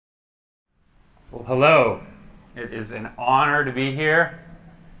Well, hello. It is an honor to be here,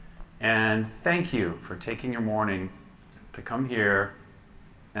 and thank you for taking your morning to come here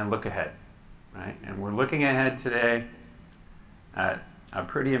and look ahead, right? And we're looking ahead today at a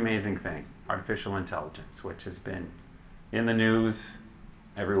pretty amazing thing, artificial intelligence, which has been in the news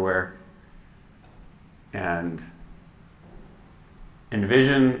everywhere. And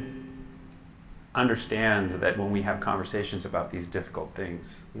Envision understands that when we have conversations about these difficult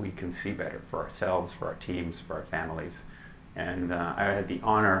things, we can see better for ourselves, for our teams, for our families. And I had the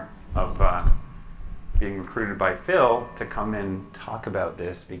honor of being recruited by Phil to come and talk about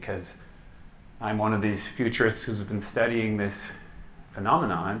this because I'm one of these futurists who's been studying this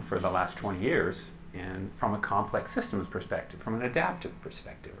phenomenon for the last 20 years, and from a complex systems perspective, from an adaptive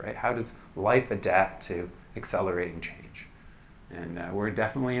perspective, right? How does life adapt to accelerating change? And we're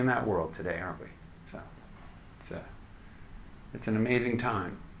definitely in that world today, aren't we? So it's an amazing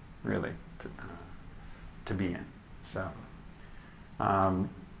time, really, to be in. So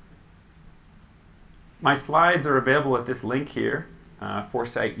my slides are available at this link here,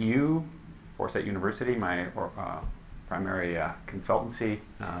 Foresight University, my primary consultancy,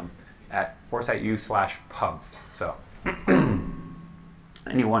 at ForesightU/pubs. So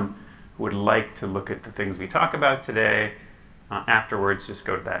anyone who would like to look at the things we talk about today, afterwards, just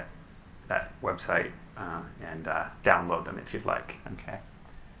go to that website and download them if you'd like. Okay.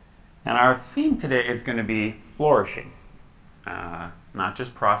 And our theme today is going to be flourishing, not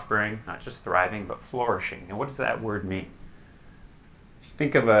just prospering, not just thriving, but flourishing. And what does that word mean?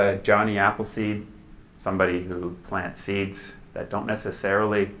 Think of a Johnny Appleseed, somebody who plants seeds that don't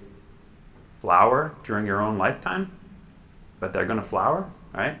necessarily flower during your own lifetime, but they're going to flower,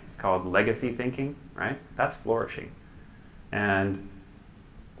 right? It's called legacy thinking, right? That's flourishing. And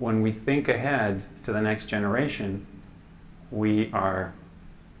when we think ahead to the next generation, we are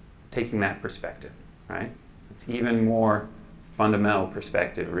taking that perspective, right? It's even more fundamental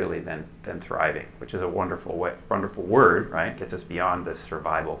perspective, really, than thriving, which is a wonderful word, right? Gets us beyond this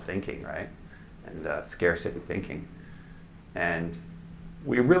survival thinking, right? And scarcity thinking. And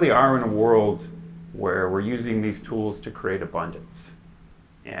we really are in a world where we're using these tools to create abundance.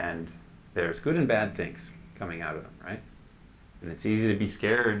 And there's good and bad things coming out of them, right? And it's easy to be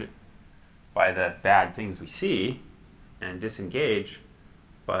scared by the bad things we see and disengage.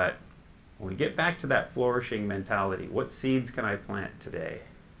 But when we get back to that flourishing mentality, what seeds can I plant today?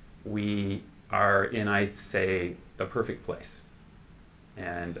 We are in, I'd say, the perfect place.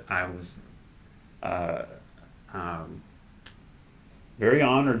 And I was very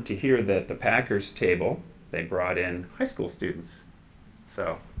honored to hear that the Packers table, they brought in high school students.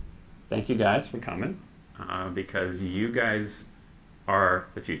 So thank you guys for coming, because you guys are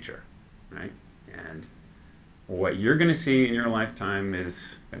the future, right? And what you're going to see in your lifetime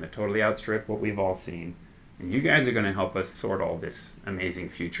is going to totally outstrip what we've all seen. And you guys are going to help us sort all this amazing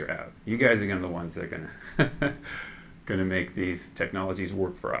future out. You guys are going to be the ones that are going to make these technologies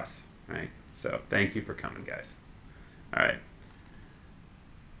work for us, right? So thank you for coming, guys. All right.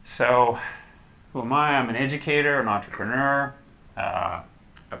 So who am I? I'm an educator, an entrepreneur, a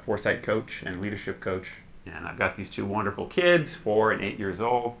foresight coach and leadership coach. And I've got these two wonderful kids, 4 and 8 years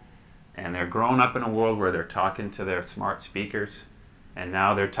old, and they're growing up in a world where they're talking to their smart speakers, and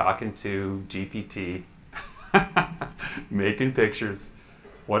now they're talking to GPT, making pictures.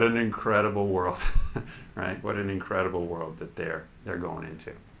 What an incredible world, right? What an incredible world that they're going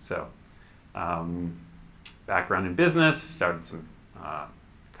into. So, background in business, started some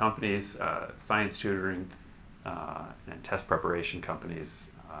companies, science tutoring, and test preparation companies.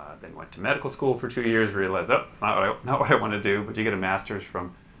 Then went to medical school for 2 years, realized, oh, it's not what I want to do, but you get a master's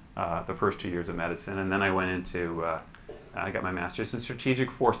from the first 2 years of medicine. And then I went into, I got my master's in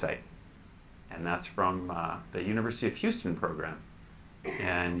strategic foresight. And that's from the University of Houston program.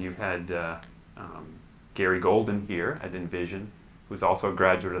 And you've had Gary Golden here at Envision, who's also a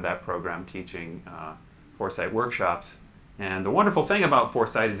graduate of that program, teaching foresight workshops. And the wonderful thing about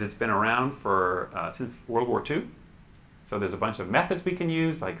foresight is it's been around for since World War II. So there's a bunch of methods we can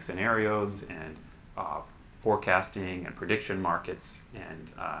use, like scenarios and forecasting and prediction markets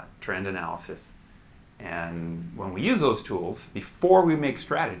and trend analysis. And when we use those tools, before we make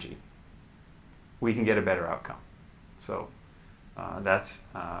strategy, we can get a better outcome. So that's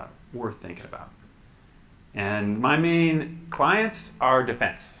worth thinking about. And my main clients are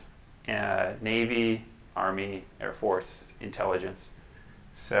defense, Navy, Army, Air Force, intelligence.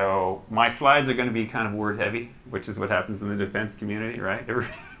 So my slides are going to be kind of word heavy, which is what happens in the defense community, right?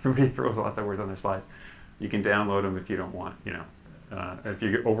 Everybody throws lots of words on their slides. You can download them if you don't want, if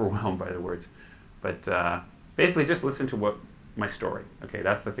you get overwhelmed by the words. But basically just listen to what my story. Okay,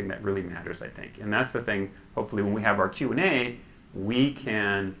 that's the thing that really matters, I think. And that's the thing, hopefully when we have our Q&A, we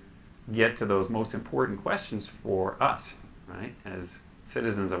can get to those most important questions for us, right, as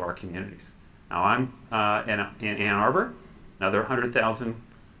citizens of our communities. Now I'm in Ann Arbor, another 100,000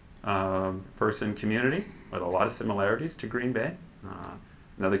 person community with a lot of similarities to Green Bay.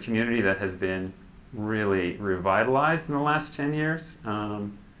 Another community that has been really revitalized in the last 10 years.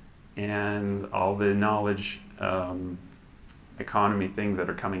 And all the knowledge economy things that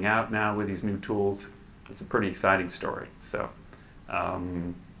are coming out now with these new tools. It's a pretty exciting story. So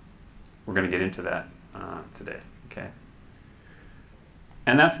we're going to get into that today. Okay.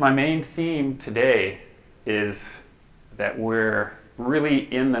 And that's my main theme today, is that we're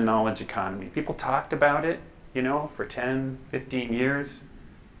really in the knowledge economy. People talked about it, you know, for 10, 15 years,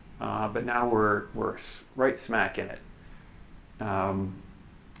 but now we're right smack in it.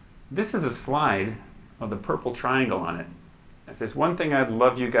 This is a slide with the purple triangle on it. If there's one thing I'd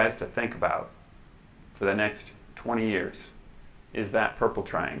love you guys to think about for the next 20 years, is that purple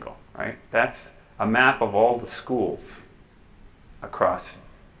triangle, right? That's a map of all the schools across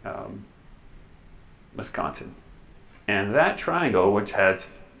Wisconsin. And that triangle, which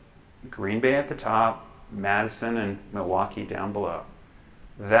has Green Bay at the top, Madison and Milwaukee down below,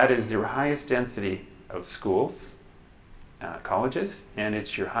 that is your highest density of schools, colleges, and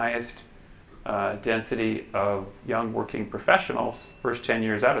it's your highest density of young working professionals, first 10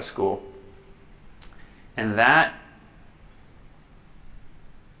 years out of school. And that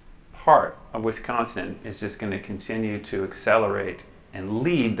part of Wisconsin is just going to continue to accelerate and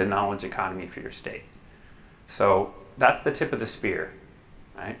lead the knowledge economy for your state. So that's the tip of the spear,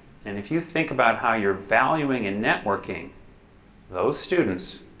 right? And if you think about how you're valuing and networking those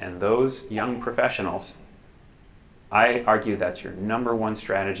students and those young professionals, I argue that's your #1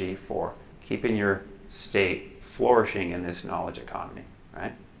 strategy for keeping your state flourishing in this knowledge economy,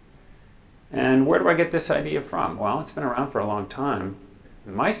 right? And where do I get this idea from? Well, it's been around for a long time.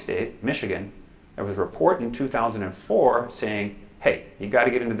 In my state, Michigan, there was a report in 2004 saying, hey, you got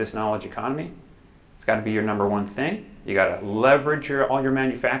to get into this knowledge economy. It's got to be your #1 thing. You got to leverage all your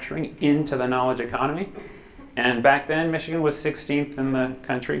manufacturing into the knowledge economy. And back then, Michigan was 16th in the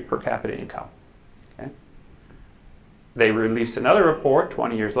country per capita income. Okay? They released another report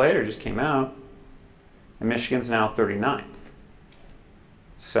 20 years later, just came out, and Michigan's now 39th.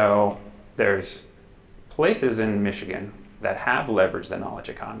 So there's places in Michigan that have leveraged the knowledge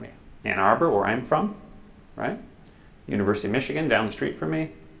economy. Ann Arbor, where I'm from, right? University of Michigan, down the street from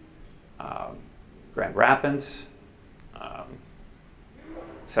me. Grand Rapids,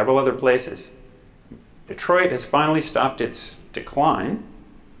 several other places. Detroit has finally stopped its decline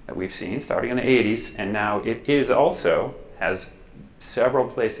that we've seen starting in the 80s, and now it is also has several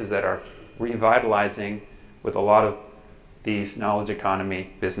places that are revitalizing with a lot of these knowledge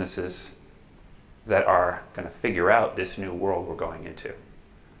economy businesses that are going to figure out this new world we're going into.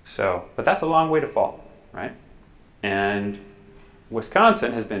 So, but that's a long way to fall, right? And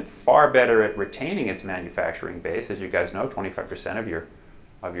Wisconsin has been far better at retaining its manufacturing base. As you guys know, 25% of your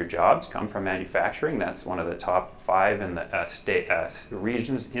jobs come from manufacturing. That's one of the top 5 in the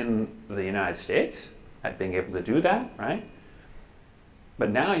regions in the United States at being able to do that, right? But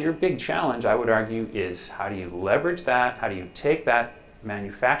now your big challenge, I would argue, is how do you leverage that? How do you take that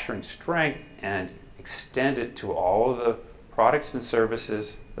manufacturing strength and extend it to all of the products and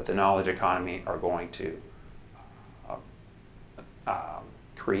services that the knowledge economy are going to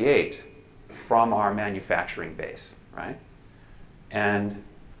create from our manufacturing base, right? And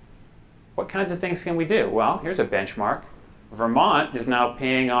what kinds of things can we do? Well, here's a benchmark. Vermont is now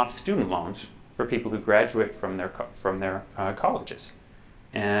paying off student loans for people who graduate from their colleges.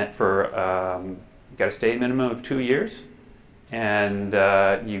 And for you got a state minimum of 2 years, and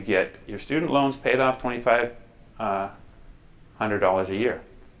you get your student loans paid off $2,500 a year.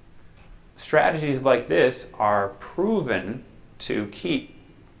 Strategies like this are proven to keep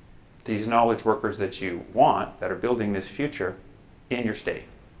these knowledge workers that you want, that are building this future, in your state.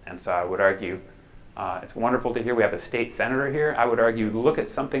 And so I would argue, it's wonderful to hear we have a state senator here. I would argue, look at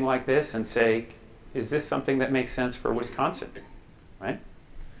something like this and say, is this something that makes sense for Wisconsin, right?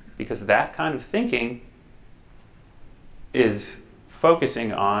 Because that kind of thinking is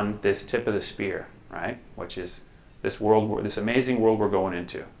focusing on this tip of the spear, right? Which is this world, this amazing world we're going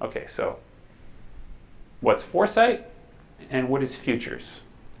into. Okay, so what's foresight and what is futures?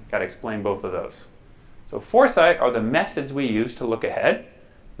 Got to explain both of those. So foresight are the methods we use to look ahead.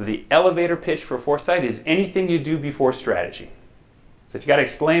 The elevator pitch for foresight is anything you do before strategy. So if you got to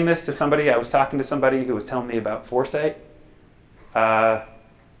explain this to somebody, I was talking to somebody who was telling me about foresight.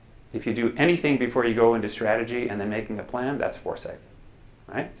 if you do anything before you go into strategy and then making a plan, that's foresight,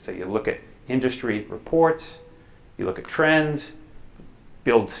 right? So you look at industry reports, you look at trends,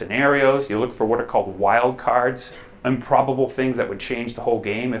 build scenarios, you look for what are called wild cards, improbable things that would change the whole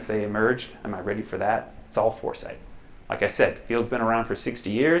game if they emerged. Am I ready for that? It's all foresight. Like I said, the field's been around for 60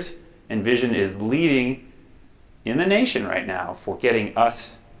 years. Envision is leading in the nation right now for getting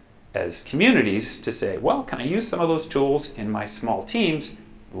us as communities to say, well, can I use some of those tools in my small teams,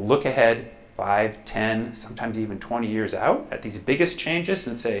 look ahead 5, 10, sometimes even 20 years out at these biggest changes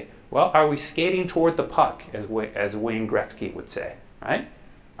and say, well, are we skating toward the puck, as Wayne Gretzky would say, right?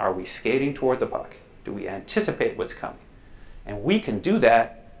 Are we skating toward the puck? Do we anticipate what's coming? And we can do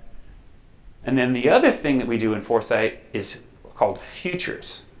that. And then the other thing that we do in foresight is called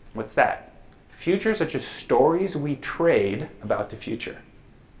futures. What's that? Futures are just stories we trade about the future.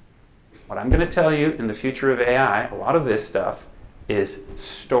 What I'm going to tell you in the future of AI, a lot of this stuff is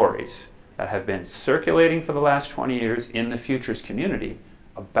stories that have been circulating for the last 20 years in the futures community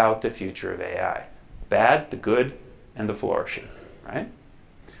about the future of AI. Bad, the good, and the flourishing, right?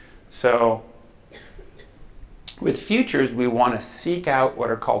 So with futures, we want to seek out what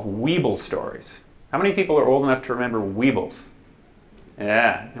are called Weeble stories. How many people are old enough to remember Weebles?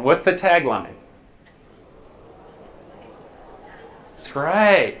 Yeah, and what's the tagline? That's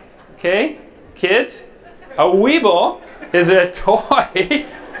right. Okay, kids, a Weeble is a toy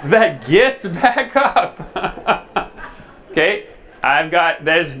that gets back up. Okay,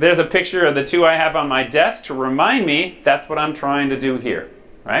 there's a picture of the two I have on my desk to remind me that's what I'm trying to do here,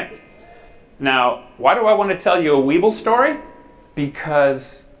 right? Now, why do I want to tell you a Weeble story?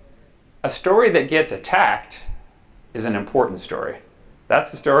 Because a story that gets attacked is an important story.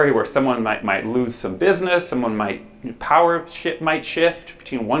 That's the story where someone might lose some business, power might shift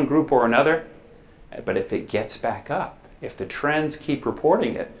between one group or another. But if it gets back up, if the trends keep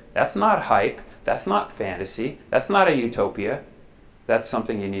reporting it, that's not hype, that's not fantasy, that's not a utopia, that's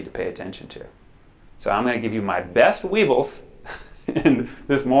something you need to pay attention to. So I'm going to give you my best Weebles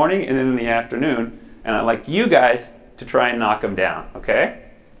this morning and then in the afternoon, and I'd like you guys to try and knock them down, okay?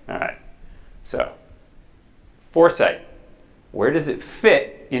 All right, so foresight. Where does it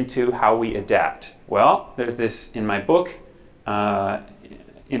fit into how we adapt? Well, there's this in my book,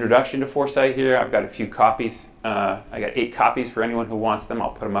 Introduction to Foresight here. I've got a few copies. I got 8 copies for anyone who wants them.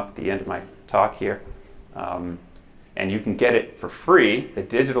 I'll put them up at the end of my talk here. And you can get it for free, the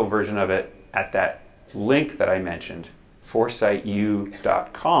digital version of it, at that link that I mentioned,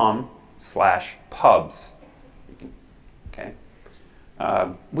 foresightu.com/pubs. Okay.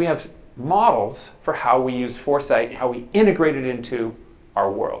 We have models for how we use foresight and how we integrate it into our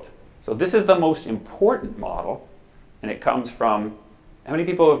world. So this is the most important model, and it comes from, how many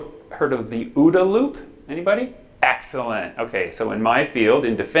people have heard of the OODA loop? Anybody? Excellent. Okay, so in my field,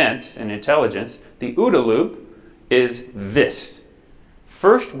 in defense and intelligence, the OODA loop is this.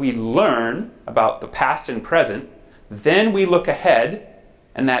 First, we learn about the past and present, then we look ahead,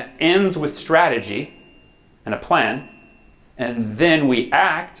 and that ends with strategy and a plan, and then we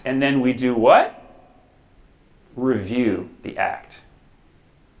act, and then we do what? Review the act.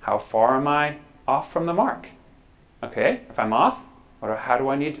 How far am I off from the mark? Okay, if I'm off, how do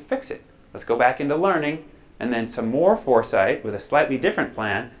I need to fix it? Let's go back into learning, and then some more foresight with a slightly different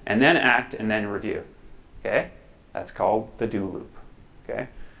plan, and then act, and then review. Okay, that's called the do loop. Okay,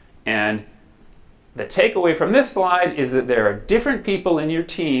 and the takeaway from this slide is that there are different people in your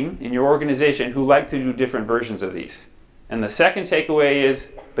team, in your organization, who like to do different versions of these. And the second takeaway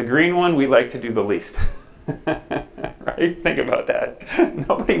is the green one, we like to do the least. Right? Think about that.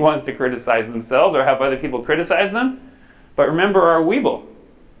 Nobody wants to criticize themselves or have other people criticize them. But remember our Weeble.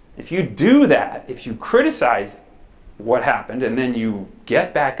 If you do that, if you criticize what happened and then you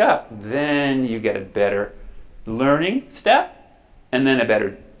get back up, then you get a better learning step, and then a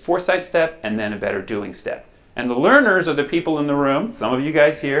better foresight step, and then a better doing step. And the learners are the people in the room, some of you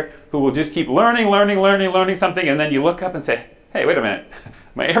guys here, who will just keep learning something, and then you look up and say, hey, wait a minute,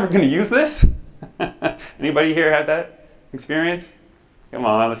 am I ever going to use this? Anybody here had that experience? Come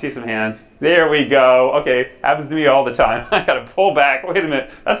on, let's see some hands. There we go. Okay, happens to me all the time. I got to pull back. Wait a minute,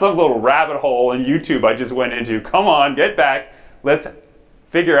 that's a little rabbit hole in YouTube I just went into. Come on, get back. Let's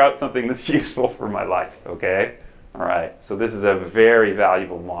figure out something that's useful for my life, okay? All right, so this is a very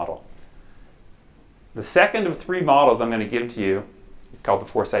valuable model. The second of 3 models I'm going to give to you is called the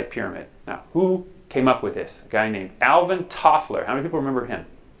Foresight Pyramid. Now, who came up with this? A guy named Alvin Toffler. How many people remember him?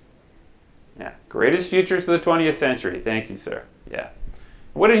 Yeah, greatest futures of the 20th century. Thank you, sir. Yeah.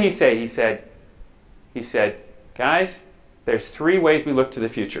 What did he say? He said, guys, there's 3 ways we look to the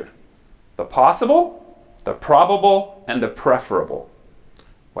future. The possible, the probable, and the preferable.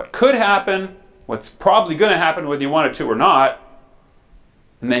 what could happen, what's probably going to happen whether you want it to or not,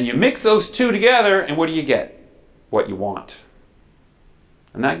 and then you mix those two together, and what do you get? What you want.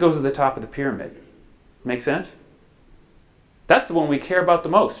 And that goes to the top of the pyramid. Make sense? That's the one we care about the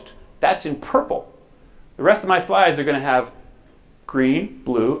most. That's in purple. The rest of my slides are going to have green,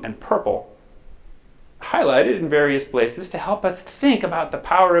 blue, and purple highlighted in various places to help us think about the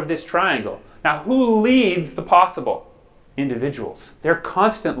power of this triangle. Now, who leads the possible? Individuals. They're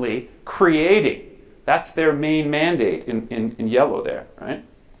constantly creating. That's their main mandate in yellow there, right?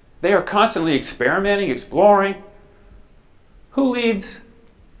 They are constantly experimenting, exploring. Who leads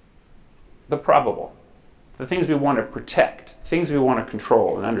the probable? The things we want to protect, things we want to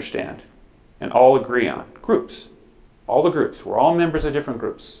control and understand, and all agree on. Groups. All the groups. We're all members of different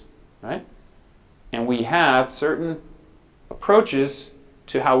groups, right? And we have certain approaches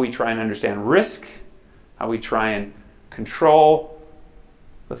to how we try and understand risk, how we try and control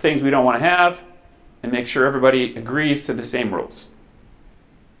the things we don't want to have, and make sure everybody agrees to the same rules.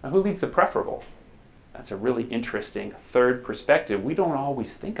 Now, who leads the preferable? That's a really interesting third perspective we don't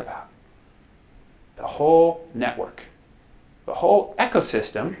always think about. The whole network, the whole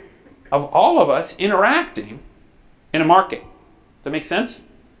ecosystem of all of us interacting in a market. Does that make sense?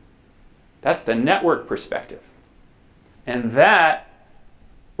 That's the network perspective. And that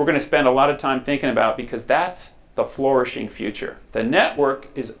we're going to spend a lot of time thinking about because that's the flourishing future. The network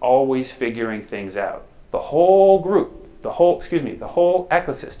is always figuring things out. The whole group, the whole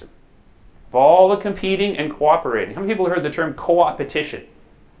ecosystem of all the competing and cooperating. How many people have heard the term co-opetition?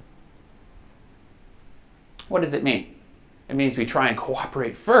 What does it mean? It means we try and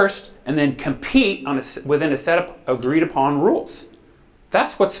cooperate first and then compete within a set of agreed upon rules.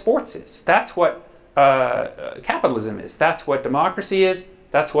 That's what sports is. That's what capitalism is. That's what democracy is.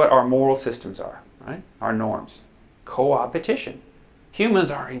 That's what our moral systems are, right? Our norms. Co-opetition. Humans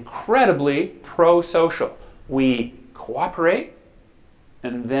are incredibly pro-social. We cooperate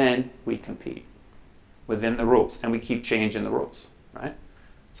and then we compete within the rules and we keep changing the rules, right?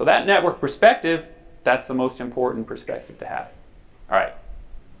 So that network perspective, that's the most important perspective to have. All right,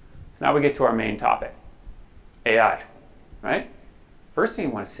 so now we get to our main topic, AI, right? First thing I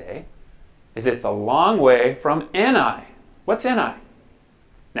want to say is it's a long way from NI. What's NI?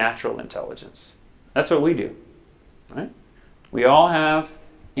 Natural intelligence. That's what we do, right? We all have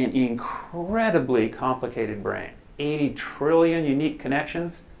an incredibly complicated brain. 80 trillion unique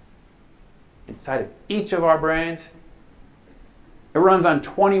connections inside of each of our brains. It runs on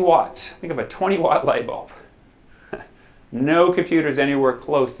 20 watts. Think of a 20-watt light bulb. No computers anywhere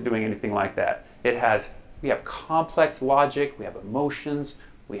close to doing anything like that. We have complex logic, we have emotions,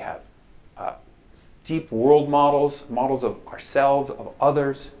 we have deep world models, models of ourselves, of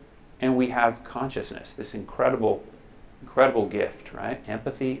others, and we have consciousness, this incredible gift, right?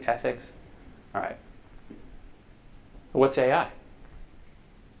 Empathy, ethics. All right. What's AI?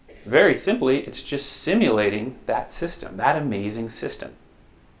 Very simply, it's just simulating that system, that amazing system.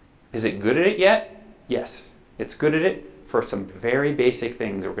 Is it good at it yet? Yes. It's good at it for some very basic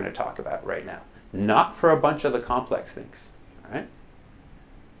things we're going to talk about right now. Not for a bunch of the complex things. All right?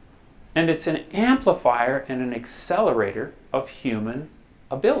 And it's an amplifier and an accelerator of human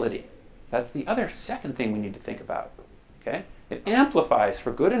ability. That's the other second thing we need to think about. Okay? It amplifies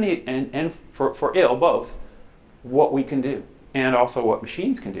for good and for ill both what we can do and also what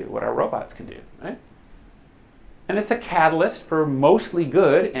machines can do, what our robots can do, right? And it's a catalyst for mostly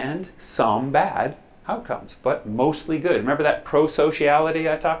good and some bad outcomes, but mostly good. Remember that pro-sociality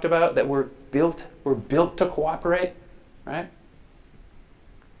I talked about, that we're built to cooperate, right?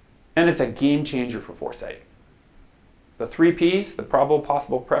 And it's a game changer for foresight. The 3 Ps, the probable,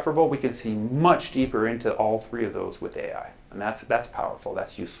 possible, preferable, we can see much deeper into all 3 of those with AI. And that's powerful,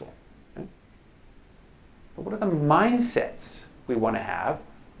 that's useful. Okay? But what are the mindsets we want to have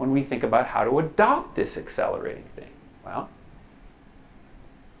when we think about how to adopt this accelerating thing? Well,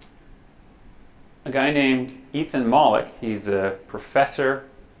 a guy named Ethan Mollick, he's a professor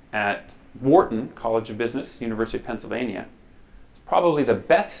at Wharton College of Business, University of Pennsylvania. He's probably the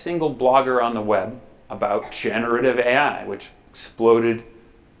best single blogger on the web about generative AI, which exploded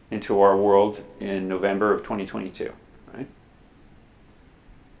into our world in November of 2022. Right?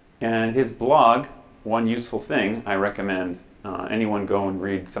 And his blog, One Useful Thing, I recommend anyone go and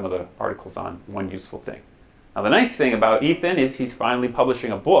read some of the articles on One Useful Thing. Now the nice thing about Ethan is he's finally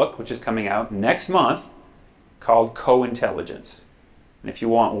publishing a book, which is coming out next month, called Co-Intelligence. And if you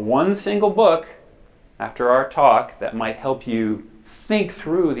want one single book after our talk that might help you think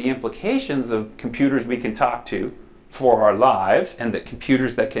through the implications of computers we can talk to for our lives, and that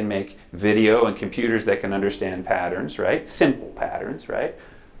computers that can make video and computers that can understand patterns, right? Simple patterns, right?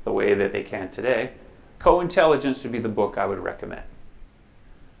 the way that they can today, Co-Intelligence would be the book I would recommend.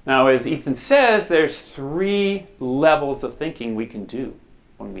 Now, as Ethan says, there's 3 levels of thinking we can do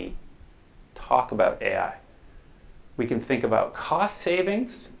when we talk about AI. We can think about cost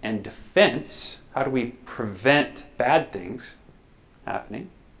savings and defense. How do we prevent bad things happening?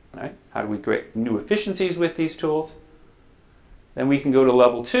 Right? How do we create new efficiencies with these tools? Then we can go to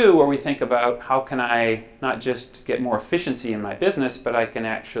level 2, where we think about how can I not just get more efficiency in my business, but I can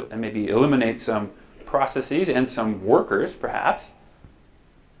actually maybe eliminate some processes and some workers, perhaps.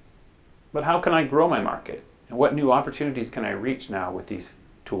 But how can I grow my market? And what new opportunities can I reach now with these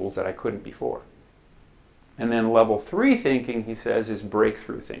tools that I couldn't before? And then level 3 thinking, he says, is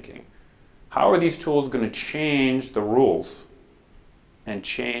breakthrough thinking. How are these tools going to change the rules and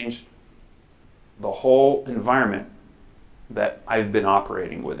change the whole environment that I've been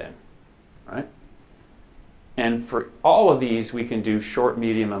operating within, right? And for all of these, we can do short,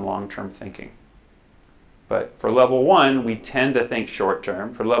 medium, and long-term thinking. But for level 1, we tend to think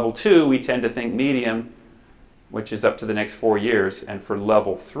short-term. For level 2, we tend to think medium, which is up to the next 4 years. And for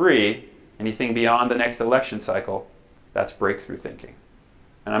level 3, anything beyond the next election cycle, that's breakthrough thinking.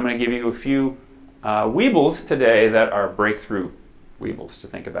 And I'm going to give you a few weebles today that are breakthrough weebles to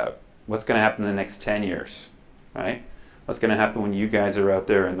think about. What's going to happen in the next 10 years, right? What's going to happen when you guys are out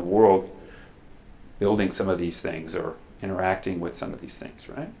there in the world building some of these things or interacting with some of these things,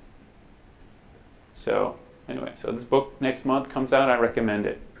 right? So anyway, so this book next month comes out. I recommend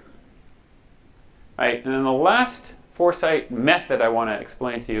it. All right, and then the last foresight method I want to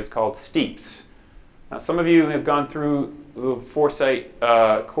explain to you is called STEEPS. Now, some of you have gone through the foresight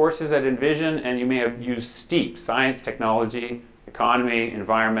courses at Envision, and you may have used STEEPS: science, technology, economy,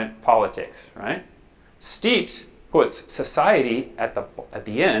 environment, politics, right? STEEPS puts society at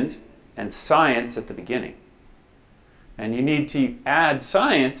the end and science at the beginning. And you need to add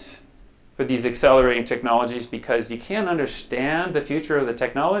science for these accelerating technologies, because you can't understand the future of the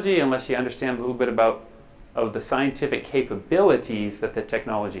technology unless you understand a little bit about the scientific capabilities that the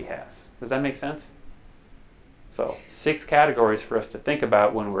technology has. Does that make sense? So 6 categories for us to think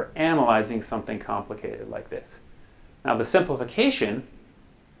about when we're analyzing something complicated like this. Now, the simplification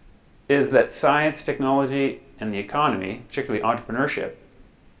is that science, technology, and the economy, particularly entrepreneurship,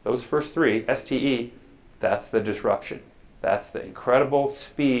 those first 3, STE, that's the disruption. That's the incredible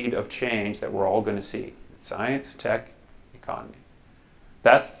speed of change that we're all going to see. Science, tech, economy.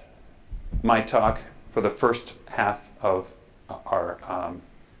 That's my talk for the first half of our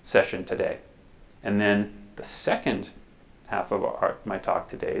session today. And then the second half of my talk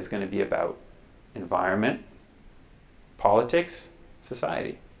today is going to be about environment, politics,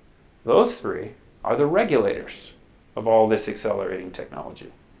 society. Those 3 are the regulators of all this accelerating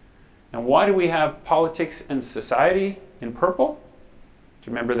technology. And why do we have politics and society in purple? Do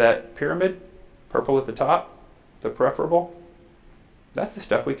you remember that pyramid? Purple at the top, the preferable? That's the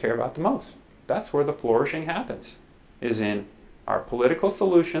stuff we care about the most. That's where the flourishing happens, is in our political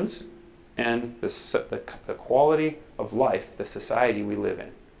solutions and the quality of life, the society we live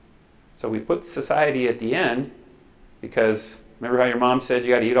in. So we put society at the end because, remember how your mom said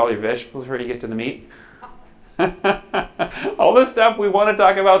you got to eat all your vegetables before you get to the meat? All the stuff we want to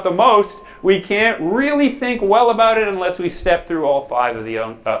talk about the most, we can't really think well about it unless we step through all 5 of the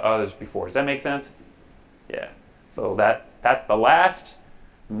others before. Does that make sense? Yeah. So that's the last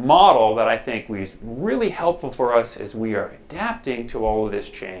model that I think is really helpful for us as we are adapting to all of this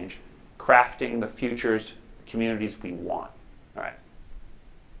change, crafting the futures, communities we want. All right.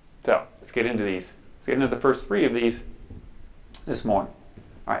 So let's get into these. Let's get into the first 3 of these this morning.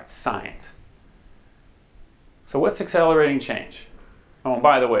 All right, science. So what's accelerating change? Oh, and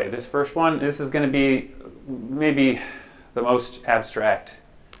by the way, this first one, this is going to be maybe the most abstract.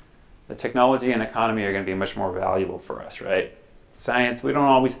 The technology and economy are going to be much more valuable for us, right? Science, we don't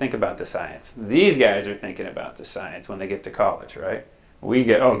always think about the science. These guys are thinking about the science when they get to college, right? We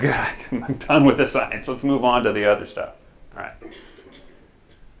get, oh good, I'm done with the science. Let's move on to the other stuff. All right.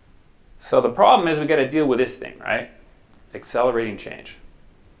 So the problem is we got to deal with this thing, right? Accelerating change.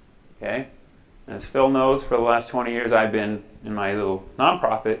 Okay? As Phil knows, for the last 20 years, I've been in my little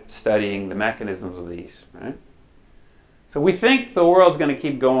nonprofit studying the mechanisms of these, right? So we think the world's going to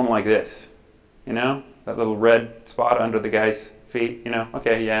keep going like this, you know? That little red spot under the guy's feet, you know?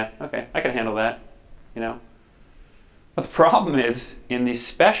 Okay, yeah, okay, I can handle that, you know? But the problem is, in these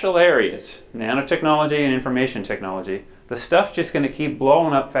special areas, nanotechnology and information technology, the stuff's just going to keep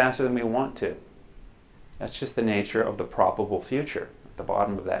blowing up faster than we want to. That's just the nature of the probable future. The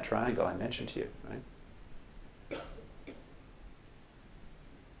bottom of that triangle I mentioned to you, right?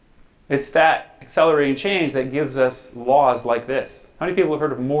 It's that accelerating change that gives us laws like this. How many people have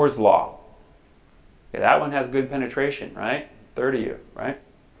heard of Moore's Law? Okay, that one has good penetration, right? Third of you, right?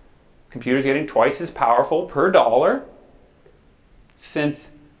 Computers getting twice as powerful per dollar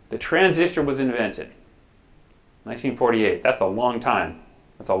since the transistor was invented. 1948, that's a long time.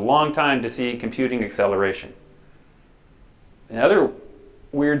 That's a long time to see computing acceleration. Another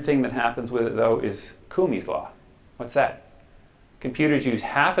weird thing that happens with it, though, is Kuhne's law. What's that? Computers use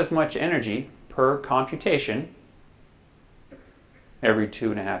half as much energy per computation every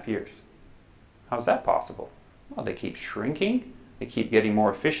 2.5 years. How's that possible? Well, they keep shrinking, they keep getting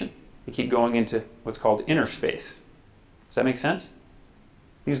more efficient, they keep going into what's called inner space. Does that make sense?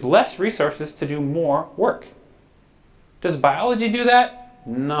 Use less resources to do more work. Does biology do that?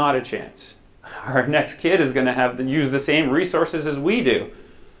 Not a chance. Our next kid is going to have to use the same resources as we do.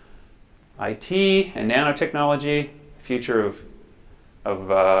 IT and nanotechnology, future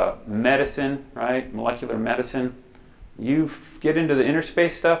of medicine, right? Molecular medicine. You get into the inner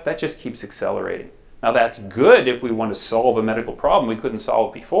space stuff, that just keeps accelerating. Now that's good if we want to solve a medical problem we couldn't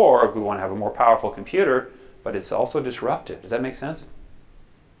solve before, if we want to have a more powerful computer, but it's also disruptive. Does that make sense?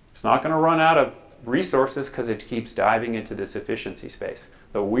 It's not going to run out of resources because it keeps diving into this efficiency space.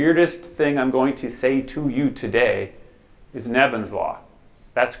 The weirdest thing I'm going to say to you today is Nevin's law.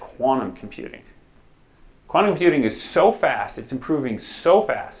 That's quantum computing. Quantum computing is so fast, it's improving so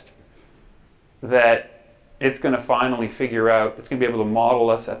fast that it's going to finally figure out, it's going to be able to model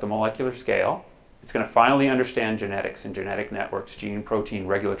us at the molecular scale. It's going to finally understand genetics and genetic networks, gene, protein,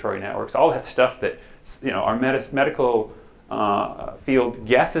 regulatory networks, all that stuff that our medical field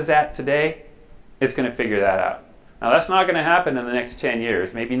guesses at today. It's going to figure that out. Now that's not going to happen in the next 10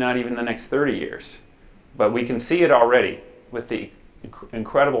 years, maybe not even the next 30 years. But we can see it already with the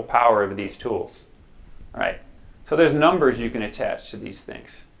incredible power of these tools. All right. So there's numbers you can attach to these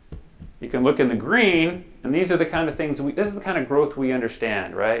things. You can look in the green, and these are the kind of things, this is the kind of growth we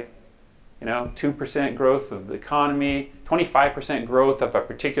understand, right? 2% growth of the economy, 25% growth of a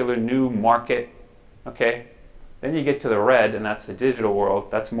particular new market, okay? Then you get to the red, and that's the digital world.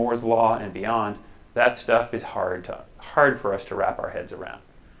 That's Moore's Law and beyond. That stuff is hard for us to wrap our heads around.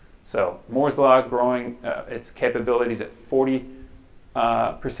 So Moore's Law growing its capabilities at 40%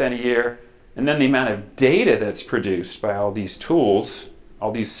 a year, and then the amount of data that's produced by all these tools,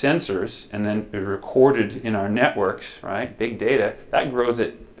 all these sensors, and then recorded in our networks, right? Big data, that grows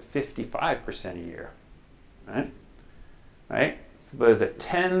at 55% a year, right? Right? So there's a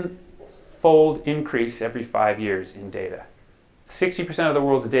 10-fold increase every 5 years in data. 60% of the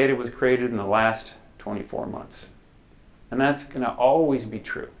world's data was created in the last 24 months. And that's going to always be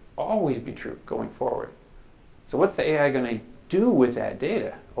true going forward. So what's the AI going to do with that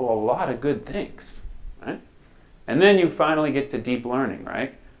data? Oh, a lot of good things, right? And then you finally get to deep learning,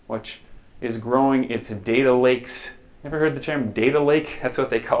 right? Which is growing its data lakes. Ever heard the term data lake? That's what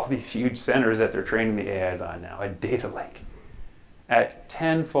they call these huge centers that they're training the AIs on now, a data lake. At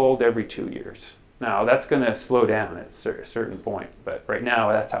 10-fold every 2 years. Now, that's going to slow down at a certain point, but right now,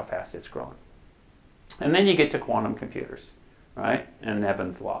 that's how fast it's growing. And then you get to quantum computers, right? And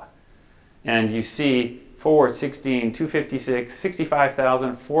Nevin's law. And you see 4, 16, 256,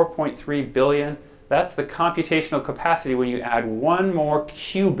 65,000, 4.3 billion. That's the computational capacity when you add one more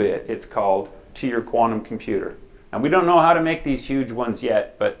qubit, it's called, to your quantum computer. And we don't know how to make these huge ones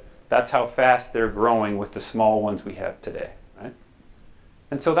yet, but that's how fast they're growing with the small ones we have today, right?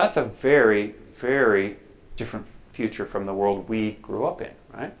 And so that's a very, very different future from the world we grew up in,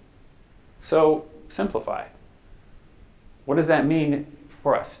 right? So simplify. What does that mean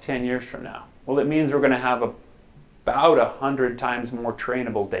for us 10 years from now? Well, it means we're going to have about 100 times more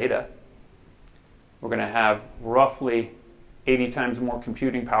trainable data. We're going to have roughly 80 times more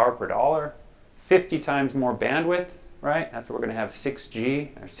computing power per dollar, 50 times more bandwidth, right? That's what we're going to have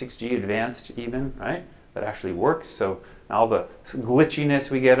 6G, or 6G advanced even, right? That actually works. So all the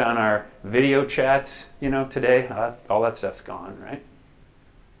glitchiness we get on our video chats, today, all that stuff's gone, right?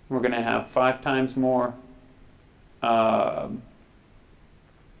 We're going to have 5 times more, we're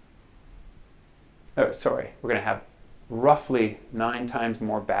going to have roughly 9 times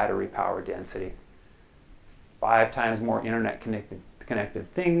more battery power density, 5 times more internet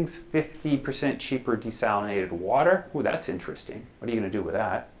connected things, 50% cheaper desalinated water. Ooh, that's interesting. What are you going to do with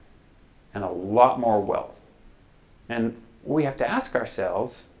that? And a lot more wealth. And we have to ask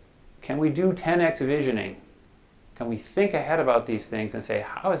ourselves, can we do 10x visioning? Can we think ahead about these things and say,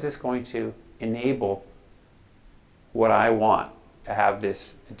 how is this going to enable what I want to have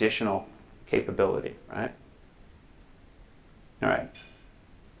this additional capability, right? All right.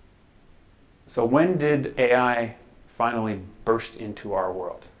 So when did AI finally burst into our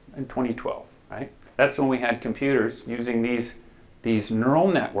world? in 2012, right? That's when we had computers using these neural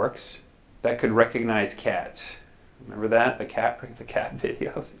networks that could recognize cats. Remember that? The cat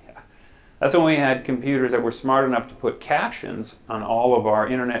videos? Yeah. That's when we had computers that were smart enough to put captions on all of our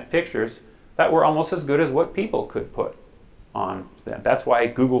internet pictures that were almost as good as what people could put on them. That's why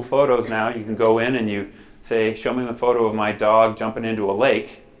Google Photos now, you can go in and you say, show me a photo of my dog jumping into a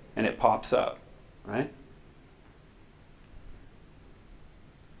lake, and it pops up, right?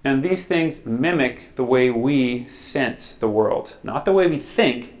 And these things mimic the way we sense the world. Not the way we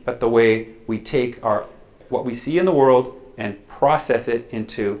think, but the way we take what we see in the world and process it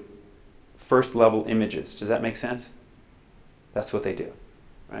into first level images. Does that make sense? That's what they do,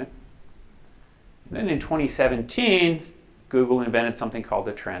 right? And then in 2017, Google invented something called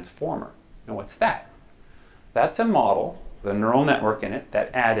a transformer. And what's that? That's a model, the neural network in it,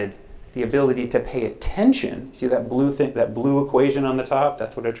 that added the ability to pay attention. See that blue thing, that blue equation on the top?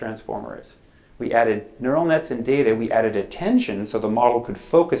 That's what a transformer is. We added neural nets and data, we added attention so the model could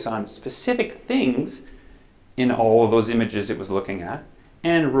focus on specific things in all of those images it was looking at,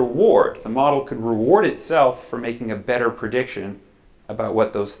 and reward. The model could reward itself for making a better prediction about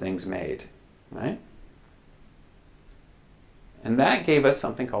what those things made, right? And that gave us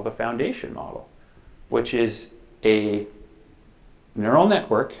something called a foundation model, which is a neural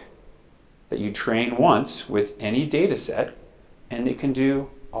network that you train once with any data set, and it can do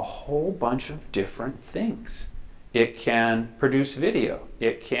a whole bunch of different things. It can produce video.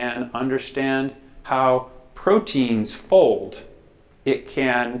 It can understand how proteins fold. It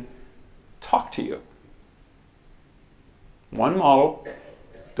can talk to you. One model,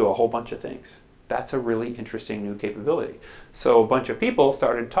 do a whole bunch of things. That's a really interesting new capability. So a bunch of people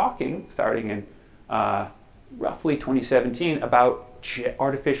started talking, starting in roughly 2017, about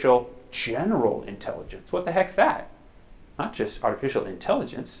artificial general intelligence. What the heck's that? Not just artificial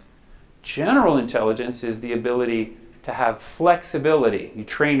intelligence. General intelligence is the ability to have flexibility. You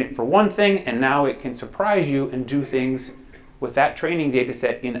train it for one thing, and now it can surprise you and do things with that training data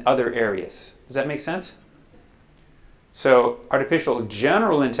set in other areas. Does that make sense? So artificial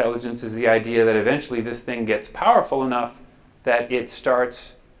general intelligence is the idea that eventually this thing gets powerful enough that it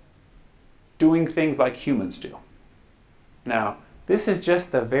starts doing things like humans do. Now, this is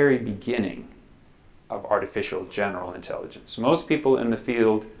just the very beginning of artificial general intelligence. Most people in the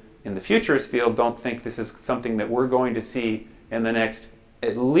field, in the futurist field, don't think this is something that we're going to see in the next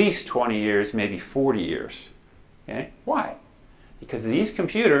at least 20 years, maybe 40 years. Okay? Why? Because these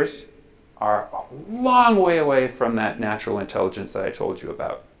computers are a long way away from that natural intelligence that I told you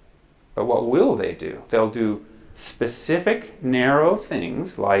about. But what will they do? They'll do specific, narrow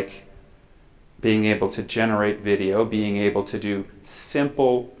things like being able to generate video, being able to do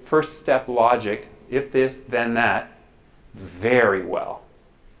simple first step logic, if this, then that, very well.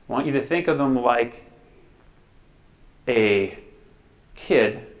 I want you to think of them like a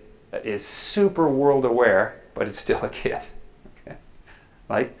kid that is super world aware, but is still a kid. Okay?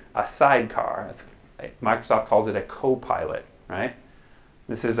 Like a sidecar. Microsoft calls it a co-pilot, right?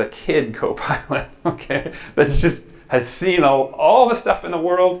 This is a kid co-pilot, okay? That's just has seen all the stuff in the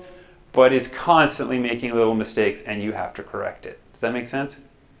world, but is constantly making little mistakes, and you have to correct it. Does that make sense?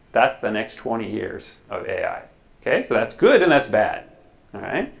 That's the next 20 years of AI. Okay, so that's good and that's bad. All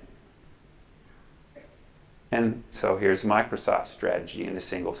right? And so here's Microsoft's strategy in a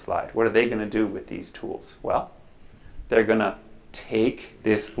single slide. What are they going to do with these tools? Well, they're going to take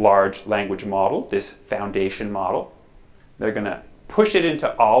this large language model, this foundation model. They're going to push it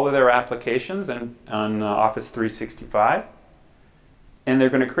into all of their applications on Office 365. And they're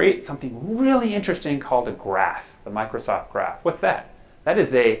going to create something really interesting called a graph, the Microsoft graph. What's that? That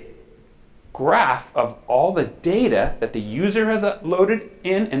is a graph of all the data that the user has loaded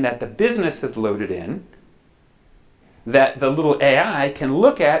in and that the business has loaded in, that the little AI can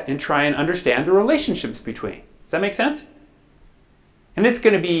look at and try and understand the relationships between. Does that make sense? And it's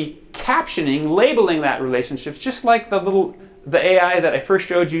going to be captioning, labeling that relationships, just like the AI that I first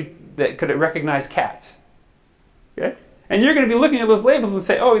showed you that could recognize cats. Okay? And you're going to be looking at those labels and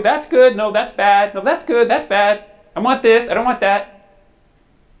say, oh, that's good, no, that's bad, no, that's good, that's bad, I want this, I don't want that.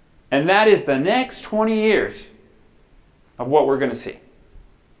 And that is the next 20 years of what we're going to see.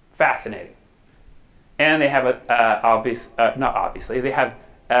 Fascinating. And they have they have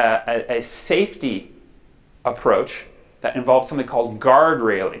a safety approach that involves something called guard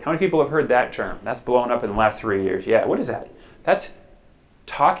railing. How many people have heard that term? That's blown up in the last 3 years. Yeah, what is that? That's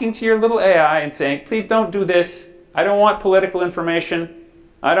talking to your little AI and saying, please don't do this. I don't want political information.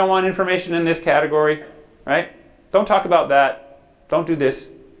 I don't want information in this category, right? Don't talk about that. Don't do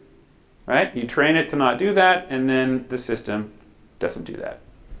this, right? You train it to not do that, and then the system doesn't do that.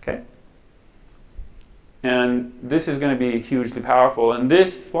 Okay? And this is going to be hugely powerful. And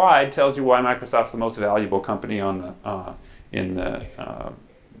this slide tells you why Microsoft's the most valuable company on the in the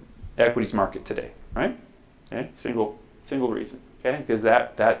equities market today, right? Okay, single reason. Okay, because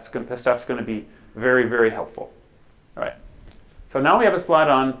that stuff's going to be very, very helpful. All right. So now we have a slide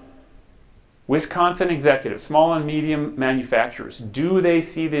on Wisconsin executives, small and medium manufacturers. Do they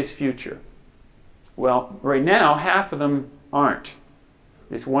see this future? Well, right now, half of them aren't.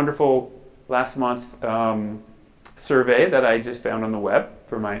 This wonderful last month survey that I just found on the web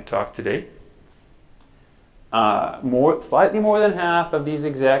for my talk today. Slightly more than half of these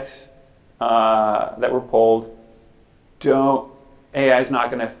execs that were polled AI is not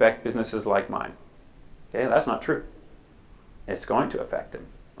going to affect businesses like mine. Okay, that's not true. It's going to affect them,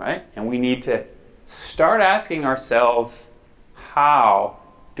 right? And we need to start asking ourselves, how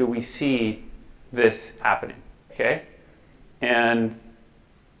do we see this happening? Okay, and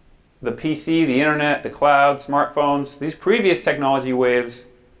the PC, the internet, the cloud, smartphones, these previous technology waves,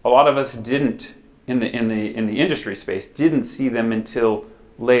 a lot of us didn't in the industry space didn't see them until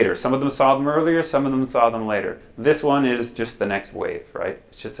later. Some of them saw them earlier, some of them saw them later. This one is just the next wave, right?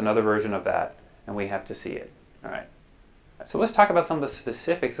 It's just another version of that, and we have to see it. All right. So let's talk about some of the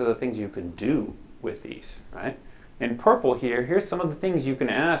specifics of the things you can do with these, right? In purple here, here's some of the things you can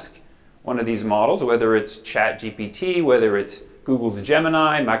ask one of these models, whether it's ChatGPT, whether it's Google's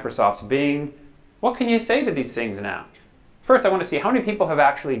Gemini, Microsoft's Bing. What can you say to these things now? First, I want to see how many people have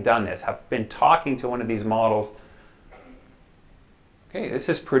actually done this, have been talking to one of these models. Okay, this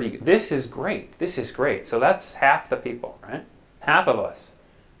is great. This is great. So that's half the people, right? Half of us.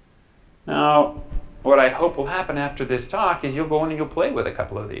 Now, what I hope will happen after this talk is you'll go in and you'll play with a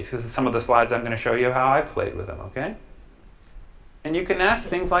couple of these. This is some of the slides I'm going to show you how I've played with them, okay? And you can ask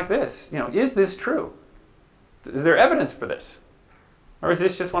things like this. You know, is this true? Is there evidence for this? Or is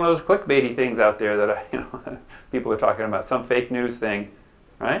this just one of those clickbaity things out there that people are talking about, some fake news thing,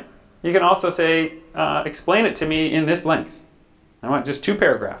 right? You can also say, explain it to me in this length. I want just 2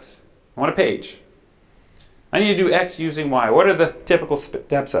 paragraphs. I want a page. I need to do X using Y. What are the typical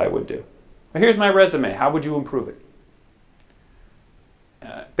steps I would do? Well, here's my resume. How would you improve it?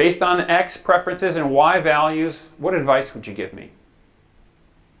 Based on X preferences and Y values, what advice would you give me?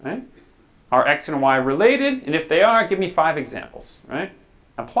 Right? Are X and Y related? And if they are, give me 5 examples. Right?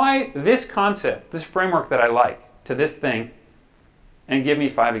 Apply this concept, this framework that I like, to this thing, and give me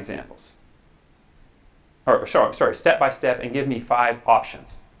 5 examples. Or sorry, step by step, and give me 5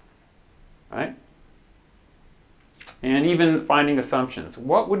 options. Right? And even finding assumptions.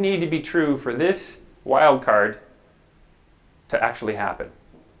 What would need to be true for this wild card to actually happen?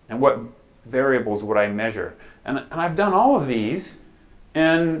 And what variables would I measure? And I've done all of these,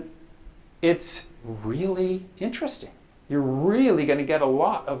 and it's really interesting. You're really going to get a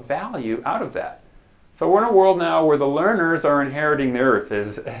lot of value out of that. So we're in a world now where the learners are inheriting the earth,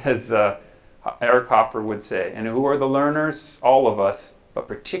 as Eric Hoffer would say. And who are the learners? All of us, but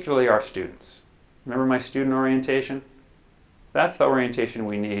particularly our students. Remember my student orientation? That's the orientation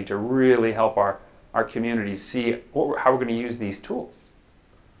we need to really help our communities see how we're going to use these tools.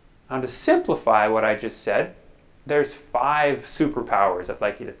 Now, to simplify what I just said, there's 5 superpowers I'd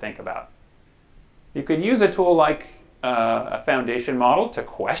like you to think about. You could use a tool like a foundation model to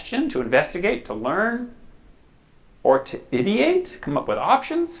question, to investigate, to learn, or to ideate, come up with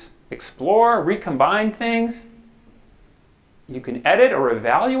options, explore, recombine things. You can edit or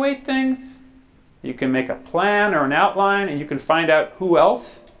evaluate things. You can make a plan or an outline, and you can find out who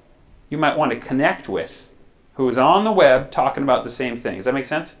else you might want to connect with, who is on the web talking about the same thing. Does that make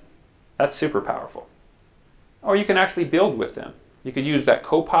sense? That's super powerful. Or you can actually build with them. You could use that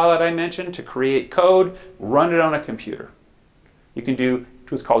Copilot I mentioned to create code, run it on a computer. You can do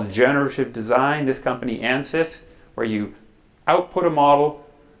what's called generative design, this company Ansys, where you output a model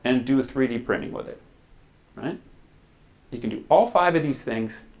and do 3D printing with it. Right? You can do all 5 of these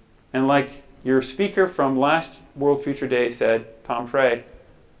things, and like your speaker from last World Future Day said, Tom Frey,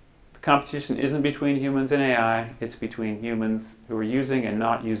 the competition isn't between humans and AI, it's between humans who are using and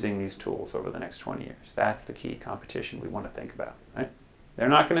not using these tools over the next 20 years. That's the key competition we want to think about. Right? They're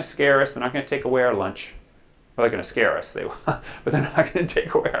not going to scare us, they're not going to take away our lunch. Well, they're going to scare us, they will, but they're not going to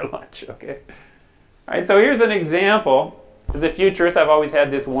take away our lunch, okay? All right, so here's an example. As a futurist, I've always had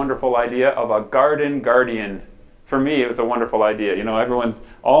this wonderful idea of a garden guardian. For me, it was a wonderful idea. You know,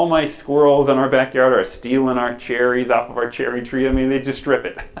 all my squirrels in our backyard are stealing our cherries off of our cherry tree. I mean, they just strip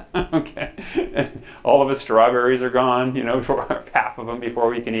it. Okay. And all of the strawberries are gone, you know, half of them before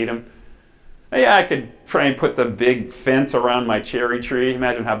we can eat them. Yeah, I could try and put the big fence around my cherry tree.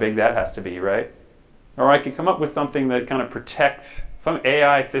 Imagine how big that has to be, right? Or I could come up with something that kind of protects, some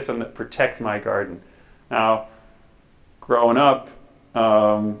AI system that protects my garden. Now, growing up,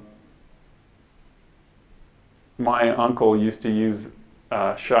 my uncle used to use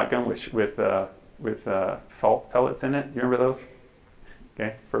a shotgun with salt pellets in it. You remember those?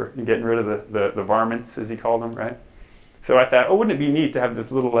 Okay, for getting rid of the varmints, as he called them, right? So I thought, oh, wouldn't it be neat to have this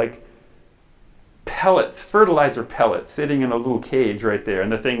little, like, pellets, fertilizer pellets, sitting in a little cage right there,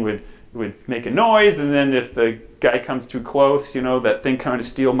 and the thing would make a noise, and then if the guy comes too close, you know, that thing kind of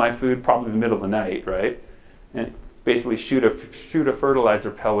steal my food, probably in the middle of the night, right? And basically shoot a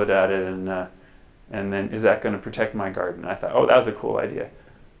fertilizer pellet at it, and then is that going to protect my garden? I thought, oh, that was a cool idea.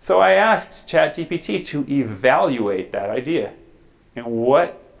 So I asked ChatGPT to evaluate that idea. And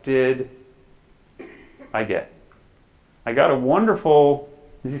what did I get? I got a wonderful,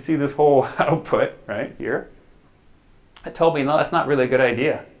 as you see this whole output right here. It told me, no, that's not really a good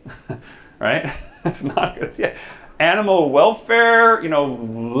idea, right? It's not good. Yeah. Animal welfare,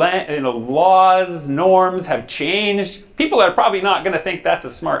 laws, norms have changed. People are probably not going to think that's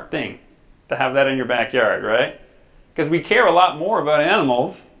a smart thing to have that in your backyard, right? Because we care a lot more about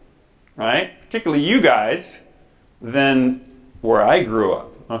animals, right? Particularly you guys, than where I grew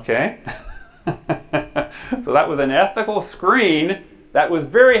up, okay? So that was an ethical screen that was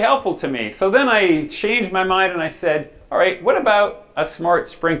very helpful to me. So then I changed my mind and I said, all right, what about a smart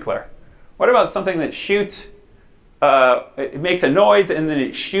sprinkler? What about something that shoots, it makes a noise and then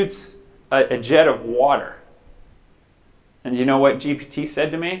it shoots a jet of water? And you know what GPT said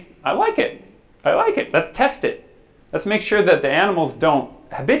to me? I like it. I like it. Let's test it. Let's make sure that the animals don't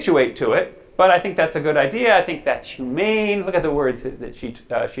habituate to it. But I think that's a good idea. I think that's humane. Look at the words that she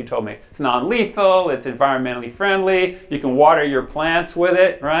told me. It's non-lethal. It's environmentally friendly. You can water your plants with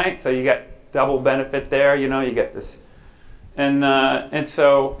it, right? So you get double benefit there. You know, you get this. And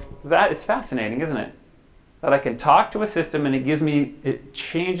so that is fascinating, isn't it? That I can talk to a system and it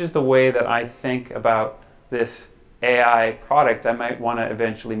changes the way that I think about this AI product I might want to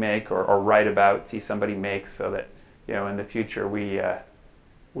eventually make or write about, see somebody make, so that, you know, in the future we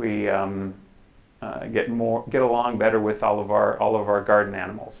get along better with all of our garden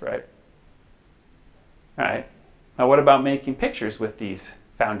animals, right? All right. Now, what about making pictures with these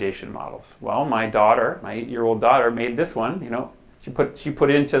foundation models? Well, my 8-year-old daughter, made this one. You know, she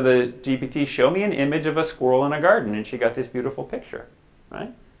put into the GPT, show me an image of a squirrel in a garden, and she got this beautiful picture,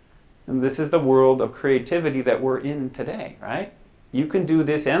 right? And this is the world of creativity that we're in today, right? You can do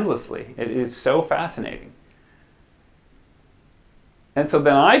this endlessly. It is so fascinating. And so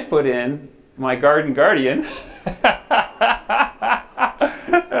then I put in my garden guardian.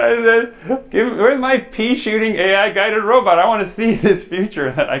 Where's my pea shooting AI guided robot? I want to see this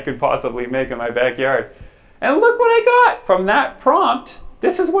future that I could possibly make in my backyard. And look what I got from that prompt.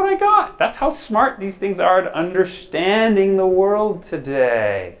 This is what I got. That's how smart these things are at understanding the world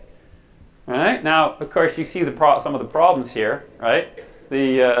today. All right? Now, of course, you see some of the problems here, right?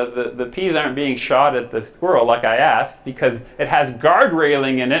 The peas aren't being shot at the squirrel like I asked because it has guard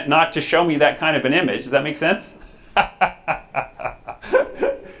railing in it not to show me that kind of an image. Does that make sense?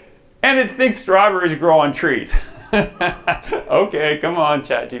 And it thinks strawberries grow on trees. Okay, come on,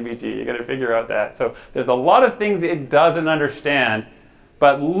 ChatGPT. You got to figure out that. So there's a lot of things it doesn't understand,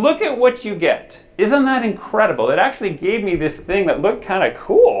 but look at what you get. Isn't that incredible? It actually gave me this thing that looked kind of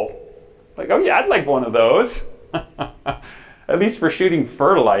cool. Like, oh yeah, I'd like one of those. At least for shooting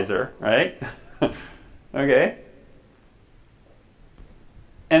fertilizer, right? Okay.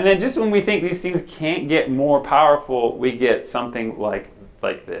 And then just when we think these things can't get more powerful, we get something like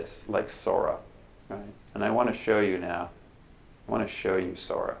this, like Sora, right? And I want to show you now. I want to show you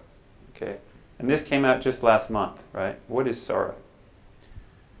Sora, okay? And this came out just last month, right? What is Sora?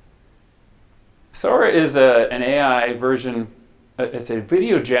 Sora is an AI version. It's a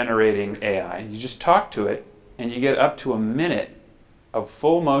video generating AI. You just talk to it, and you get up to a minute of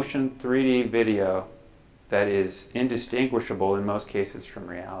full motion 3D video that is indistinguishable in most cases from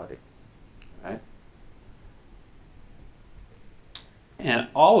reality, right? And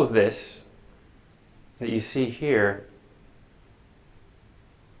all of this that you see here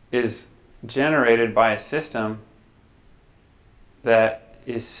is generated by a system that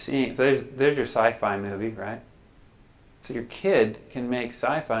is seeing, so there's your sci-fi movie, right? So your kid can make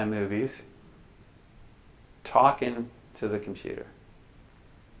sci-fi movies talking to the computer.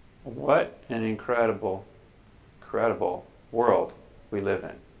 What an incredible, incredible world we live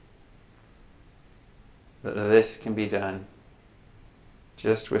in. This can be done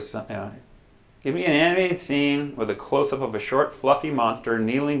just with some, give me an animated scene with a close-up of a short, fluffy monster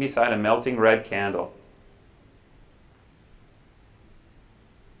kneeling beside a melting red candle.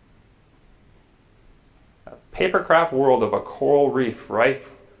 papercraft world of a coral reef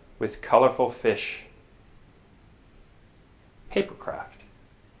rife with colorful fish. Papercraft.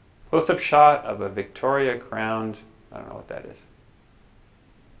 Close-up shot of a Victoria crowned, I don't know what that is.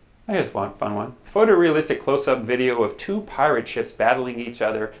 Here's a fun one. Photorealistic close-up video of two pirate ships battling each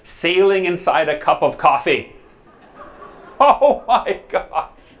other, sailing inside a cup of coffee. Oh my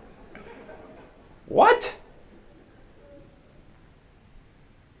gosh. What?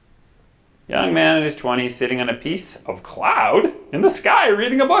 Young man in his 20s sitting on a piece of cloud in the sky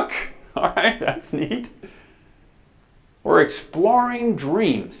reading a book. All right, that's neat. We're exploring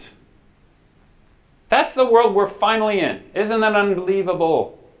dreams. That's the world we're finally in. Isn't that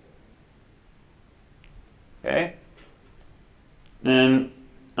unbelievable? Okay. And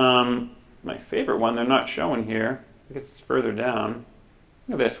my favorite one, they're not showing here. I think it's further down.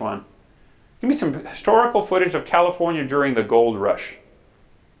 Look at this one. Give me some historical footage of California during the gold rush.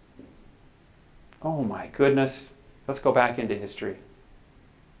 Oh my goodness. Let's go back into history.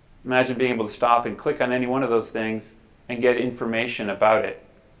 Imagine being able to stop and click on any one of those things and get information about it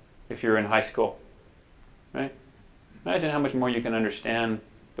if you're in high school. Right? Imagine how much more you can understand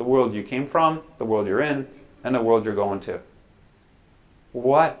the world you came from, the world you're in, and the world you're going to.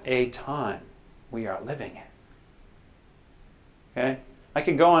 What a time we are living in. Okay? I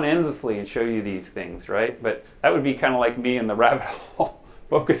could go on endlessly and show you these things, right? But that would be kind of like me in the rabbit hole,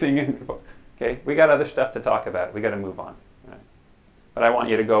 focusing in. Okay? We got other stuff to talk about. We got to move on. Right? But I want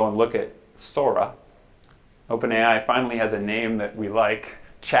you to go and look at Sora. OpenAI finally has a name that we like.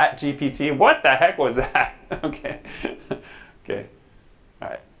 ChatGPT. What the heck was that? Okay. Okay. All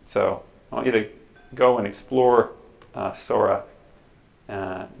right. So I want you to go and explore Sora.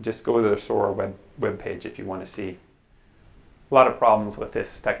 Just go to the Sora web page if you want to see a lot of problems with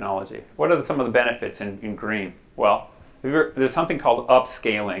this technology. What are some of the benefits in green? Well, there's something called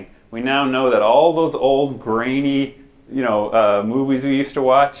upscaling. We now know that all those old grainy, movies we used to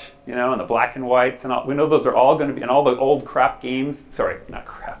watch, and the black and whites and all, we know those are all going to be, and all the old crap games, sorry, not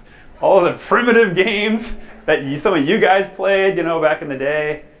crap, all of the primitive games that some of you guys played, back in the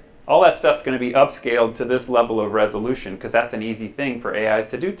day, all that stuff's going to be upscaled to this level of resolution because that's an easy thing for AIs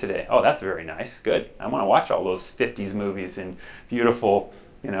to do today. Oh, that's very nice. Good. I want to watch all those 50s movies in beautiful,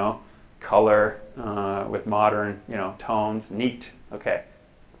 color with modern, tones. Neat. Okay.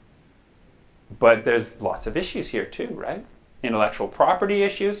 But there's lots of issues here too, right? Intellectual property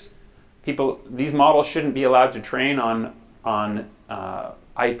issues. These models shouldn't be allowed to train on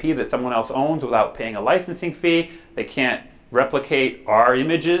IP that someone else owns without paying a licensing fee. They can't replicate our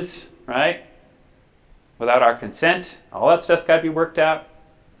images, right? Without our consent. All that stuff's got to be worked out.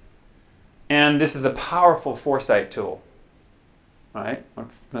 And this is a powerful foresight tool, right?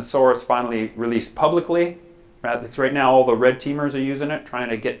 When Sora's finally released publicly, right? It's right now all the red teamers are using it,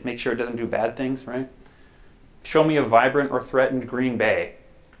 trying to make sure it doesn't do bad things, right? Show me a vibrant or threatened Green Bay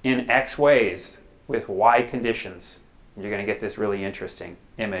in X ways with Y conditions. You're going to get this really interesting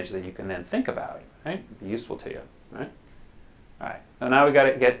image that you can then think about, right? It'd be useful to you, right? All right, so now we've got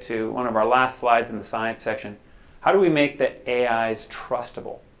to get to one of our last slides in the science section. How do we make the AIs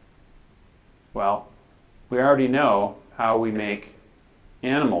trustable? Well, we already know how we make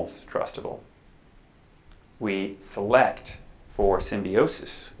animals trustable. We select for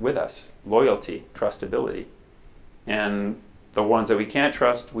symbiosis with us, loyalty, trustability. And the ones that we can't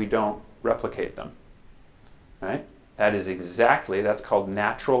trust, we don't replicate them, right? That's called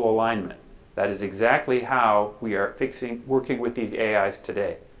natural alignment. That is exactly how we are working with these AIs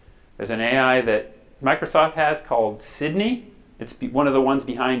today. There's an AI that Microsoft has called Sydney. It's one of the ones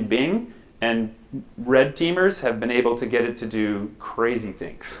behind Bing, and red teamers have been able to get it to do crazy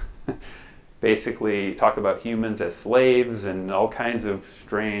things. Basically talk about humans as slaves and all kinds of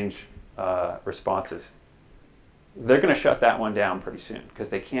strange responses. They're going to shut that one down pretty soon because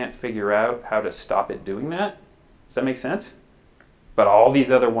they can't figure out how to stop it doing that. Does that make sense? But all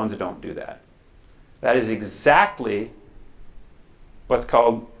these other ones don't do that. That is exactly what's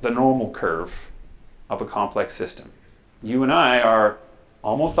called the normal curve of a complex system. You and I are,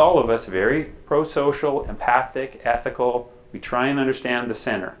 almost all of us, very pro-social, empathic, ethical. We try and understand the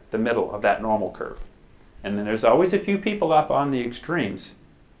center, the middle of that normal curve. And then there's always a few people off on the extremes.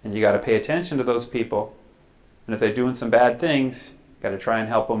 And you got to pay attention to those people. And if they're doing some bad things, you got to try and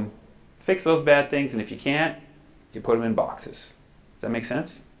help them fix those bad things. And if you can't, you put them in boxes. Does that make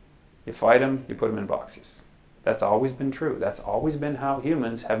sense? You fight them, you put them in boxes. That's always been true. That's always been how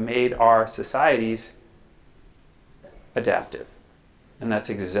humans have made our societies adaptive. And that's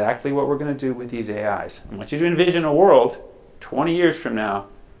exactly what we're going to do with these AIs. I want you to envision a world 20 years from now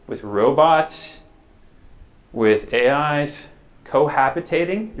with robots, with AIs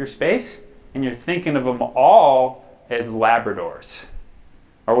cohabitating your space, and you're thinking of them all as Labradors,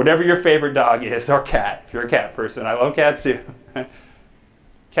 or whatever your favorite dog is, or cat, if you're a cat person. I love cats too.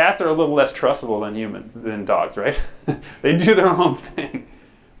 Cats are a little less trustable than dogs, right? They do their own thing.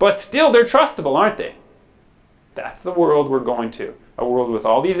 But still, they're trustable, aren't they? That's the world we're going to. A world with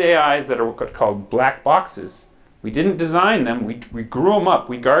all these AIs that are called black boxes. We didn't design them. We grew them up.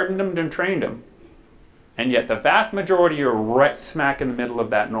 We gardened them and trained them. And yet the vast majority are right smack in the middle of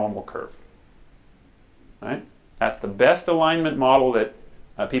that normal curve. Right? That's the best alignment model that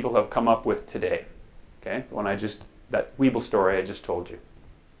people have come up with today. Okay? That Weeble story I just told you.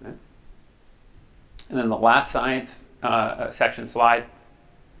 Right? And then the last science section slide.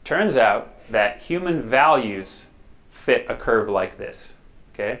 Turns out that human values fit a curve like this.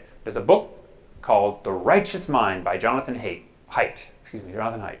 Okay? There's a book called The Righteous Mind by Jonathan Haidt.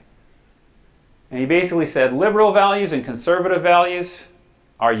 And he basically said liberal values and conservative values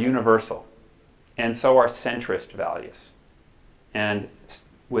are universal, and so are centrist values. And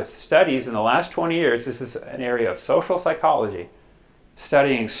with studies in the last 20 years, this is an area of social psychology,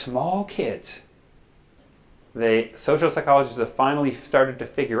 studying small kids. Social psychologists have finally started to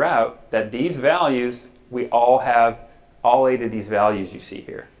figure out that these values, we all have all 8 of these values you see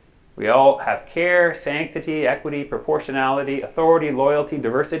here. We all have care, sanctity, equity, proportionality, authority, loyalty,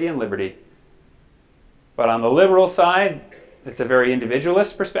 diversity, and liberty. But on the liberal side, it's a very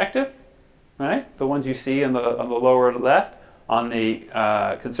individualist perspective, right? The ones you see on the lower left. On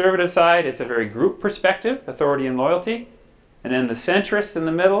the conservative side, it's a very group perspective, authority and loyalty. And then the centrists in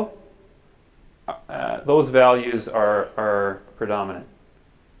the middle, those values are predominant.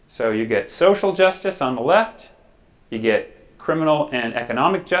 So you get social justice on the left, you get criminal and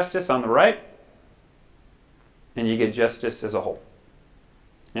economic justice on the right, and you get justice as a whole.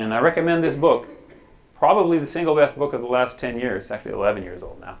 And I recommend this book, probably the single best book of the last 10 years, actually 11 years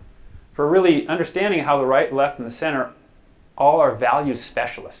old now, for really understanding how the right, left, and the center all are value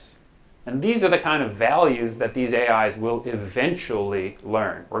specialists. And these are the kind of values that these AIs will eventually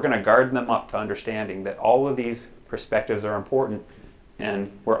learn. We're going to garden them up to understanding that all of these perspectives are important,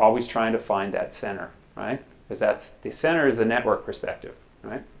 and we're always trying to find that center, right? Because the center is the network perspective,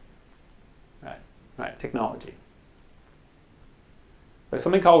 right? Right, technology. There's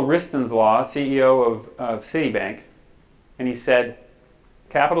something called Wriston's Law, CEO of Citibank, and he said,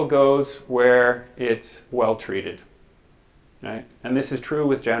 capital goes where it's well treated, right? And this is true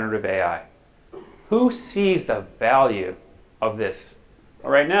with generative AI. Who sees the value of this?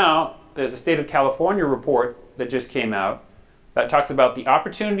 Well, right now, there's a State of California report that just came out that talks about the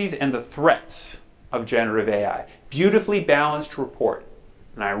opportunities and the threats of generative AI. Beautifully balanced report.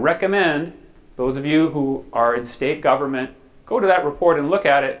 And I recommend those of you who are in state government, go to that report and look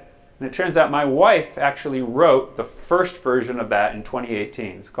at it. And it turns out my wife actually wrote the first version of that in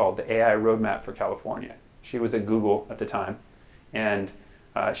 2018. It's called the AI Roadmap for California. She was at Google at the time. And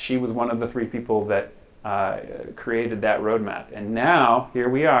she was one of the 3 people that created that roadmap. And now, here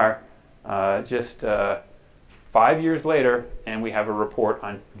we are, just 5 years later, and we have a report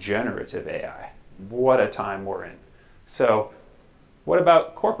on generative AI. What a time we're in. So what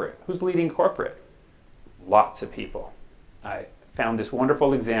about corporate? Who's leading corporate? Lots of people. I found this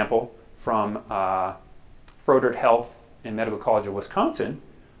wonderful example from Froedtert Health and Medical College of Wisconsin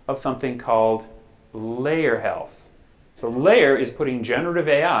of something called Layer Health. So Layer is putting generative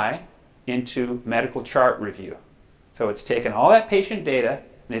AI into medical chart review. So it's taken all that patient data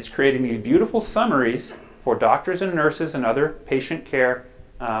and it's creating these beautiful summaries for doctors and nurses and other patient care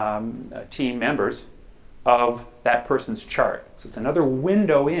team members of that person's chart. So it's another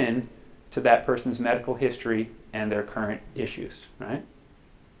window in to that person's medical history and their current issues, right?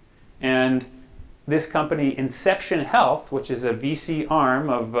 And this company, Inception Health, which is a VC arm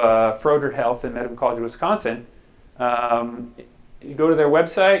of Froedtert Health and Medical College of Wisconsin, you go to their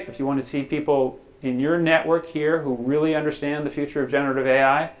website if you want to see people in your network here who really understand the future of generative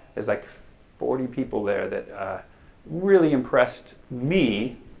AI. There's like 40 people there that really impressed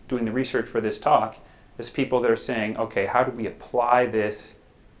me doing the research for this talk. As people that are saying, okay, how do we apply this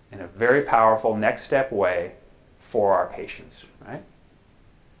in a very powerful next step way for our patients, right?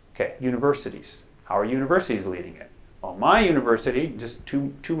 Okay, universities. How are universities leading it? Well, my university, just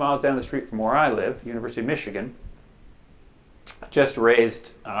two miles down the street from where I live, University of Michigan, just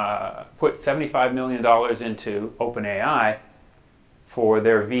put $75 million into OpenAI for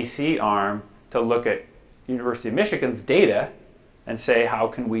their VC arm to look at University of Michigan's data and say, how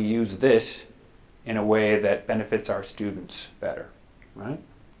can we use this in a way that benefits our students better, right?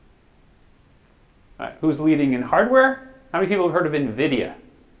 All right, who's leading in hardware? How many people have heard of NVIDIA?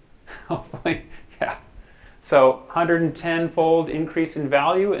 Hopefully, yeah. So 110-fold increase in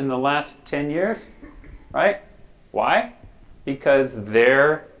value in the last 10 years, right? Why? Because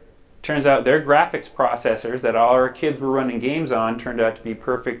turns out their graphics processors that all our kids were running games on turned out to be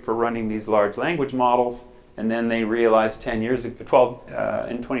perfect for running these large language models. And then they realized in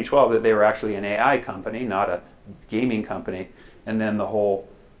 2012 that they were actually an AI company, not a gaming company. And then the whole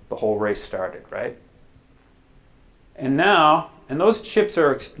race started, right? And now, and those chips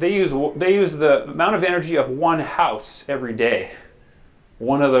they use the amount of energy of one house every day,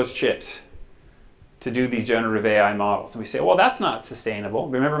 one of those chips, to do these generative AI models. And we say, well, that's not sustainable.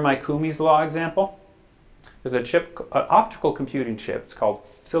 Remember my Kumi's law example? There's a chip, an optical computing chip, it's called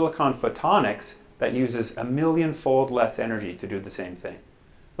silicon photonics, that uses 1,000,000-fold less energy to do the same thing.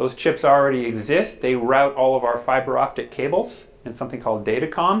 Those chips already exist. They route all of our fiber optic cables in something called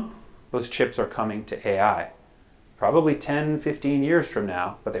datacom. Those chips are coming to AI. Probably 10, 15 years from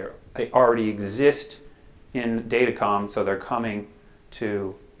now, but they already exist in datacom, so they're coming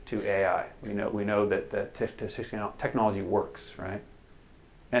to AI. We know that the technology works, right?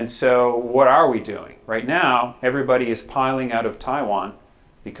 And so what are we doing? Right now, everybody is piling out of Taiwan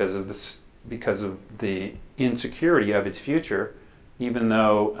because of the insecurity of its future, even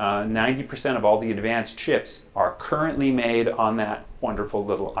though 90% of all the advanced chips are currently made on that wonderful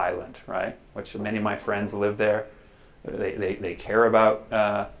little island, right? Which many of my friends live there. They care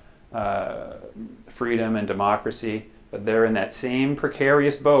about freedom and democracy, but they're in that same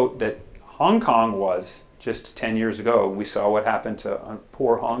precarious boat that Hong Kong was just 10 years ago. We saw what happened to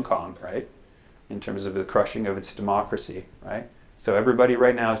poor Hong Kong, right? In terms of the crushing of its democracy, right? So everybody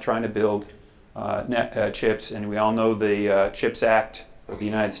right now is trying to build chips, and we all know the CHIPS Act of the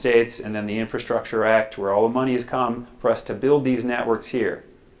United States, and then the Infrastructure Act, where all the money has come for us to build these networks here,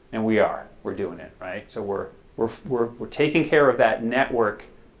 and we're doing it, right? So we're taking care of that network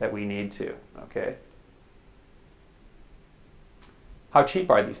that we need to, okay? How cheap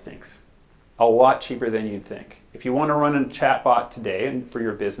are these things? A lot cheaper than you'd think. If you want to run a chatbot today and for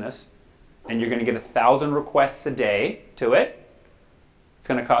your business, and you're going to get 1,000 requests a day to it, it's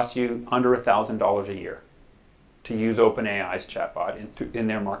going to cost you under $1,000 a year to use OpenAI's chatbot in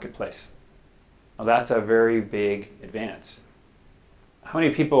their marketplace. Now that's a very big advance. How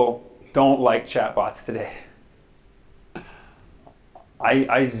many people don't like chatbots today?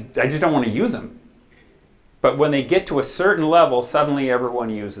 I just don't want to use them. But when they get to a certain level, suddenly everyone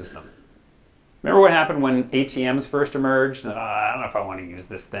uses them. Remember what happened when ATMs first emerged? I don't know if I want to use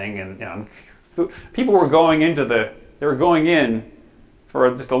this thing. And people were going in for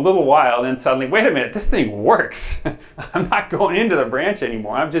just a little while, and then suddenly, wait a minute, this thing works. I'm not going into the branch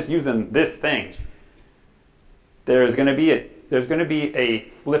anymore. I'm just using this thing. There's going to be a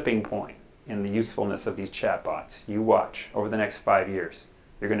flipping point in the usefulness of these chatbots. You watch over the next 5 years.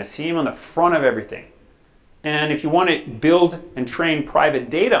 You're going to see them on the front of everything. And if you want to build and train private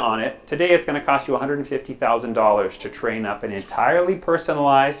data on it, today it's going to cost you $150,000 to train up an entirely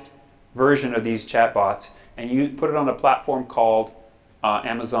personalized version of these chatbots, and you put it on a platform called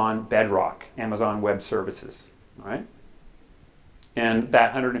Amazon Bedrock, Amazon Web Services, all right? And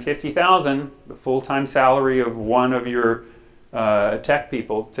that $150,000, the full-time salary of one of your tech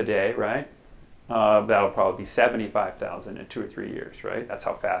people today, right? That'll probably be $75,000 in 2 or 3 years, right? That's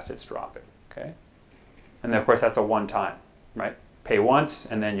how fast it's dropping, okay? And then, of course, that's a one-time, right? Pay once,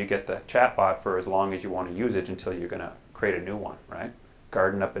 and then you get the chatbot for as long as you want to use it until you're going to create a new one, right?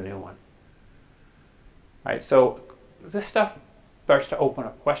 Garden up a new one. All right, so this stuff starts to open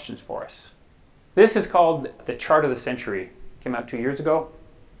up questions for us. This is called the chart of the century. Came out 2 years ago,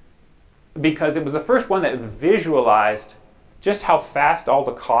 because it was the first one that visualized just how fast all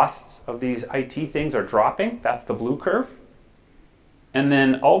the costs of these IT things are dropping. That's the blue curve. And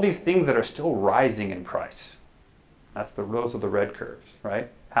then all these things that are still rising in price. Those are the red curves, right?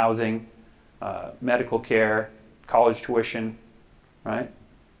 Housing, medical care, college tuition, right?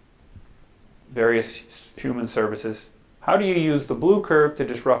 Various human services. How do you use the blue curve to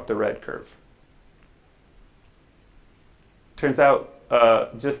disrupt the red curve? Turns out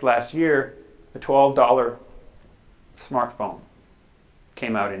just last year, a $12 smartphone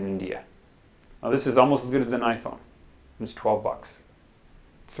came out in India. Now this is almost as good as an iPhone. It's 12 bucks.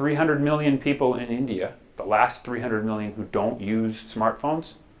 300 million people in India, the last 300 million who don't use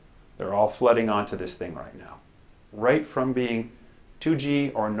smartphones, they're all flooding onto this thing right now. Right from being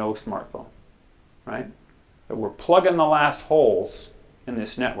 2G or no smartphone, right? But we're plugging the last holes in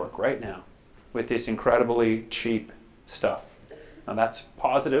this network right now with this incredibly cheap stuff. Now that's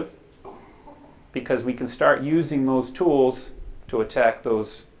positive because we can start using those tools to attack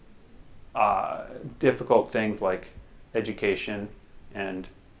those difficult things like education and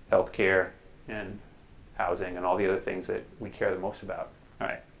healthcare and housing, and all the other things that we care the most about. All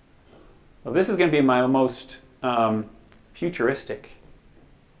right. Well, this is going to be my most futuristic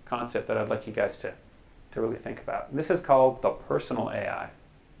concept that I'd like you guys to really think about. This is called the personal AI.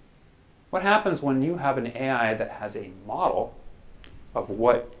 What happens when you have an AI that has a model of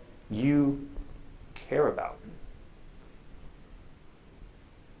what you care about?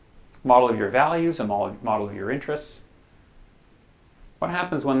 Model of your values, a model of your interests. What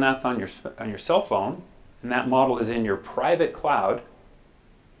happens when that's on your cell phone and that model is in your private cloud?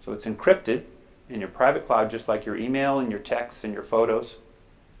 So it's encrypted in your private cloud, just like your email and your texts and your photos.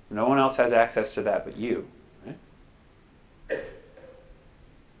 No one else has access to that but you. Right?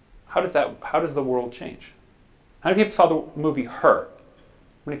 How does the world change? How many people saw the movie Her?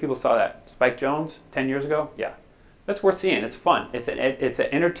 How many people saw that? Spike Jonze, 10 years ago? Yeah. That's worth seeing. It's fun. It's an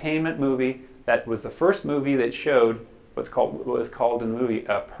entertainment movie that was the first movie that showed what was called in the movie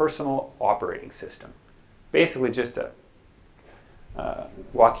a personal operating system. Basically just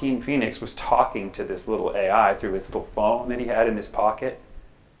Joaquin Phoenix was talking to this little AI through his little phone that he had in his pocket,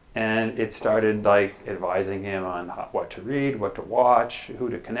 and it started like advising him on what to read, what to watch, who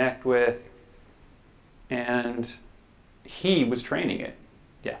to connect with, and he was training it.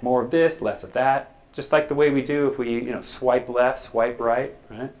 Yeah, more of this, less of that, just like the way we do if we swipe left, swipe right,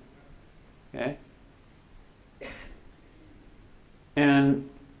 right? Okay. And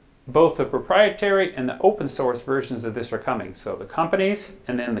both the proprietary and the open source versions of this are coming. So the companies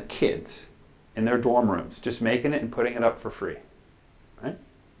and then the kids in their dorm rooms, just making it and putting it up for free, right?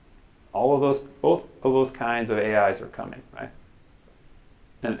 All of those, both of those kinds of AIs are coming, right?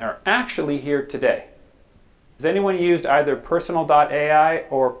 And are actually here today. Has anyone used either personal.ai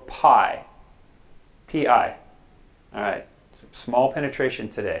or Pi? P-I. All right, so small penetration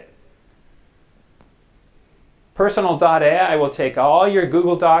today. Personal.ai will take all your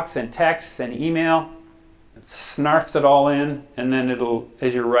Google Docs and texts and email, it snarfs it all in, and then it'll,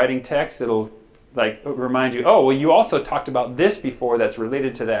 as you're writing text, it'll like remind you, oh, well, you also talked about this before that's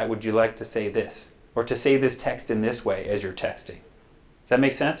related to that. Would you like to say this? Or to say this text in this way as you're texting? Does that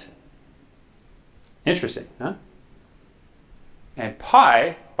make sense? Interesting, huh? And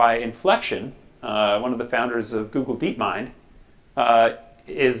Pi, by Inflection, one of the founders of Google DeepMind,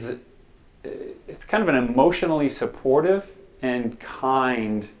 it's kind of an emotionally supportive and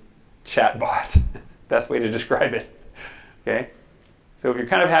kind chatbot. Best way to describe it. Okay, so if you're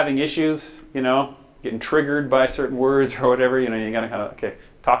kind of having issues, getting triggered by certain words or whatever, you gotta kind of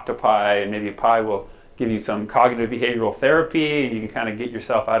talk to Pi, and maybe Pi will give you some cognitive behavioral therapy, and you can kind of get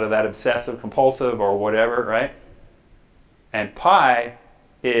yourself out of that obsessive compulsive or whatever, right? And Pi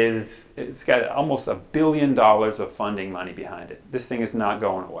it's got almost $1 billion of funding money behind it. This thing is not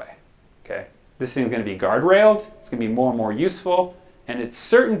going away. Okay, this thing's going to be guardrailed. It's going to be more and more useful. And at a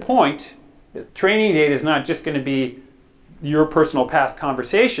certain point, the training data is not just going to be your personal past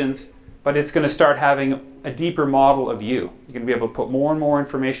conversations, but it's going to start having a deeper model of you. You're going to be able to put more and more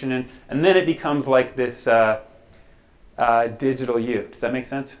information in, and then it becomes like this digital you. Does that make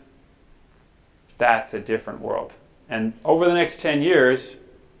sense? That's a different world. And over the next 10 years,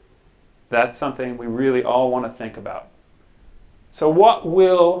 that's something we really all want to think about. So what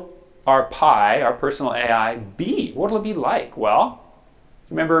will our Pi, our personal AI, be? What will it be like? Well,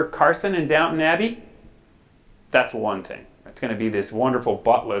 remember Carson in Downton Abbey? That's one thing. It's going to be this wonderful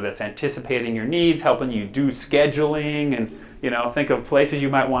butler that's anticipating your needs, helping you do scheduling, and think of places you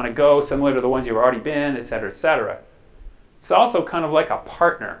might want to go, similar to the ones you've already been, etc., etc. It's also kind of like a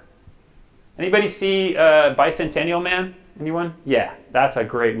partner. Anybody see Bicentennial Man? Anyone? Yeah, that's a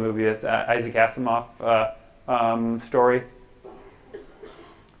great movie. That's Isaac Asimov story.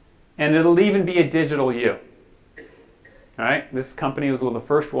 And it'll even be a digital you. All right? This company was the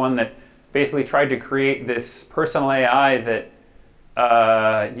first one that basically tried to create this personal AI that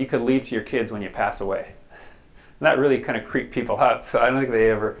you could leave to your kids when you pass away. And that really kind of creeped people out. So I don't think they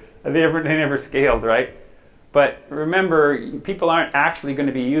never scaled, right? But remember, people aren't actually going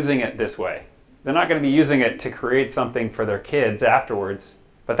to be using it this way. They're not going to be using it to create something for their kids afterwards,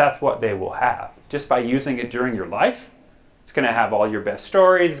 but that's what they will have. Just by using it during your life, it's going to have all your best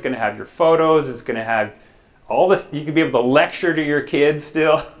stories, it's going to have your photos, it's going to have all this. You can be able to lecture to your kids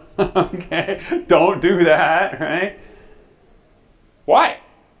still. Okay? Don't do that, right? Why?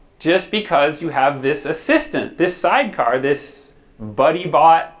 Just because you have this assistant, this sidecar, this buddy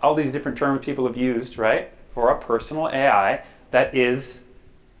bot, all these different terms people have used, right? For a personal AI that is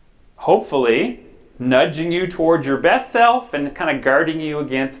hopefully nudging you towards your best self and kind of guarding you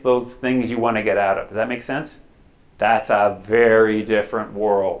against those things you want to get out of. Does that make sense? That's a very different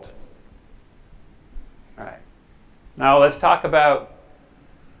world. All right. Now let's talk about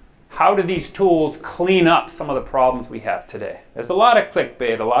how do these tools clean up some of the problems we have today? There's a lot of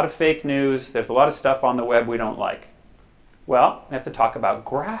clickbait, a lot of fake news, there's a lot of stuff on the web we don't like. Well, we have to talk about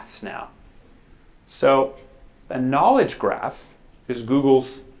graphs now. So a knowledge graph is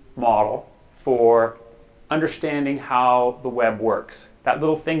Google's model for understanding how the web works. That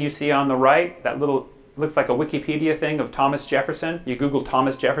little thing you see on the right, that little, looks like a Wikipedia thing of Thomas Jefferson. You Google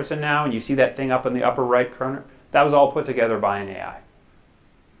Thomas Jefferson now and you see that thing up in the upper right corner. That was all put together by an AI.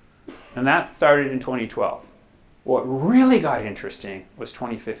 And that started in 2012. What really got interesting was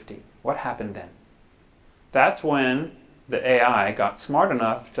 2015. What happened then? That's when the AI got smart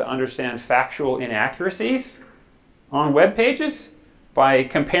enough to understand factual inaccuracies on web pages by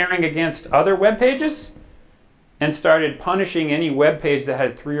comparing against other web pages and started punishing any web page that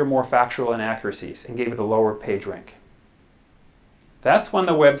had 3 or more factual inaccuracies and gave it a lower page rank. That's when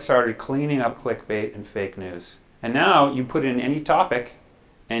the web started cleaning up clickbait and fake news. And now you put in any topic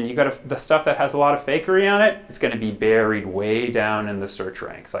and you got the stuff that has a lot of fakery on it, it's going to be buried way down in the search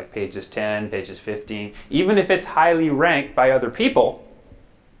ranks, like pages 10, pages 15. Even if it's highly ranked by other people,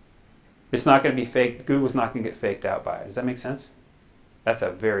 it's not going to be fake. Google's not going to get faked out by it. Does that make sense? That's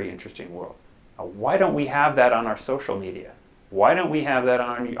a very interesting world. Now, why don't we have that on our social media? Why don't we have that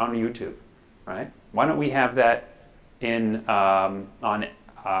on YouTube, right? Why don't we have that in on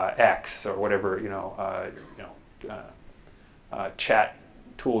X or whatever chat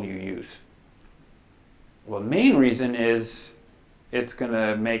tool you use? Well, the main reason is it's going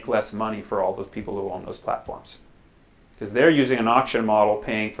to make less money for all those people who own those platforms, because they're using an auction model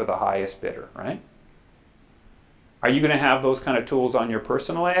paying for the highest bidder, right? Are you going to have those kind of tools on your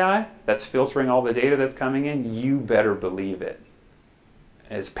personal AI that's filtering all the data that's coming in? You better believe it.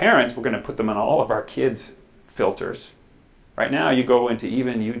 As parents, we're going to put them on all of our kids' filters. Right now, you go into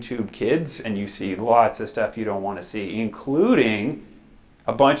even YouTube Kids and you see lots of stuff you don't want to see, including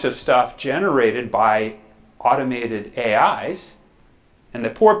a bunch of stuff generated by automated AIs. And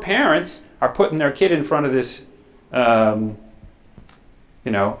the poor parents are putting their kid in front of this iPad,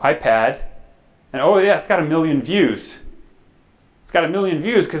 and oh yeah, it's got 1 million views. It's got 1 million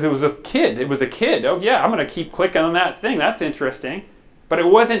views because it was a kid. It was a kid. Oh yeah, I'm going to keep clicking on that thing. That's interesting. But it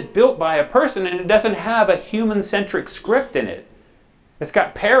wasn't built by a person, and it doesn't have a human-centric script in it. It's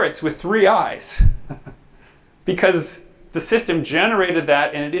got parrots with 3 eyes because the system generated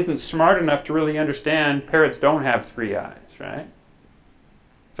that, and it isn't smart enough to really understand parrots don't have 3 eyes, right?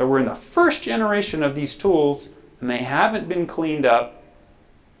 So we're in the first generation of these tools, and they haven't been cleaned up,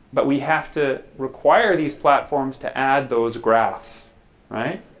 but we have to require these platforms to add those graphs,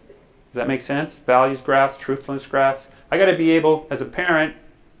 right? Does that make sense? Values graphs, truthfulness graphs. I got to be able, as a parent,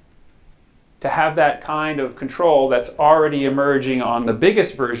 to have that kind of control that's already emerging on the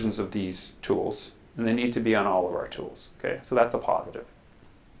biggest versions of these tools, and they need to be on all of our tools. Okay, so that's a positive.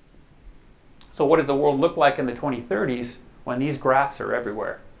 So what does the world look like in the 2030s when these graphs are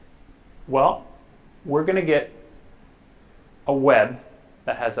everywhere? Well, we're going to get a web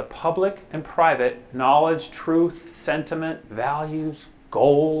that has a public and private knowledge, truth, sentiment, values,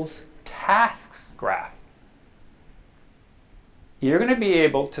 goals, tasks graph. You're going to be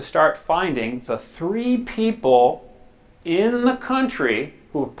able to start finding the 3 people in the country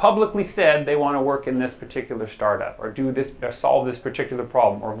who have publicly said they want to work in this particular startup, or do this, or solve this particular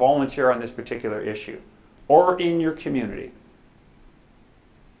problem, or volunteer on this particular issue, or in your community.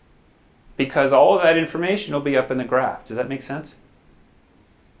 Because all of that information will be up in the graph. Does that make sense?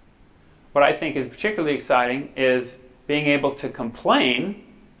 What I think is particularly exciting is being able to complain,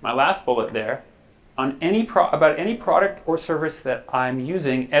 my last bullet there, on about any product or service that I'm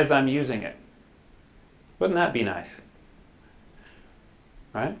using as I'm using it. Wouldn't that be nice?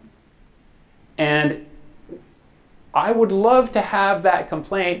 Right? And I would love to have that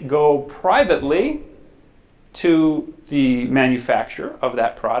complaint go privately to the manufacturer of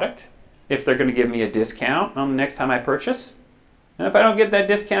that product if they're going to give me a discount on the next time I purchase. And if I don't get that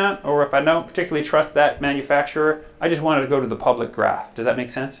discount, or if I don't particularly trust that manufacturer, I just want it to go to the public graph. Does that make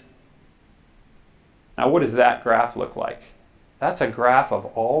sense? Now, what does that graph look like? That's a graph of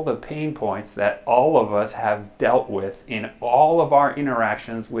all the pain points that all of us have dealt with in all of our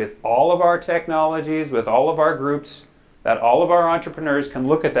interactions with all of our technologies, with all of our groups, that all of our entrepreneurs can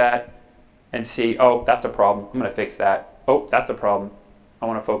look at that and see, oh, that's a problem. I'm going to fix that. Oh, that's a problem. I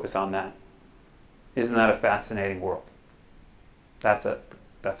want to focus on that. Isn't that a fascinating world? That's a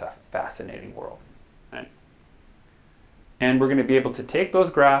fascinating world, right? And we're going to be able to take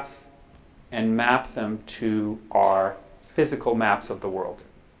those graphs and map them to our physical maps of the world.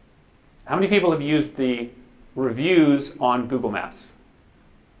 How many people have used the reviews on Google Maps?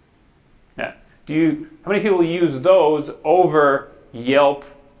 Yeah. How many people use those over Yelp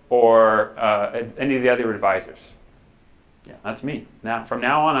or any of the other advisors. Yeah, that's me. Now, from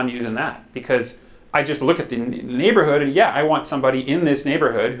now on, I'm using that because I just look at the neighborhood and yeah, I want somebody in this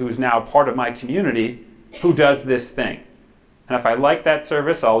neighborhood who's now part of my community who does this thing. And if I like that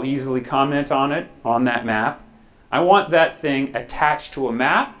service, I'll easily comment on it on that map. I want that thing attached to a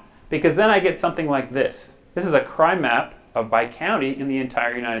map because then I get something like this. This is a crime map by county in the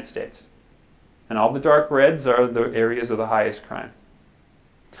entire United States. And all the dark reds are the areas of the highest crime.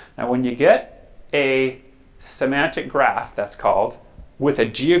 Now when you get a semantic graph, that's called, with a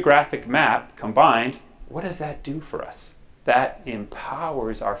geographic map combined, what does that do for us? That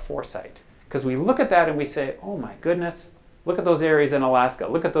empowers our foresight. Because we look at that and we say, oh my goodness, look at those areas in Alaska,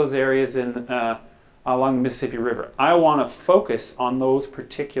 look at those areas in, along the Mississippi River. I want to focus on those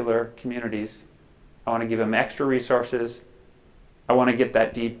particular communities. I want to give them extra resources. I want to get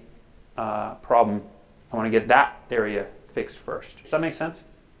that deep problem. I want to get that area fixed first. Does that make sense?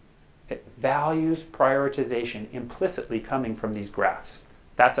 It values prioritization implicitly coming from these graphs.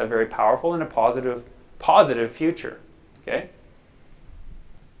 That's a very powerful and a positive future. Okay?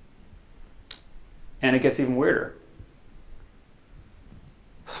 And it gets even weirder.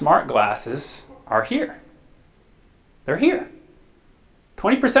 Smart glasses are here. They're here.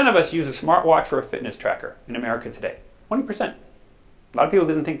 20% of us use a smartwatch or a fitness tracker in America today. 20%. A lot of people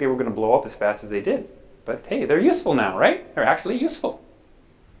didn't think they were going to blow up as fast as they did. But hey, they're useful now, right? They're actually useful.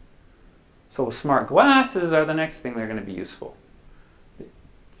 So smart glasses are the next thing they're going to be useful.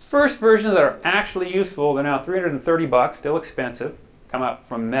 First versions that are actually useful, they're now $330, still expensive, come out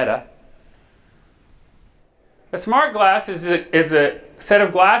from Meta. A smart glass is a set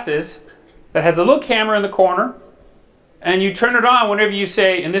of glasses that has a little camera in the corner, and you turn it on whenever you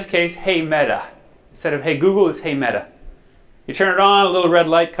say, in this case, hey Meta. Instead of hey Google, it's hey Meta. You turn it on, a little red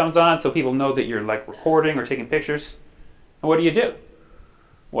light comes on so people know that you're like recording or taking pictures. And what do?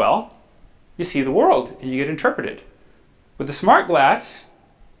 Well, you see the world and you get interpreted. With the smart glass,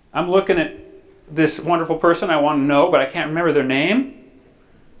 I'm looking at this wonderful person I want to know, but I can't remember their name.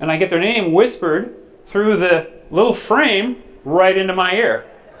 And I get their name whispered through the little frame right into my ear.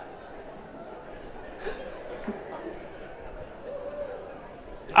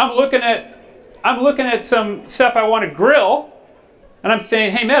 I'm looking at some stuff I want to grill, and I'm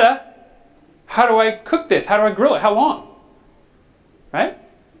saying, hey Meta, how do I cook this? How do I grill it? How long? Right?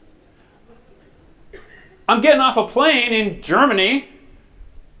 I'm getting off a plane in Germany,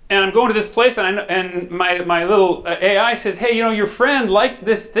 and I'm going to this place, and my little AI says, hey, you know, your friend likes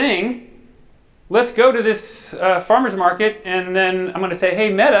this thing. Let's go to this farmer's market, and then I'm going to say, hey,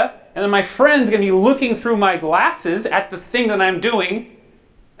 Meta, and then my friend's going to be looking through my glasses at the thing that I'm doing,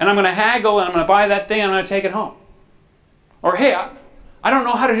 and I'm going to haggle, and I'm going to buy that thing, and I'm going to take it home. Or, hey, I don't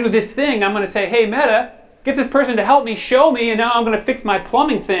know how to do this thing. I'm going to say, hey, Meta, get this person to help me, show me, and now I'm going to fix my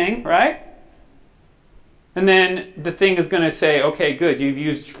plumbing thing, right? And then the thing is going to say, okay, good, you've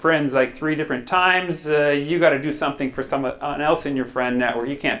used friends like 3 different times. You got to do something for someone else in your friend network.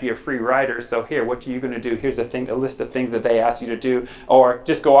 You can't be a free rider. So here, what are you going to do? Here's a list of things that they asked you to do. Or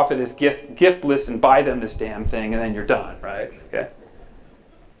just go off of this gift list and buy them this damn thing, and then you're done, right? Okay.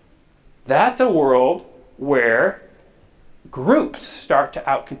 That's a world where groups start to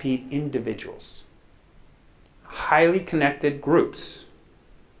outcompete individuals. Highly connected groups.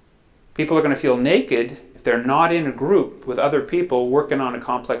 People are going to feel naked if they're not in a group with other people working on a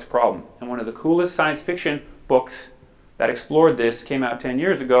complex problem. And one of the coolest science fiction books that explored this came out 10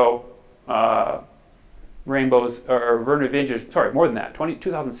 years ago, Verne Vinge's, sorry, more than that,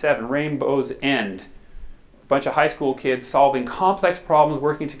 2007, Rainbow's End. A bunch of high school kids solving complex problems,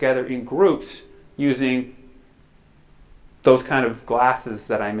 working together in groups using those kind of glasses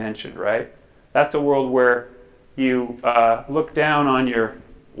that I mentioned, right? That's a world where you look down on your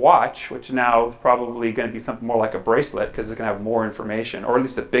watch, which now is probably going to be something more like a bracelet because it's going to have more information, or at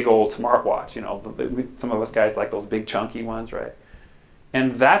least a big old smartwatch. You know, some of us guys like those big chunky ones, right?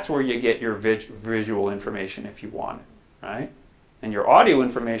 And that's where you get your visual information if you want it, right? And your audio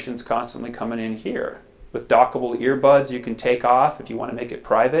information is constantly coming in here. With dockable earbuds, you can take off if you want to make it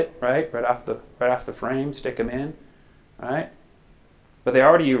private, right? Right off the frame, stick them in, right? But they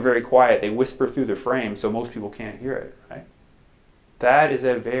already are very quiet. They whisper through the frame, so most people can't hear it, right? That is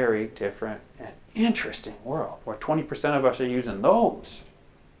a very different and interesting world where 20% of us are using those,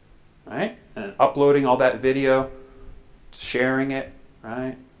 right? And uploading all that video, sharing it,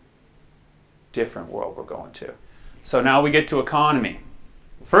 right? Different world we're going to. So now we get to economy.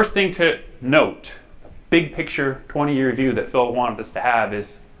 First thing to note, big picture 20-year view that Phil wanted us to have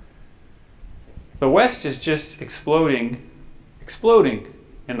is the West is just exploding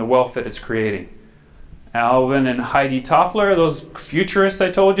in the wealth that it's creating. Alvin and Heidi Toffler, those futurists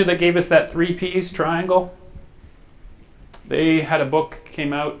I told you that gave us that 3 Ps triangle. They had a book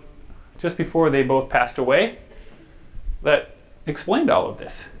came out just before they both passed away that explained all of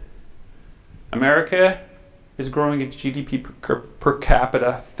this. America is growing its GDP per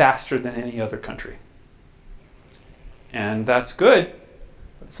capita faster than any other country. And that's good,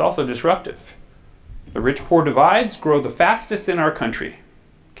 but it's also disruptive. The rich-poor divides grow the fastest in our country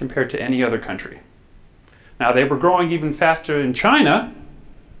compared to any other country. Now, they were growing even faster in China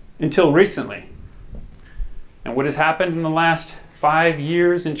until recently. And what has happened in the last 5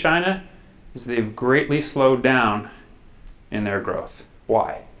 years in China is they've greatly slowed down in their growth.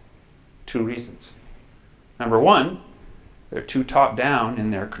 Why? 2 reasons. Number one, they're too top-down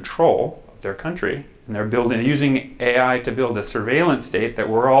in their control of their country, and they're using AI to build a surveillance state that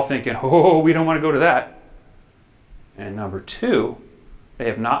we're all thinking, oh, we don't want to go to that. And number two, they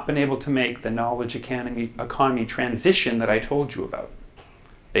have not been able to make the knowledge economy transition that I told you about.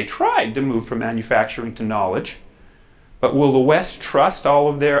 They tried to move from manufacturing to knowledge, but will the West trust all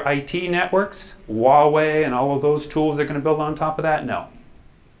of their IT networks, Huawei, and all of those tools they're going to build on top of that? No.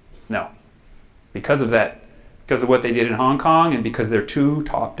 No. Because of that, because of what they did in Hong Kong, and because they're too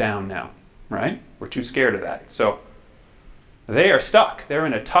top-down now, right? We're too scared of that. So they are stuck. They're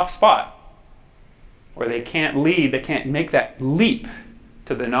in a tough spot where they can't lead, they can't make that leap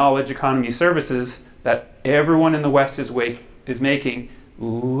to the knowledge economy services that everyone in the West is making,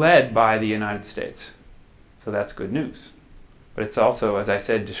 led by the United States. So that's good news. But it's also, as I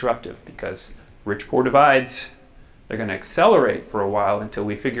said, disruptive, because rich-poor divides, they're going to accelerate for a while until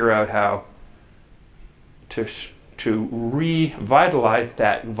we figure out how to revitalize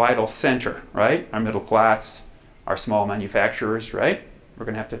that vital center, right? Our middle class, our small manufacturers, right? We're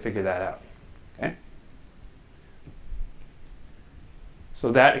going to have to figure that out, okay?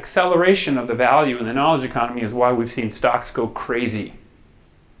 So that acceleration of the value in the knowledge economy is why we've seen stocks go crazy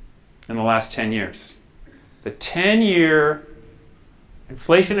in the last 10 years. The 10-year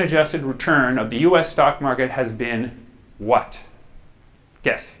inflation-adjusted return of the US stock market has been what?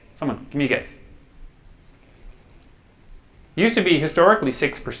 Guess. Someone, give me a guess. It used to be historically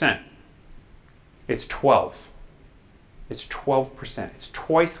 6%. It's 12. It's 12%. It's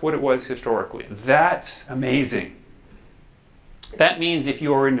twice what it was historically. That's amazing. That means if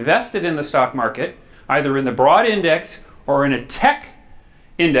you are invested in the stock market, either in the broad index or in a tech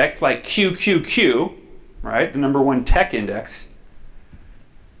index like QQQ, right, the #1 tech index,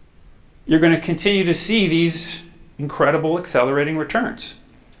 you're going to continue to see these incredible accelerating returns.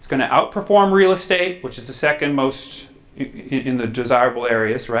 It's going to outperform real estate, which is the second most in the desirable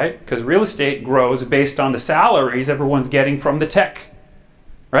areas, right? Because real estate grows based on the salaries everyone's getting from the tech,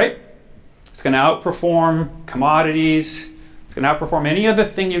 right? It's going to outperform commodities. It's going to outperform any other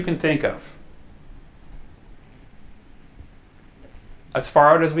thing you can think of, as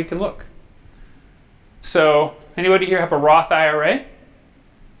far out as we can look. So, anybody here have a Roth IRA?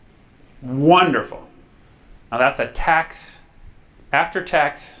 Wonderful. Now that's a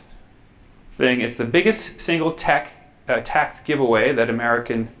after-tax thing. It's the biggest single tax giveaway that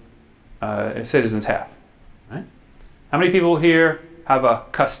American citizens have. Right? How many people here have a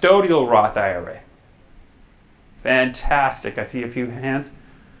custodial Roth IRA? Fantastic. I see a few hands.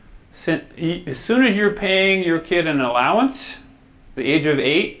 As soon as you're paying your kid an allowance, the age of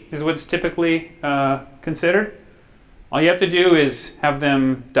 8 is what's typically considered. All you have to do is have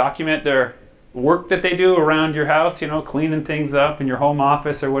them document their work that they do around your house, you know, cleaning things up in your home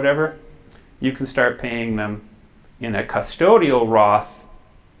office or whatever. You can start paying them in a custodial Roth,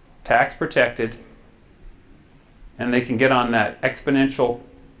 tax protected, and they can get on that exponential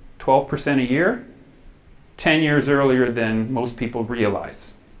 12% a year 10 years earlier than most people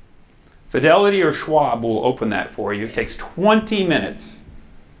realize. Fidelity or Schwab will open that for you. It takes 20 minutes.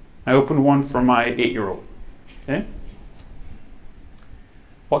 I opened one for my 8-year-old. Okay?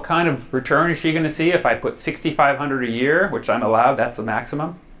 What kind of return is she going to see if I put $6,500 a year, which I'm allowed, that's the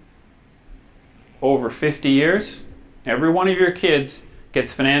maximum, over 50 years? Every one of your kids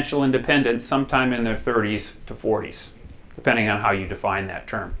gets financial independence sometime in their 30s to 40s, depending on how you define that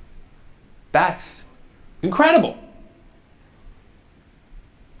term. That's incredible.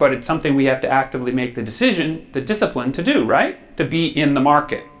 But it's something we have to actively make the decision, the discipline to do, right? To be in the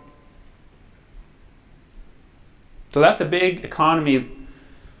market. So that's a big economy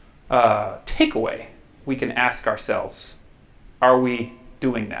takeaway we can ask ourselves. Are we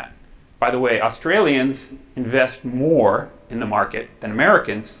doing that? By the way, Australians invest more in the market than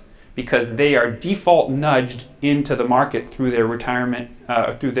Americans because they are default nudged into the market through their retirement,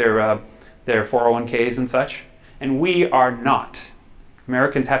 through their 401ks and such, and we are not.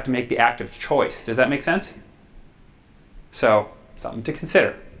 Americans have to make the active choice. Does that make sense? So, something to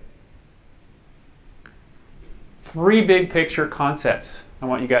consider. 3 big picture concepts I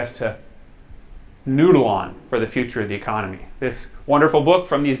want you guys to noodle on for the future of the economy. This wonderful book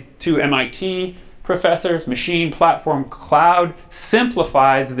from these 2 MIT professors, Machine, Platform, Cloud,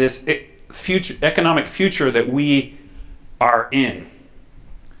 simplifies this economic future that we are in.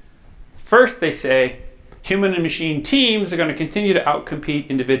 First, they say human and machine teams are going to continue to outcompete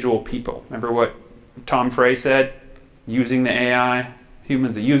individual people. Remember what Tom Frey said? Using the AI,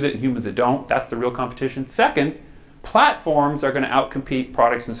 humans that use it and humans that don't. That's the real competition. Second, platforms are going to outcompete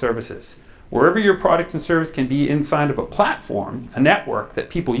products and services. Wherever your product and service can be inside of a platform, a network that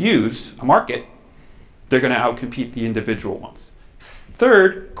people use, a market, they're going to outcompete the individual ones.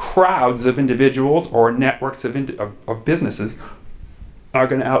 Third, crowds of individuals or networks of businesses are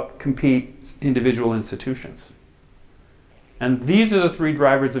going to outcompete individual institutions. And these are the 3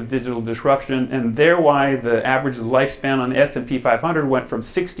 drivers of digital disruption, and they're why the average lifespan on the S&P 500 went from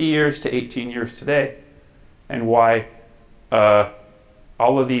 60 years to 18 years today, and why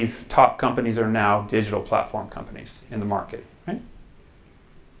all of these top companies are now digital platform companies in the market. Right?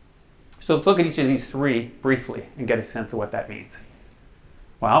 So let's look at each of these 3 briefly and get a sense of what that means.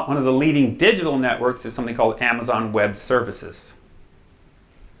 Well, one of the leading digital networks is something called Amazon Web Services.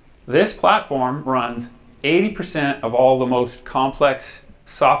 This platform runs 80% of all the most complex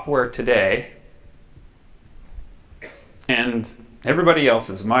software today, and everybody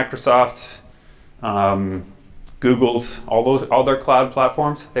else's, Microsoft's, Google's, all their cloud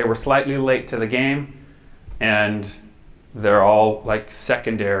platforms, they were slightly late to the game, and they're all like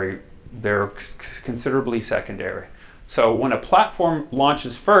secondary. They're considerably secondary. So when a platform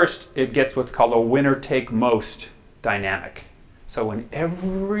launches first, it gets what's called a winner-take-most dynamic. So in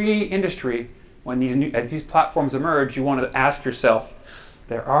every industry, as these platforms emerge, you want to ask yourself,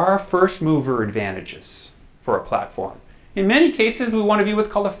 there are first-mover advantages for a platform. In many cases, we want to be what's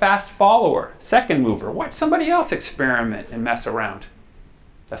called a fast follower, second mover. Watch somebody else experiment and mess around.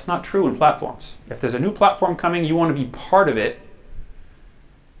 That's not true in platforms. If there's a new platform coming, you want to be part of it.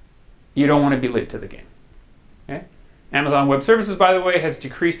 You don't want to be late to the game. Okay? Amazon Web Services, by the way, has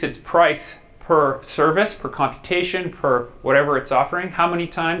decreased its price per service, per computation, per whatever it's offering. How many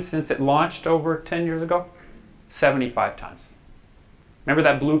times since it launched over 10 years ago? 75 times. Remember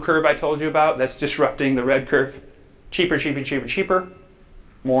that blue curve I told you about? That's disrupting the red curve. Cheaper, cheaper, cheaper, cheaper.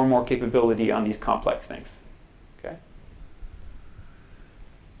 More and more capability on these complex things. Okay?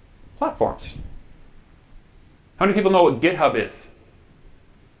 Platforms. How many people know what GitHub is?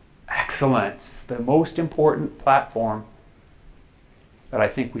 Excellent. It's the most important platform that I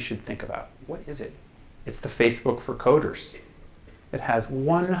think we should think about. What is it? It's the Facebook for coders. It has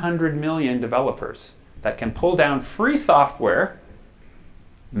 100 million developers that can pull down free software,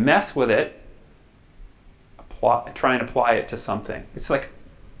 mess with it, try and apply it to something. It's like,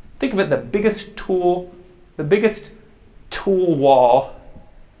 think of it, the biggest tool wall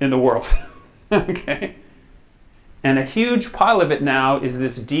in the world. Okay? And a huge pile of it now is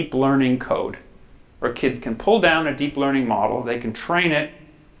this deep learning code, where kids can pull down a deep learning model, they can train it,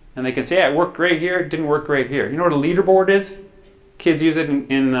 and they can say, yeah, it worked great here, it didn't work great here. You know what a leaderboard is? Kids use it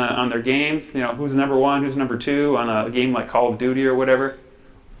on their games. You know, who's number 1, who's number 2 on a game like Call of Duty or whatever.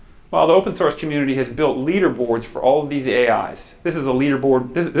 Well, the open source community has built leaderboards for all of these AIs. This is a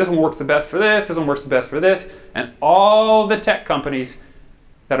leaderboard. This one works the best for this one works the best for this. And all the tech companies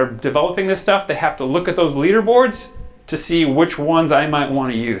that are developing this stuff, they have to look at those leaderboards to see which ones I might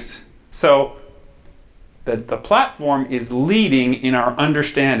want to use. So the platform is leading in our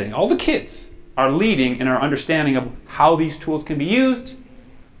understanding. All the kids are leading in our understanding of how these tools can be used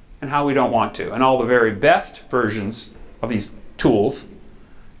and how we don't want to. And all the very best versions of these tools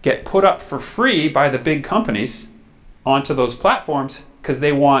get put up for free by the big companies onto those platforms because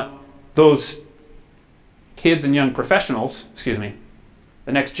they want those kids and young professionals,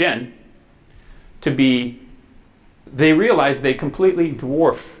 the next gen, to be, they realize they completely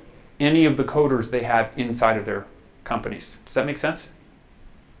dwarf any of the coders they have inside of their companies. Does that make sense?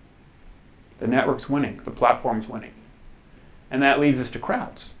 The network's winning, the platform's winning. And that leads us to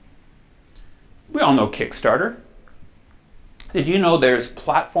crowds. We all know Kickstarter. Did you know there's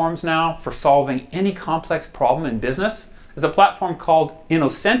platforms now for solving any complex problem in business? There's a platform called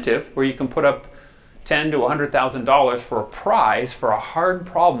Innocentive where you can put up $10,000 to $100,000 for a prize for a hard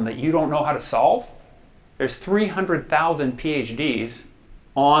problem that you don't know how to solve. There's 300,000 PhDs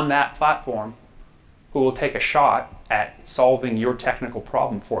on that platform who will take a shot at solving your technical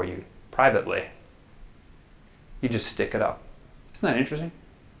problem for you privately. You just stick it up. Isn't that interesting?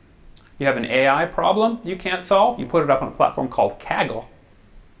 You have an AI problem you can't solve, you put it up on a platform called Kaggle,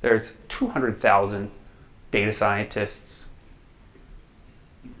 There's 200,000 data scientists,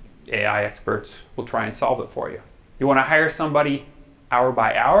 AI experts will try and solve it for you. You want to hire somebody hour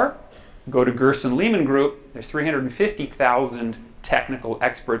by hour? Go to Gerson Lehman Group. There's 350,000 technical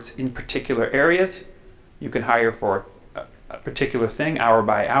experts in particular areas. You can hire for a particular thing hour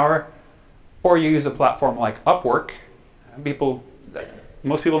by hour, or you use a platform like Upwork.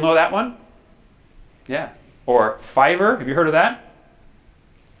 Most people know that one? Yeah. Or Fiverr, have you heard of that?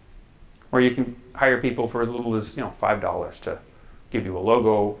 Where you can hire people for as little as $5 to give you a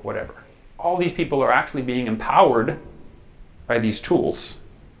logo, whatever. All these people are actually being empowered by these tools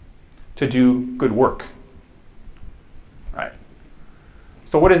to do good work. Right.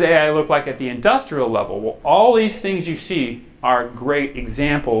 So what does AI look like at the industrial level? Well, all these things you see are great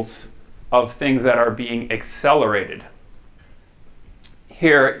examples of things that are being accelerated.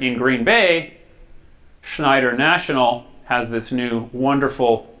 Here in Green Bay, Schneider National has this new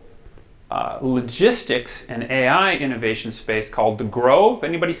wonderful logistics and AI innovation space called The Grove.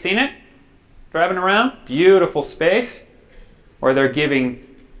 Anybody seen it? Driving around? Beautiful space where they're giving,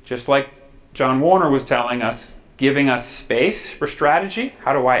 just like John Warner was telling us, giving us space for strategy.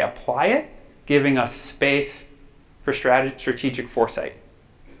 How do I apply it? Giving us space for strategic foresight.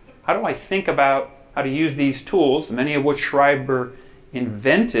 How do I think about how to use these tools, many of which Schreiber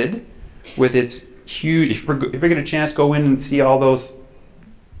invented with its huge, if we get a chance, go in and see all those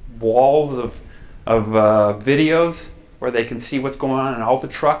walls of videos where they can see what's going on in all the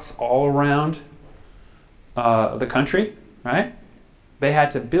trucks all around the country, right? They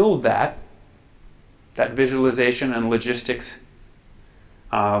had to build that visualization and logistics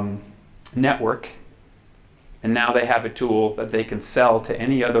network, and now they have a tool that they can sell to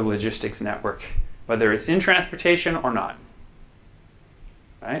any other logistics network, whether it's in transportation or not.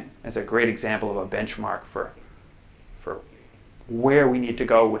 Right? It's a great example of a benchmark for where we need to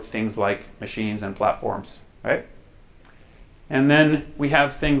go with things like machines and platforms, right? And then we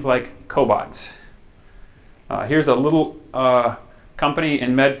have things like cobots. Here's a little company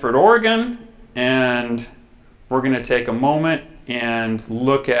in Medford, Oregon, and we're going to take a moment and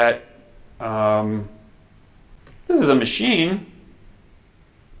look at, this is a machine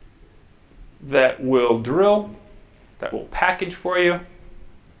that will drill, that will package for you.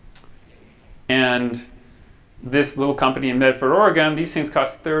 And this little company in Medford, Oregon, these things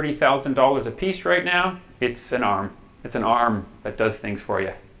cost $30,000 a piece right now. It's an arm. It's an arm that does things for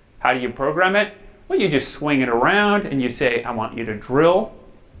you. How do you program it? Well, you just swing it around and you say, I want you to drill.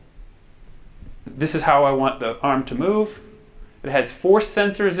 This is how I want the arm to move. It has force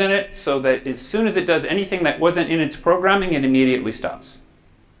sensors in it so that as soon as it does anything that wasn't in its programming, it immediately stops.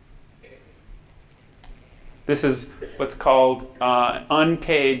 This is what's called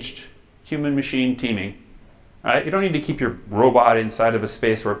uncaged human-machine teaming. Right? You don't need to keep your robot inside of a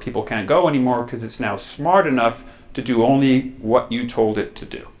space where people can't go anymore because it's now smart enough to do only what you told it to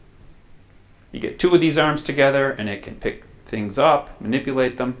do. You get two of these arms together and it can pick things up,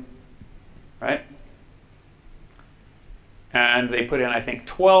 manipulate them, right? And they put in, I think,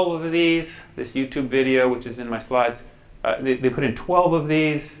 12 of these. This YouTube video, which is in my slides, they put in 12 of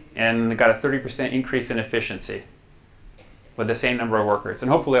these and they got a 30% increase in efficiency with the same number of workers.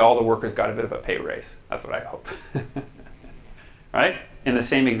 And hopefully all the workers got a bit of a pay raise. That's what I hope. Right? In the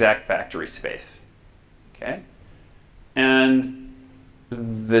same exact factory space. Okay? And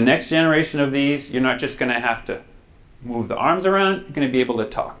the next generation of these, you're not just going to have to move the arms around, you're going to be able to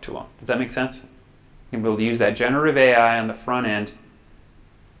talk to them. Does that make sense? You're going to be able to use that generative AI on the front end,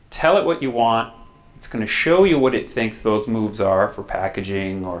 tell it what you want, it's going to show you what it thinks those moves are for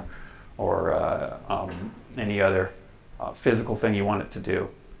packaging or any other physical thing you want it to do.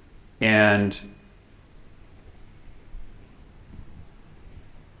 And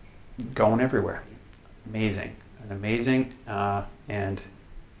going everywhere. Amazing. An amazing and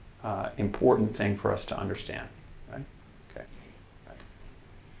important thing for us to understand. Right? Okay. Right.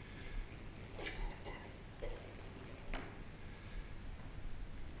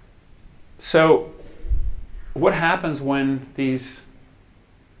 So what happens when these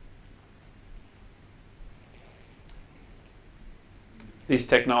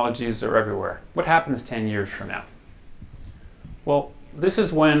technologies are everywhere? What happens 10 years from now? Well, this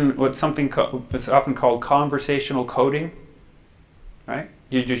is when it's often called conversational coding, right?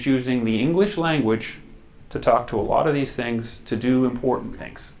 You're just using the English language to talk to a lot of these things to do important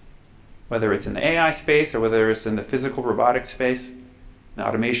things, whether it's in the AI space or whether it's in the physical robotics space, the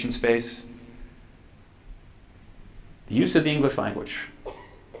automation space. The use of the English language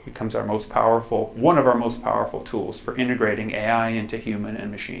becomes our most powerful, one of our most powerful tools for integrating AI into human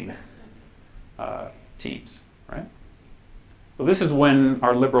and machine teams, right? So this is when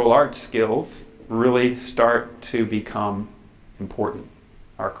our liberal arts skills really start to become important.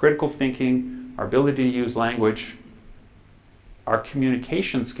 Our critical thinking, our ability to use language, our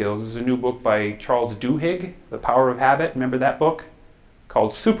communication skills. There's a new book by Charles Duhigg, The Power of Habit. Remember that book?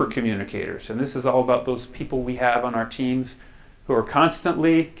 Called Super Communicators. And this is all about those people we have on our teams who are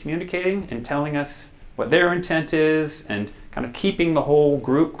constantly communicating and telling us what their intent is and kind of keeping the whole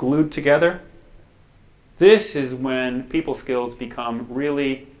group glued together. This is when people skills become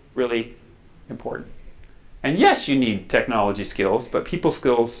really, really important. And yes, you need technology skills, but people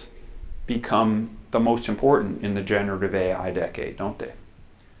skills become the most important in the generative AI decade, don't they?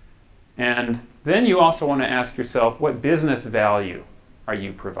 And then you also want to ask yourself, what business value are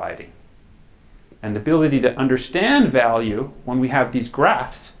you providing? And the ability to understand value when we have these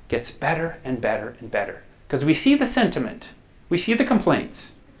graphs gets better and better and better. Because we see the sentiment, we see the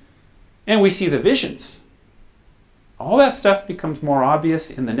complaints, and we see the visions. All that stuff becomes more obvious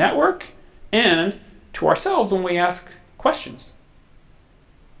in the network and to ourselves when we ask questions.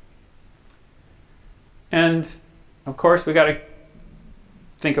 And of course, we got to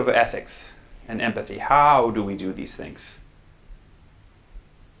think of ethics and empathy. How do we do these things?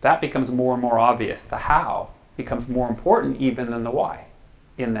 That becomes more and more obvious. The how becomes more important even than the why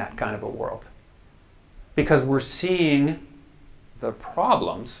in that kind of a world. Because we're seeing the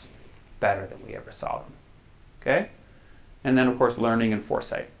problems better than we ever saw them. Okay? And then, of course, learning and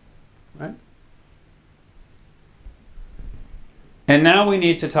foresight. Right? And now we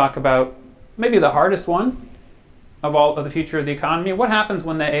need to talk about maybe the hardest one of all of the future of the economy. What happens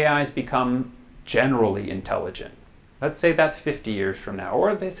when the AIs become generally intelligent? Let's say that's 50 years from now,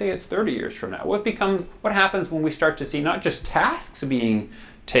 or they say it's 30 years from now. What happens when we start to see not just tasks being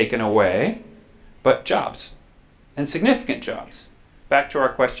taken away, but jobs, and significant jobs? Back to our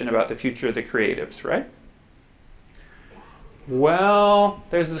question about the future of the creatives, right? Well,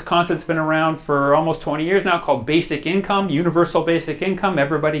 there's this concept that's been around for almost 20 years now called basic income, universal basic income.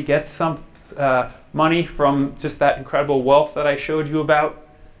 Everybody gets some money from just that incredible wealth that I showed you about.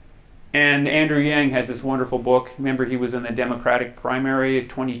 And Andrew Yang has this wonderful book. Remember, he was in the Democratic primary in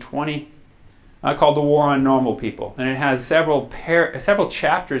 2020 called The War on Normal People. And it has several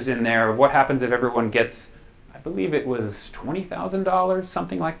chapters in there of what happens if everyone gets, I believe it was $20,000,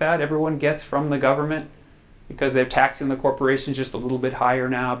 something like that, everyone gets from the government, because they're taxing the corporations just a little bit higher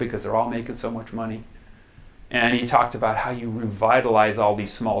now because they're all making so much money. And he talked about how you revitalize all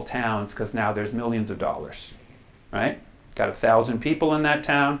these small towns because now there's millions of dollars, right? Got 1,000 people in that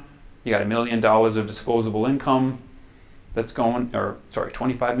town. You got $1 million of disposable income that's going, or sorry,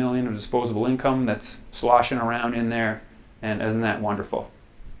 25 million of disposable income that's sloshing around in there. And isn't that wonderful?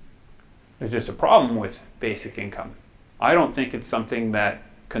 There's just a problem with basic income. I don't think it's something that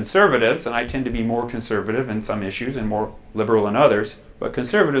conservatives, and I tend to be more conservative in some issues and more liberal in others, but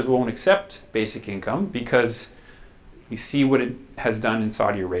conservatives won't accept basic income because we see what it has done in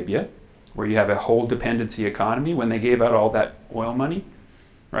Saudi Arabia, where you have a whole dependency economy when they gave out all that oil money,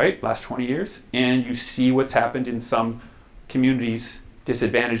 right, last 20 years, and you see what's happened in some communities,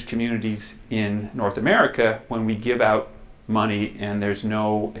 disadvantaged communities in North America, when we give out money and there's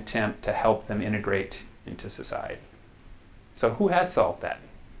no attempt to help them integrate into society. So who has solved that?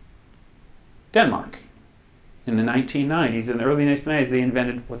 Denmark. In the 1990s, in the early 1990s, they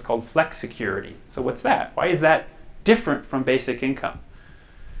invented what's called flex security. So what's that? Why is that different from basic income?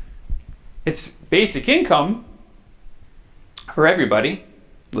 It's basic income for everybody,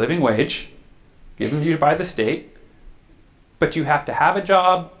 living wage, given to you by the state, but you have to have a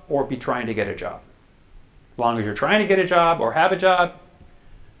job or be trying to get a job. As long as you're trying to get a job or have a job,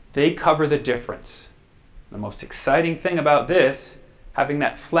 they cover the difference. The most exciting thing about this, having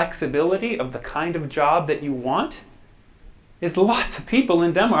that flexibility of the kind of job that you want, is lots of people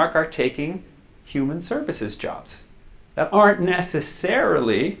in Denmark are taking human services jobs that aren't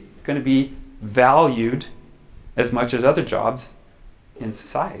necessarily going to be valued as much as other jobs in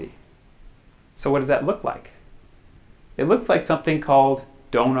society. So what does that look like? It looks like something called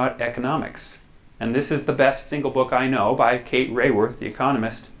donut economics. And this is the best single book I know by Kate Raworth, the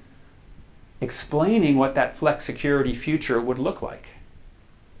economist, explaining what that flex security future would look like.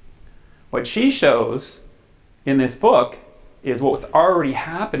 What she shows in this book is what's already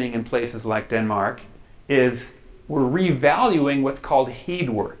happening in places like Denmark is we're revaluing what's called heed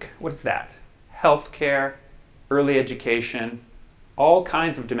work. What is that? Healthcare, early education, all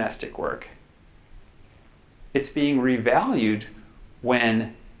kinds of domestic work. It's being revalued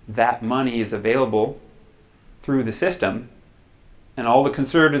when that money is available through the system, and all the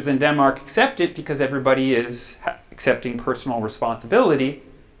conservatives in Denmark accept it because everybody is accepting personal responsibility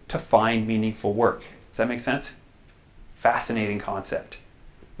to find meaningful work. Does that make sense? Fascinating concept.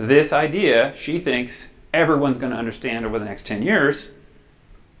 This idea, she thinks, everyone's going to understand over the next 10 years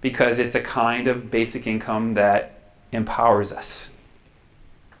because it's a kind of basic income that empowers us.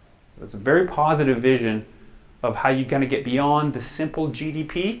 It's a very positive vision of how you're going to get beyond the simple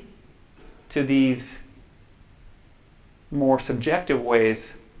GDP to these more subjective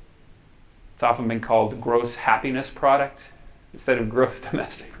ways. It's often been called gross happiness product instead of gross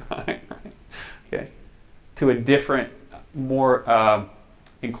domestic product, right? Okay. To a different, more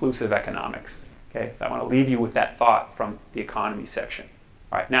inclusive economics. Okay, so I want to leave you with that thought from the economy section.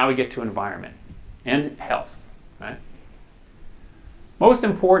 All right, now we get to environment and health. Right? Most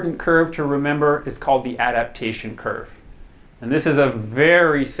important curve to remember is called the adaptation curve. And this is a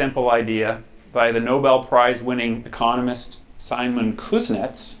very simple idea by the Nobel Prize winning economist Simon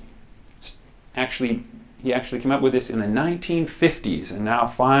Kuznets. He actually came up with this in the 1950s, and now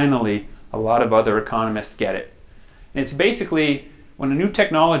finally a lot of other economists get it. And it's basically when a new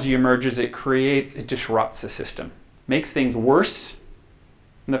technology emerges, it disrupts the system, makes things worse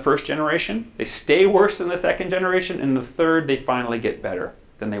in the first generation, they stay worse in the second generation, and the third they finally get better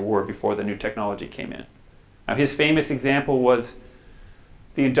than they were before the new technology came in. Now his famous example was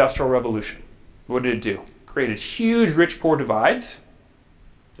the Industrial Revolution. What did it do? Created huge rich-poor divides.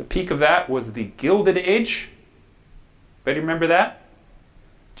 The peak of that was the Gilded Age. Anybody remember that?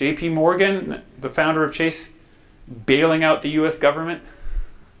 J.P. Morgan, the founder of Chase, bailing out the U.S. government.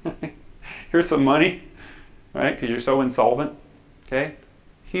 Here's some money, right? Because you're so insolvent. Okay,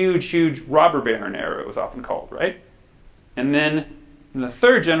 huge robber baron era, it was often called, right? And then in the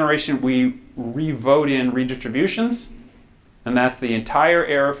third generation, we re-vote in redistributions, and that's the entire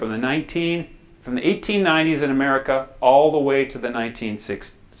era from the 1890s in America all the way to the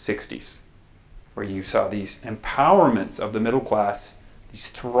 1960s, where you saw these empowerments of the middle class, these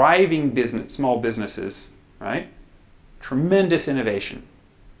thriving small businesses, right? Tremendous innovation.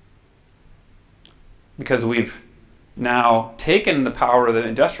 Because we've now taken the power of the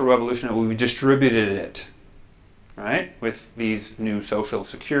Industrial Revolution and we've distributed it, right? With these new Social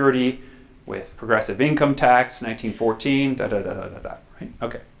Security, with progressive income tax, 1914, right?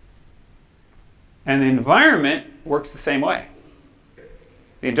 Okay. And the environment works the same way.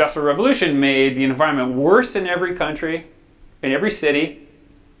 The Industrial Revolution made the environment worse in every country, in every city,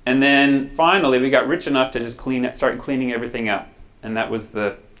 and then finally we got rich enough to just start cleaning everything up. And that was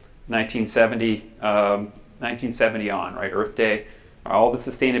the 1970 on, right? Earth Day, all the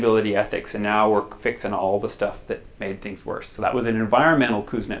sustainability ethics, and now we're fixing all the stuff that made things worse. So that was an environmental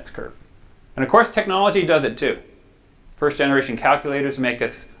Kuznets curve. And of course technology does it too. First generation calculators make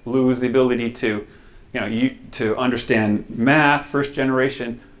us lose the ability to, to understand math. First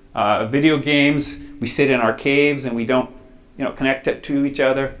generation video games, we sit in our caves and we don't, connect it to each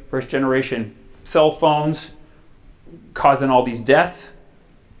other. First generation cell phones causing all these deaths,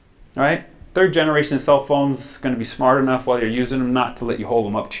 right? Third generation cell phones going to be smart enough while you're using them not to let you hold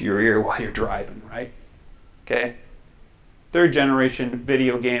them up to your ear while you're driving, right? Okay. Third generation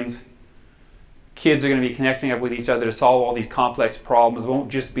video games, kids are going to be connecting up with each other to solve all these complex problems. It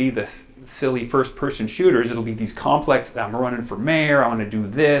won't just be the silly first-person shooters. It'll be these complex, I'm running for mayor, I want to do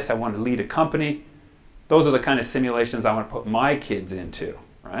this, I want to lead a company. Those are the kind of simulations I want to put my kids into,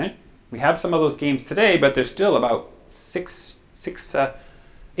 right? We have some of those games today, but there's still about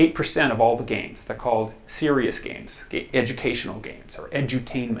 8% of all the games. They're called serious games, educational games, or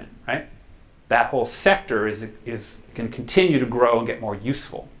edutainment, right? That whole sector can continue to grow and get more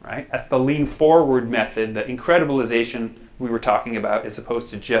useful, right? That's the lean forward method, the incredibilization we were talking about, as opposed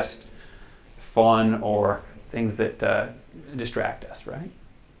to just fun or things that distract us, right?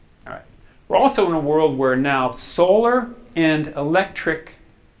 All right. We're also in a world where now solar and electric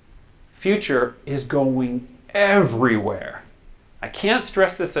future is going everywhere. I can't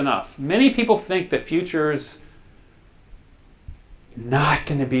stress this enough. Many people think the future is not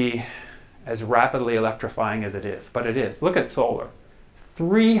going to be as rapidly electrifying as it is, but it is. Look at solar.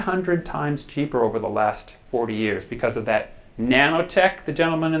 300 times cheaper over the last 40 years because of that nanotech, the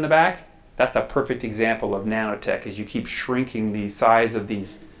gentleman in the back. That's a perfect example of nanotech, as you keep shrinking the size of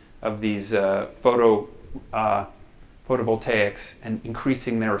these photovoltaics and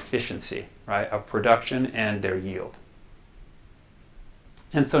increasing their efficiency, right, of production and their yield.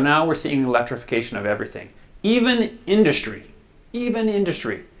 And so now we're seeing electrification of everything. Even industry,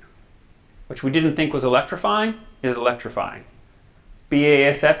 which we didn't think was electrifying, is electrifying.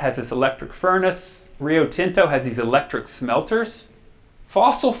 BASF has this electric furnace. Rio Tinto has these electric smelters.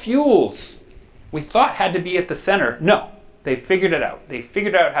 Fossil fuels, we thought had to be at the center. No, they figured it out. They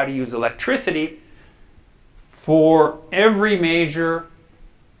figured out how to use electricity for every major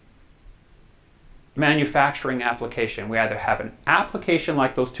manufacturing application. We either have an application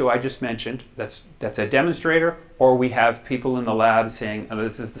like those two I just mentioned, that's a demonstrator, or we have people in the lab saying, oh,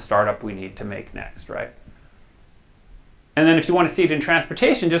 this is the startup we need to make next, right? And then if you want to see it in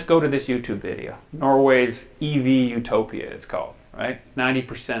transportation, just go to this YouTube video. Norway's EV Utopia, it's called, right?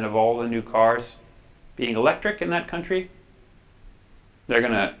 90% of all the new cars being electric in that country. They're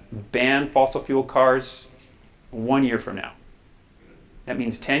going to ban fossil fuel cars 1 year from now. That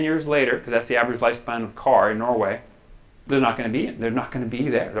means 10 years later, because that's the average lifespan of a car in Norway, they're not going to be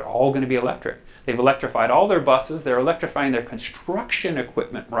there. They're all going to be electric. They've electrified all their buses. They're electrifying their construction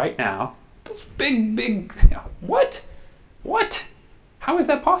equipment right now. Those big, what? What? How is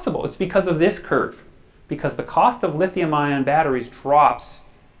that possible? It's because of this curve. Because the cost of lithium-ion batteries drops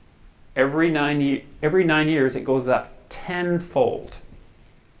every 9 years. It goes up tenfold.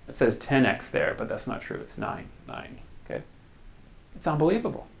 It says 10x there, but that's not true. It's 9. Okay? It's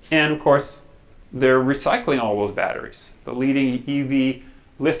unbelievable. And of course, they're recycling all those batteries. The leading EV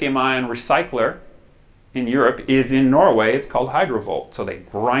lithium-ion recycler in Europe is in Norway. It's called Hydrovolt. So they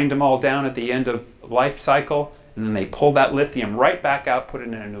grind them all down at the end of life cycle, and then they pull that lithium right back out, put it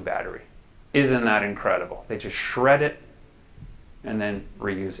in a new battery. Isn't that incredible? They just shred it and then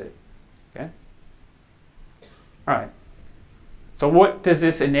reuse it. Okay? All right. So what does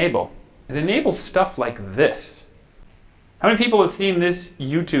this enable? It enables stuff like this. How many people have seen this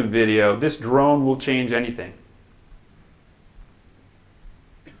YouTube video, this drone will change anything?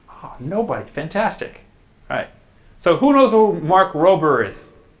 Oh, nobody. Fantastic. All right. So who knows who Mark Rober is?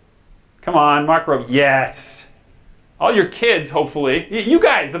 Come on, Mark Rober. Yes. All your kids, hopefully. You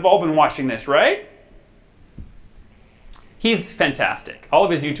guys have all been watching this, right? He's fantastic. All of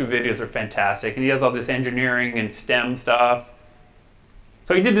his YouTube videos are fantastic, and he does all this engineering and STEM stuff.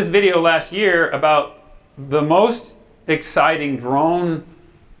 So he did this video last year about the most exciting drone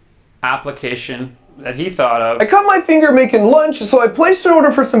application that he thought of. I cut my finger making lunch, so I placed an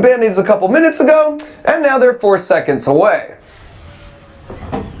order for some Band-Aids a couple minutes ago, and now they're 4 seconds away.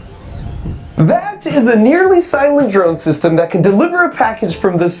 That is a nearly silent drone system that can deliver a package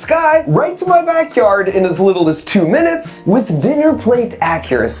from the sky right to my backyard in as little as 2 minutes with dinner plate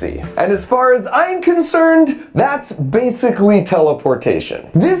accuracy. And as far as I'm concerned, that's basically teleportation.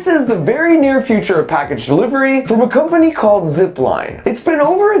 This is the very near future of package delivery from a company called Zipline. It's been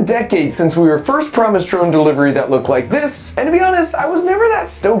over a decade since we were first promised drone delivery that looked like this, and to be honest, I was never that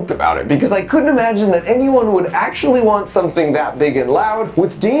stoked about it because I couldn't imagine that anyone would actually want something that big and loud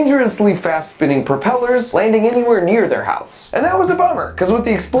with dangerously fast spinning propellers landing anywhere near their house. And that was a bummer, because with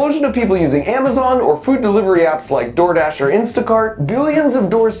the explosion of people using Amazon or food delivery apps like DoorDash or Instacart, billions of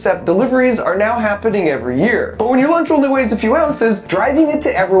doorstep deliveries are now happening every year. But when your lunch only weighs a few ounces, driving it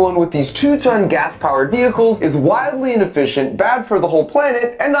to everyone with these 2-ton gas-powered vehicles is wildly inefficient, bad for the whole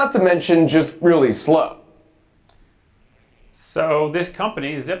planet, and not to mention just really slow. So this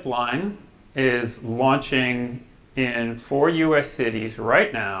company, Zipline, is launching in 4 US cities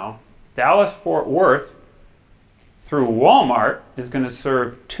right now. Dallas-Fort Worth, through Walmart, is going to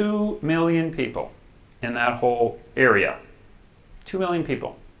serve 2 million people in that whole area. 2 million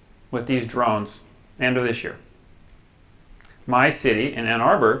people with these drones end of this year. My city in Ann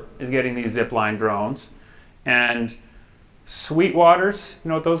Arbor is getting these Zipline drones, and Sweetwater's, you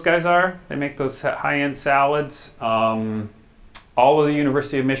know what those guys are? They make those high-end salads. All of the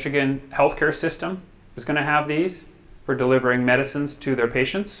University of Michigan healthcare system is going to have these for delivering medicines to their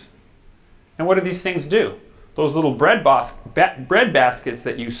patients. And what do these things do? Those little bread baskets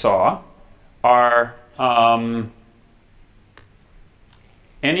that you saw are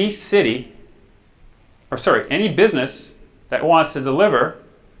any business that wants to deliver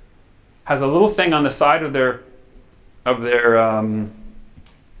has a little thing on the side of their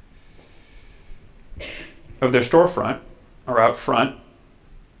storefront or out front.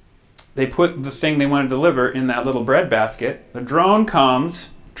 They put the thing they want to deliver in that little bread basket. The drone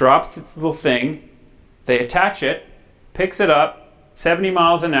comes, drops its little thing, they attach it, picks it up, 70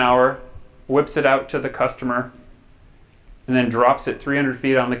 miles an hour, whips it out to the customer, and then drops it 300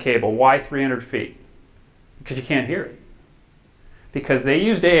 feet on the cable. Why 300 feet? Because you can't hear it. Because they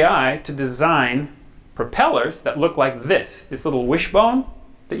used AI to design propellers that look like this little wishbone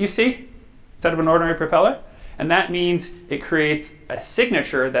that you see instead of an ordinary propeller. And that means it creates a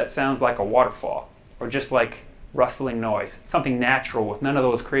signature that sounds like a waterfall or just like rustling noise, something natural with none of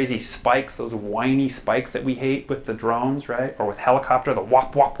those crazy spikes, those whiny spikes that we hate with the drones, right? Or with helicopter, the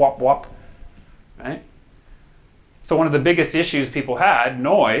whop, whop, whop, whop, right? So one of the biggest issues people had,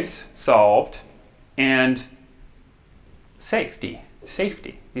 noise, solved, and safety.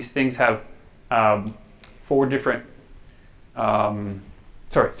 These things have three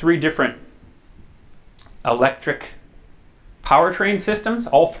different electric powertrain systems.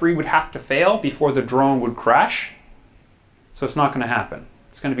 All three would have to fail before the drone would crash. So it's not going to happen.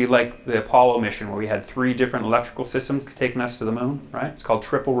 It's going to be like the Apollo mission where we had 3 different electrical systems taking us to the moon, right? It's called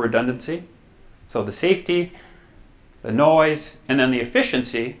triple redundancy. So the safety, the noise, and then the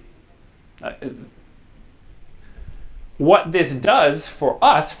efficiency. What this does for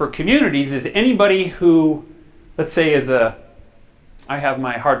us, for communities, is anybody who, let's say, I have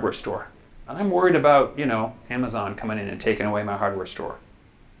my hardware store, and I'm worried about, Amazon coming in and taking away my hardware store.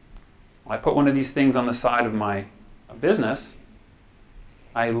 Well, I put one of these things on the side of my business.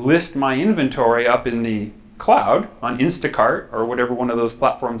 I list my inventory up in the cloud on Instacart or whatever one of those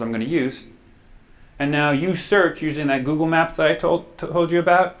platforms I'm going to use. And now you search using that Google Maps that I told you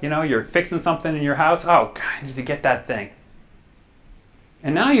about. You're fixing something in your house. Oh, God, I need to get that thing.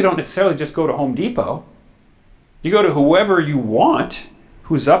 And now you don't necessarily just go to Home Depot. You go to whoever you want,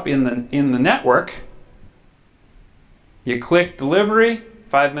 who's up in the network. You click delivery.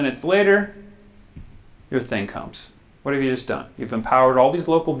 5 minutes later, your thing comes. What have you just done? You've empowered all these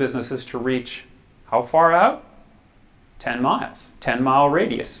local businesses to reach how far out? 10 miles, 10-mile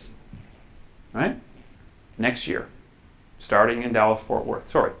radius, right? Next year, starting in Dallas-Fort Worth.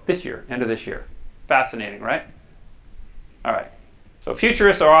 Sorry, this year, end of this year. Fascinating, right? All right. So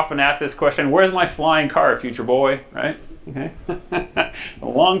futurists are often asked this question, where's my flying car, future boy, right? Okay. A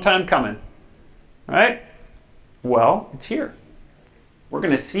long time coming, right? Well, it's here. We're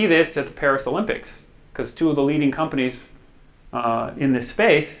going to see this at the Paris Olympics, because 2 of the leading companies in this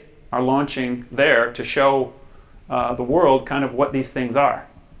space are launching there to show the world kind of what these things are.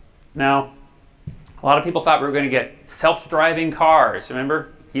 Now, a lot of people thought we were going to get self-driving cars.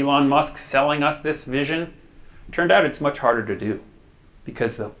 Remember Elon Musk selling us this vision? Turned out it's much harder to do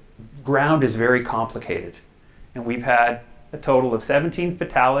because the ground is very complicated. And we've had a total of 17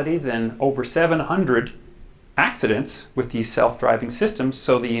 fatalities and over 700 accidents with these self-driving systems.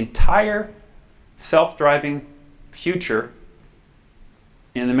 So the entire self-driving future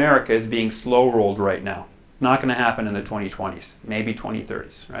in America is being slow-rolled right now. Not going to happen in the 2020s, maybe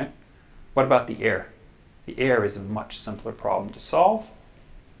 2030s, right? What about the air? The air is a much simpler problem to solve.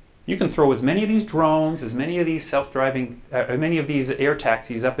 You can throw as many of these drones, as many of these self-driving, many of these air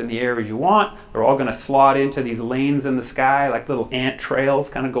taxis up in the air as you want. They're all going to slot into these lanes in the sky, like little ant trails,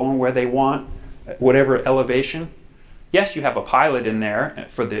 kind of going where they want, whatever elevation. Yes, you have a pilot in there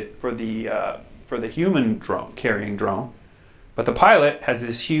for the human drone, carrying drone, but the pilot has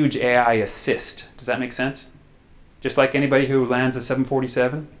this huge AI assist. Does that make sense? Just like anybody who lands a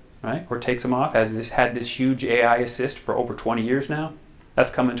 747, right, or takes them off, had this huge AI assist for over 20 years now. That's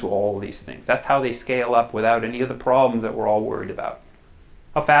coming to all of these things. That's how they scale up without any of the problems that we're all worried about.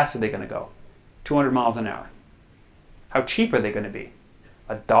 How fast are they going to go? 200 miles an hour. How cheap are they going to be?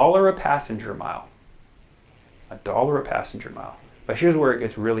 $1 a passenger mile. $1 a passenger mile. But here's where it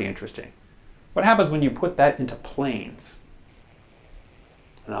gets really interesting. What happens when you put that into planes?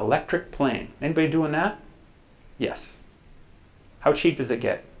 An electric plane. Anybody doing that? Yes. How cheap does it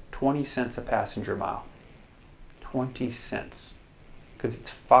get? 20 cents a passenger mile. 20 cents. Because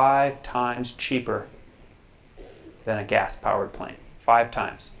it's 5 times cheaper than a gas-powered plane. 5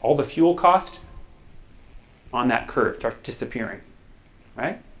 times. All the fuel cost on that curve starts disappearing,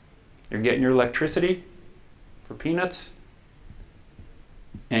 right? You're getting your electricity for peanuts,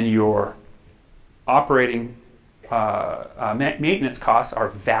 and your operating maintenance costs are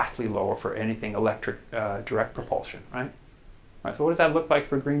vastly lower for anything electric direct propulsion, right? Right? So what does that look like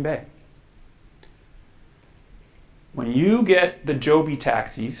for Green Bay? When you get the Joby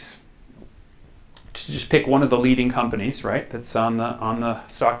taxis, to just pick one of the leading companies, right, that's on the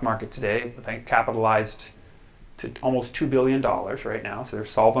stock market today, I think capitalized to almost $2 billion right now. So they're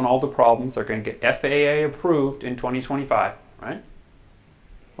solving all the problems. They're going to get FAA approved in 2025, right?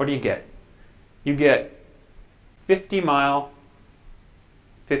 What do you get? You get 50-mile,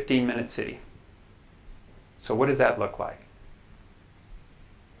 15-minute city. So what does that look like?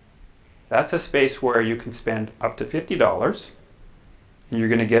 That's a space where you can spend up to $50 and you're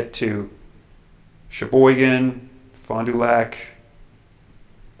going to get to Sheboygan, Fond du Lac,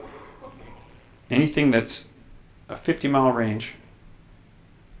 anything that's a 50-mile range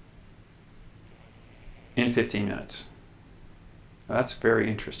in 15 minutes. Now, that's very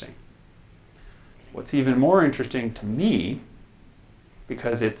interesting. What's even more interesting to me,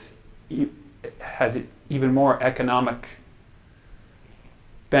 because it has even more economic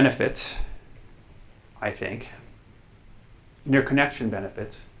benefits, I think, interconnection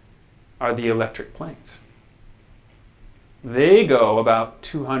benefits, are the electric planes. They go about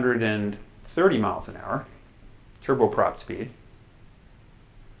 230 miles an hour, turboprop speed,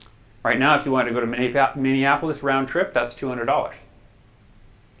 Right now, if you want to go to Minneapolis round trip, that's $200.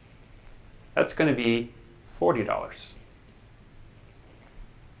 That's going to be $40.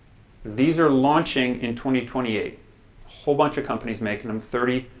 These are launching in 2028. A whole bunch of companies making them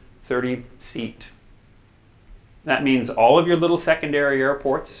 30 seat. That means all of your little secondary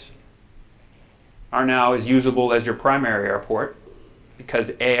airports are now as usable as your primary airport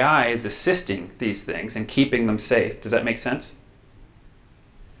because AI is assisting these things and keeping them safe. Does that make sense?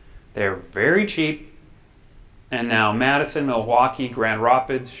 They're very cheap. And now Madison, Milwaukee, Grand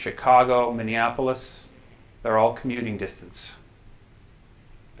Rapids, Chicago, Minneapolis, they're all commuting distance.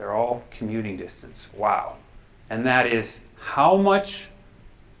 They're all commuting distance. Wow. And that is how much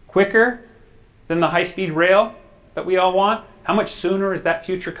quicker than the high-speed rail that we all want? How much sooner is that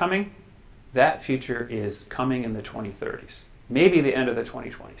future coming? That future is coming in the 2030s, maybe the end of the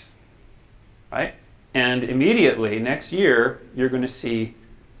 2020s, right? And immediately next year, you're going to see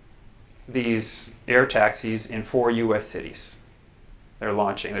these air taxis in 4 US cities. They're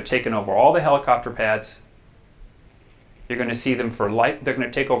launching. They're taking over all the helicopter pads. You're going to see them for life. They're going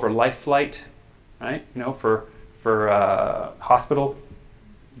to take over life flight, right? You know, for hospital.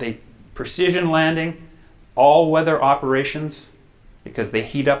 They precision landing, all weather operations, because they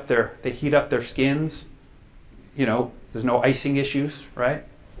heat up their skins. You know, there's no icing issues, right?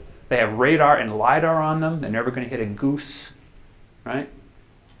 They have radar and LiDAR on them. They're never going to hit a goose, right?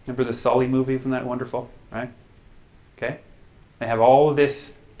 Remember the Sully movie? Isn't that wonderful, right? Okay. They have all of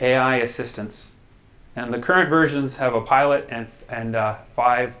this AI assistance. And the current versions have a pilot and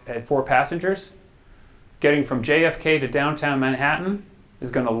 4 passengers. Getting from JFK to downtown Manhattan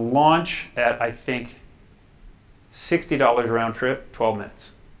is going to launch at, I think, $60 round trip, 12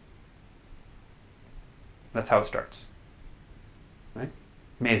 minutes. That's how it starts. Right?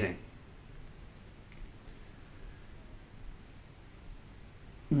 Amazing.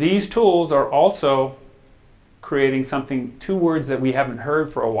 These tools are also creating something, 2 words that we haven't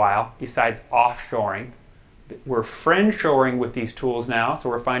heard for a while besides offshoring. We're friendshoring with these tools now, so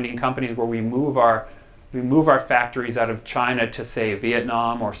we're finding companies where we move our factories out of China to, say,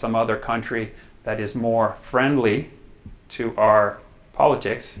 Vietnam or some other country that is more friendly to our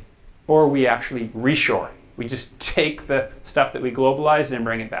politics, or we actually reshore. We just take the stuff that we globalized and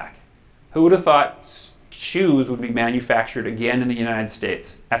bring it back. Who would have thought shoes would be manufactured again in the United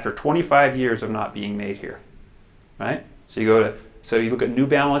States after 25 years of not being made here, right? So you look at New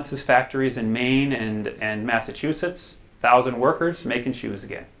Balance's factories in Maine and Massachusetts, 1,000 workers making shoes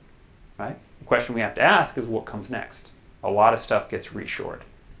again, right? The question we have to ask is what comes next? A lot of stuff gets reshored,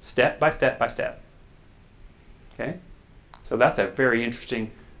 step by step by step. Okay, so that's a very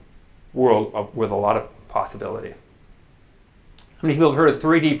interesting world with a lot of possibility. How many people have heard of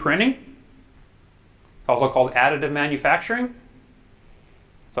 3D printing? It's also called additive manufacturing.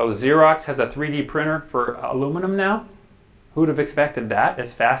 So Xerox has a 3D printer for aluminum now. Who would have expected that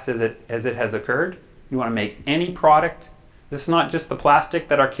as fast as it has occurred? You want to make any product. This is not just the plastic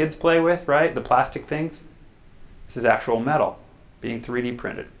that our kids play with, right? The plastic things. This is actual metal being 3D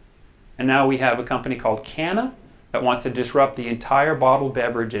printed. And now we have a company called Canna that wants to disrupt the entire bottled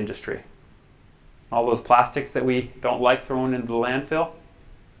beverage industry. All those plastics that we don't like thrown into the landfill.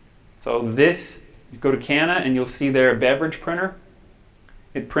 So this, you go to Canna and you'll see their beverage printer.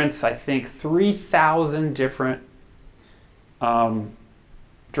 It prints, I think, 3,000 different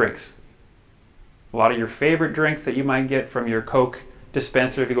drinks. A lot of your favorite drinks that you might get from your Coke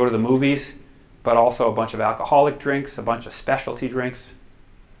dispenser if you go to the movies, but also a bunch of alcoholic drinks, a bunch of specialty drinks,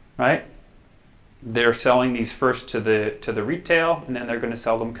 right? They're selling these first to the retail, and then they're going to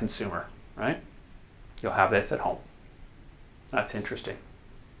sell them consumer, right? You'll have this at home. That's interesting.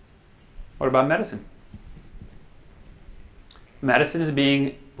 What about medicine? Medicine is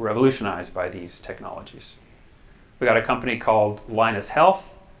being revolutionized by these technologies. We got a company called Linus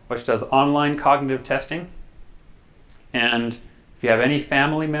Health, which does online cognitive testing. And if you have any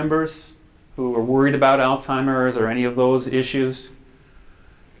family members who are worried about Alzheimer's or any of those issues,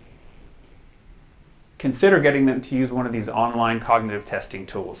 consider getting them to use one of these online cognitive testing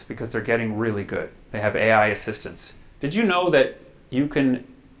tools because they're getting really good. They have AI assistance. Did you know that you can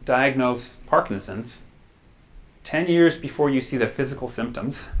diagnose Parkinson's 10 years before you see the physical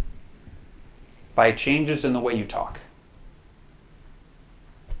symptoms by changes in the way you talk?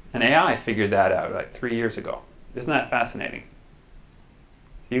 And AI figured that out like 3 years ago. Isn't that fascinating?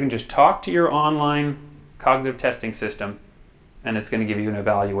 You can just talk to your online cognitive testing system and it's going to give you an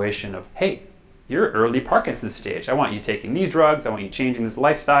evaluation of, hey, you're early Parkinson's stage. I want you taking these drugs. I want you changing this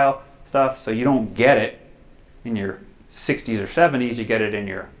lifestyle stuff so you don't get it in your 60s or 70s. You get it in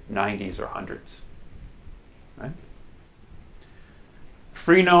your 90s or 100s. Right?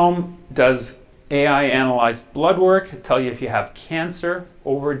 Freenome does AI analyzed blood work, tell you if you have cancer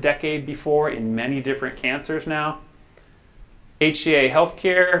over a decade before in many different cancers now. HCA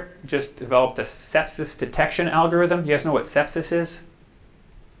Healthcare just developed a sepsis detection algorithm. You guys know what sepsis is?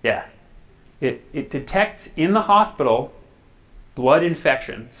 Yeah. It detects in the hospital blood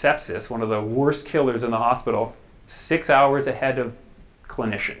infection, sepsis, one of the worst killers in the hospital, 6 hours ahead of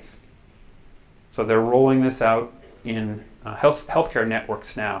clinicians. So they're rolling this out in healthcare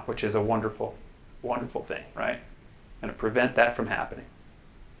networks now, which is a wonderful, wonderful thing, right? Going to prevent that from happening.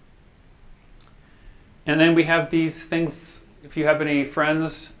 And then we have these things. If you have any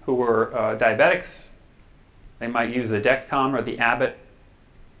friends who are diabetics, they might use the Dexcom or the Abbott.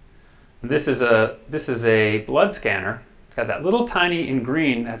 This is a blood scanner. It's got that little tiny, in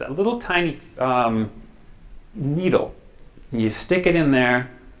green, has that little tiny needle. And you stick it in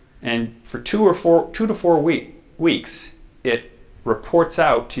there, and for 2 to 4 weeks, it reports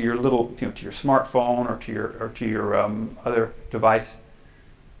out to your little, to your smartphone or to your other device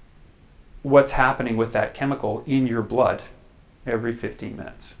what's happening with that chemical in your blood every 15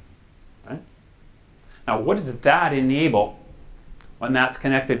 minutes. Right? Now, what does that enable when that's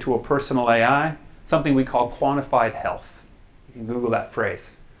connected to a personal AI? Something we call quantified health. You can Google that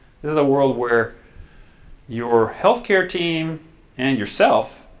phrase. This is a world where your healthcare team and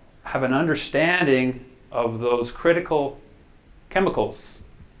yourself have an understanding of those critical chemicals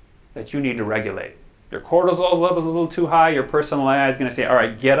that you need to regulate. Your cortisol level is a little too high, your personal AI is going to say, all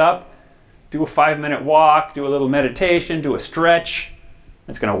right, get up, do a 5-minute walk, do a little meditation, do a stretch.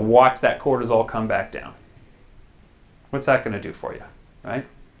 It's going to watch that cortisol come back down. What's that going to do for you, right?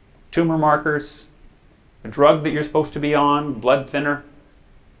 Tumor markers, a drug that you're supposed to be on, blood thinner.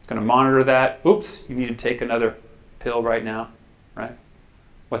 It's going to monitor that. Oops, you need to take another pill right now, right?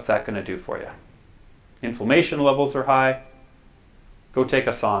 What's that going to do for you? Inflammation levels are high. Go take a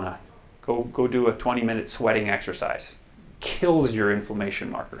sauna. Go do a 20-minute sweating exercise. Kills your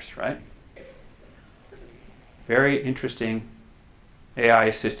inflammation markers, right? Very interesting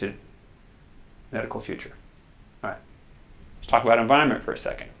AI-assisted medical future. All right, let's talk about environment for a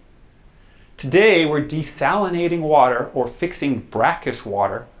second. Today, we're desalinating water or fixing brackish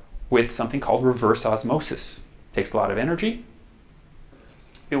water with something called reverse osmosis. Takes a lot of energy.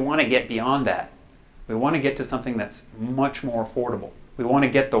 We want to get beyond that. We want to get to something that's much more affordable. We want to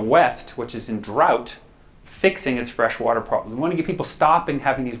get the West, which is in drought, fixing its freshwater problem. We want to get people stopping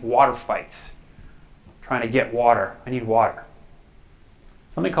having these water fights, trying to get water. I need water.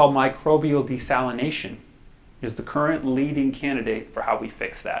 Something called microbial desalination is the current leading candidate for how we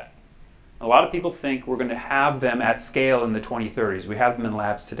fix that. A lot of people think we're going to have them at scale in the 2030s. We have them in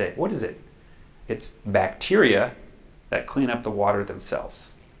labs today. What is it? It's bacteria that clean up the water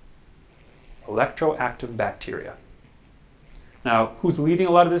themselves. Electroactive bacteria. Now, who's leading a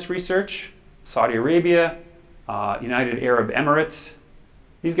lot of this research? Saudi Arabia, United Arab Emirates.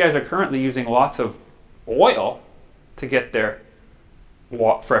 These guys are currently using lots of oil to get their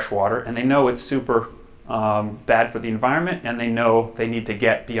fresh water, and they know it's super bad for the environment, and they know they need to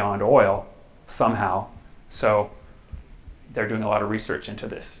get beyond oil somehow. So they're doing a lot of research into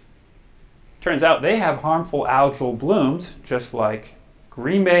this. Turns out they have harmful algal blooms, just like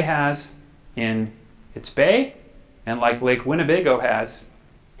Green Bay has in its bay, and like Lake Winnebago has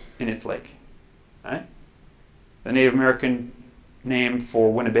in its lake. Right? The Native American name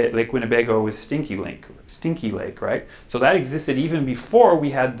for Lake Winnebago is Stinky Lake, right? So that existed even before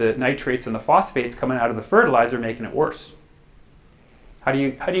we had the nitrates and the phosphates coming out of the fertilizer, making it worse. How do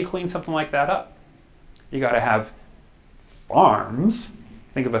you clean something like that up? You got to have farms.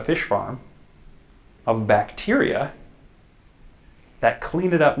 Think of a fish farm of bacteria that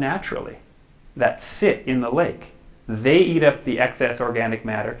clean it up naturally, that sit in the lake. They eat up the excess organic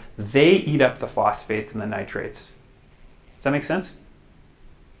matter. They eat up the phosphates and the nitrates. Does that make sense?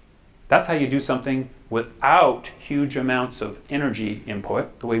 That's how you do something without huge amounts of energy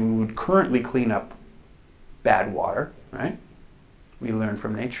input, the way we would currently clean up bad water, right? We learn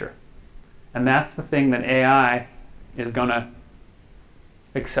from nature. And that's the thing that AI is going to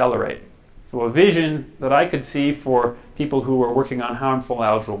accelerate. So a vision that I could see for people who are working on harmful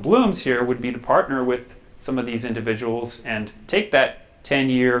algal blooms here would be to partner with some of these individuals and take that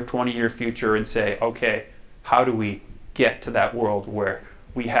 10-year, 20-year future and say, okay, how do we get to that world where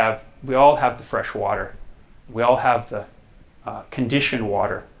we all have the fresh water, we all have the conditioned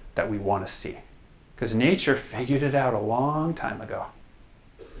water that we want to see? Because nature figured it out a long time ago.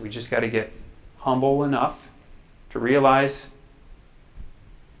 We just got to get humble enough to realize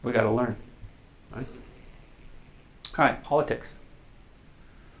we got to learn. Right? All right, politics.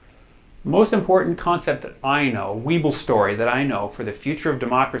 The most important concept that I know, Weeble story that I know for the future of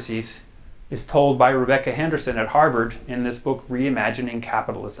democracies, is told by Rebecca Henderson at Harvard in this book, Reimagining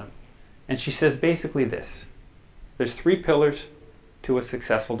Capitalism. And she says basically this: there's 3 pillars to a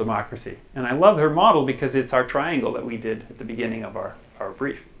successful democracy. And I love her model because it's our triangle that we did at the beginning of our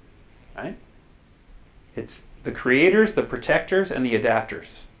brief, right? It's the creators, the protectors, and the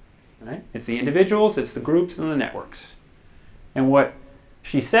adapters, right? It's the individuals, it's the groups, and the networks. And what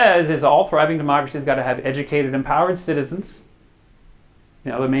she says is all thriving democracies got to have educated, empowered citizens,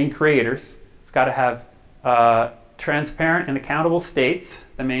 you know, the main creators. It's got to have transparent and accountable states,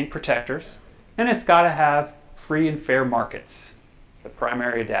 the main protectors. And it's got to have free and fair markets, the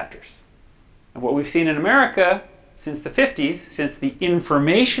primary adapters. And what we've seen in America since the 50s, since the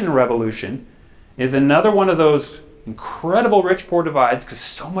information revolution, is another one of those incredible rich-poor divides, because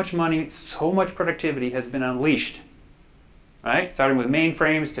so much money, so much productivity has been unleashed, right? Starting with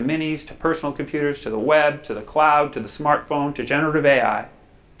mainframes, to minis, to personal computers, to the web, to the cloud, to the smartphone, to generative AI.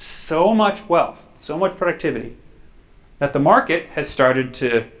 So much wealth, so much productivity, that the market has started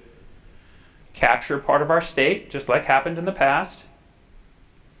to capture part of our state, just like happened in the past.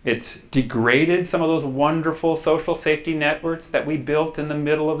 It's degraded some of those wonderful social safety networks that we built in the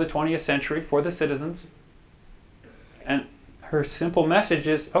middle of the 20th century for the citizens. And her simple message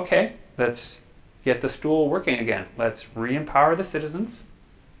is, okay, let's get the stool working again. Let's re-empower the citizens.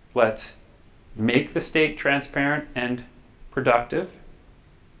 Let's make the state transparent and productive,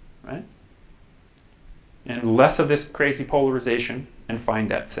 right? And less of this crazy polarization, and find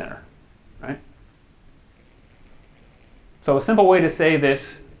that center, right? So a simple way to say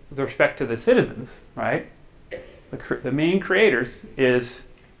this with respect to the citizens, right? The main creators is,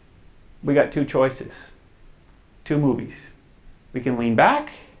 we got 2 choices, 2 movies. We can lean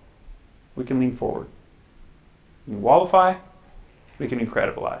back, we can lean forward. We can wallify, we can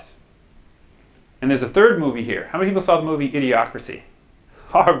incredibilize. And there's a 3rd movie here. How many people saw the movie Idiocracy?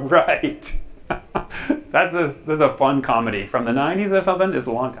 All right. That's a fun comedy from the 90s or something. It's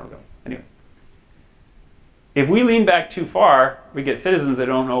a long time ago. Anyway. If we lean back too far, we get citizens that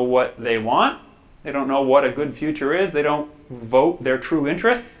don't know what they want. They don't know what a good future is. They don't vote their true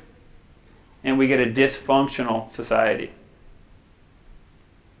interests. And we get a dysfunctional society.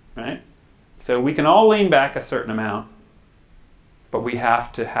 Right? So we can all lean back a certain amount, but we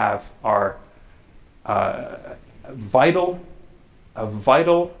have to have our vital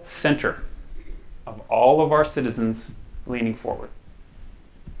center of all of our citizens leaning forward.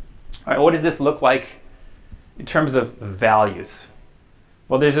 All right, what does this look like in terms of values?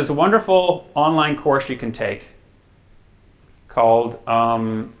 Well, there's this wonderful online course you can take called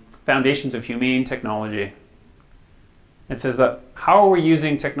Foundations of Humane Technology. It says, how are we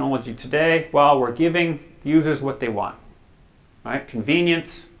using technology today? Well, we're giving users what they want, right?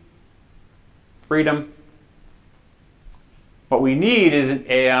 Convenience, freedom. What we need is an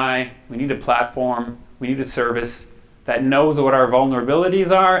AI, we need a platform, we need a service that knows what our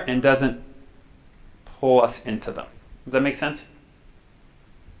vulnerabilities are and doesn't pull us into them. Does that make sense?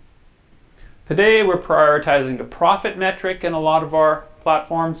 Today we're prioritizing the profit metric in a lot of our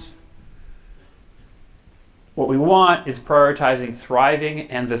platforms. What we want is prioritizing thriving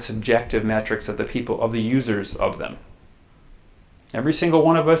and the subjective metrics of the people, of the users of them. Every single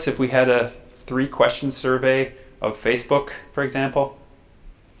one of us, if we had a 3-question survey of Facebook, for example,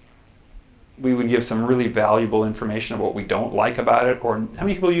 we would give some really valuable information of what we don't like about it. Or how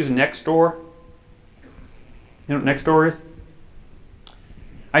many people use Nextdoor? You know what Nextdoor is?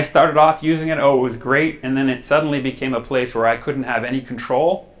 I started off using it, oh, it was great, and then it suddenly became a place where I couldn't have any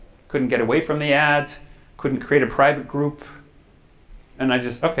control, couldn't get away from the ads, couldn't create a private group, and I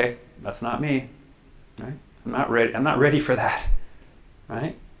just, okay, that's not me, right? I'm not ready for that,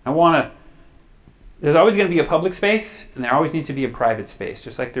 right? There's always going to be a public space, and there always needs to be a private space,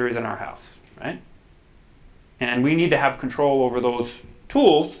 just like there is in our house, right? And we need to have control over those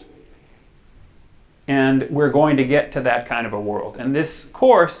tools, and we're going to get to that kind of a world. And this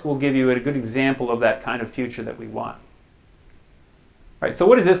course will give you a good example of that kind of future that we want. Right, so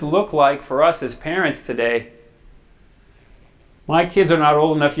what does this look like for us as parents today? My kids are not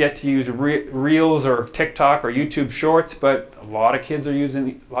old enough yet to use Reels or TikTok or YouTube Shorts, but a lot of kids are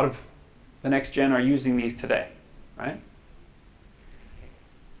using, a lot of the next gen are using these today, right?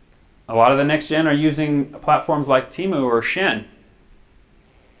 A lot of the next gen are using platforms like Temu or Shen,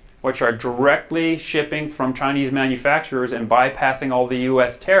 which are directly shipping from Chinese manufacturers and bypassing all the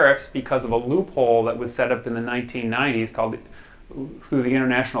US tariffs because of a loophole that was set up in the 1990s called through the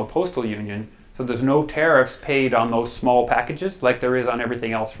International Postal Union. So there's no tariffs paid on those small packages like there is on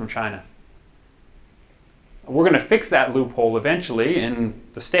everything else from China. We're going to fix that loophole eventually in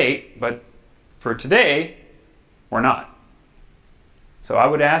the state, but for today, we're not. So I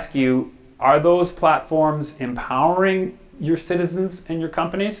would ask you, are those platforms empowering your citizens and your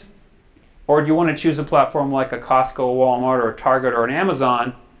companies? Or do you want to choose a platform like a Costco, Walmart, or a Target, or an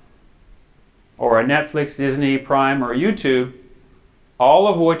Amazon, or a Netflix, Disney, Prime, or a YouTube, all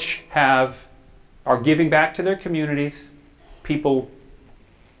of which are giving back to their communities? People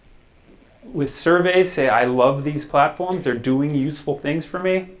with surveys say, I love these platforms, they're doing useful things for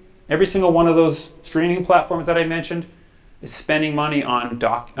me. Every single one of those streaming platforms that I mentioned is spending money on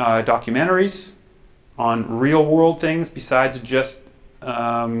documentaries, on real world things besides just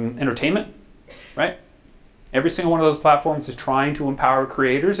entertainment, right? Every single one of those platforms is trying to empower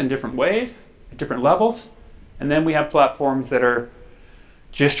creators in different ways, at different levels. And then we have platforms that are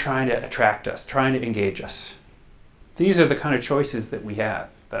just trying to attract us, trying to engage us. These are the kind of choices that we have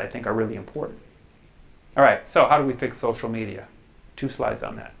that I think are really important. All right, so how do we fix social media? 2 slides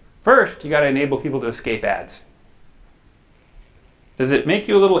on that. First, you got to enable people to escape ads. Does it make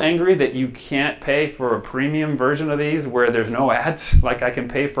you a little angry that you can't pay for a premium version of these where there's no ads? Like I can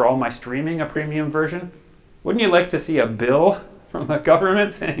pay for all my streaming a premium version? Wouldn't you like to see a bill from the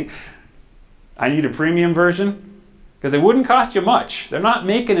government saying, I need a premium version? Because it wouldn't cost you much. They're not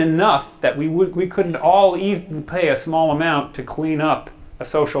making enough that we couldn't all easily pay a small amount to clean up a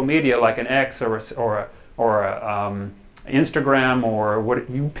social media like an X or a Instagram, or what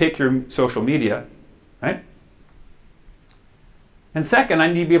you pick your social media, right? And second,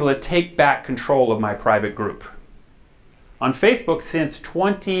 I need to be able to take back control of my private group. On Facebook since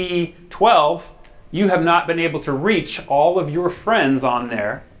 2012, you have not been able to reach all of your friends on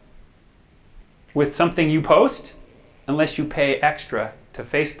there with something you post unless you pay extra to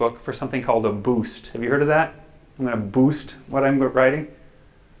Facebook for something called a boost. Have you heard of that? I'm going to boost what I'm writing.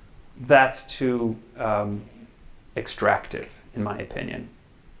 That's too extractive, in my opinion.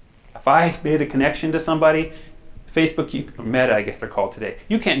 If I made a connection to somebody, Facebook, or Meta, I guess they're called today,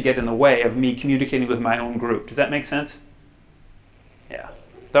 you can't get in the way of me communicating with my own group. Does that make sense? Yeah.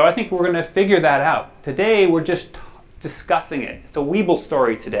 So I think we're going to figure that out. Today, we're just discussing it. It's a Weeble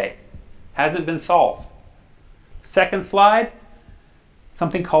story today. Hasn't been solved. Second slide,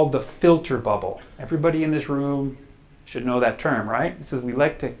 something called the filter bubble. Everybody in this room should know that term, right? It says we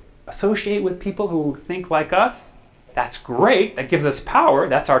like to associate with people who think like us. That's great. That gives us power.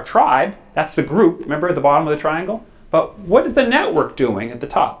 That's our tribe. That's the group. Remember at the bottom of the triangle? But what is the network doing at the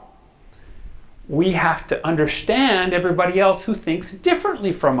top? We have to understand everybody else who thinks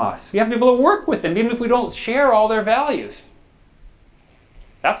differently from us. We have to be able to work with them, even if we don't share all their values.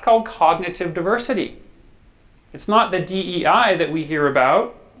 That's called cognitive diversity. It's not the DEI that we hear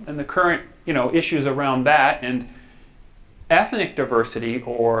about and the current, issues around that, and ethnic diversity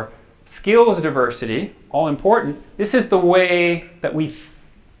or skills diversity, all important. This is the way that we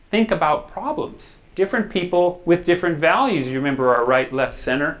think about problems. Different people with different values. You remember our right, left,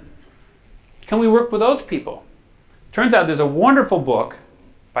 center. Can we work with those people? Turns out there's a wonderful book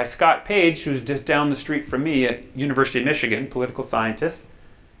by Scott Page, who's just down the street from me at University of Michigan, political scientist.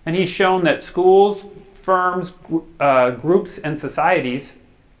 And he's shown that schools, firms, groups, and societies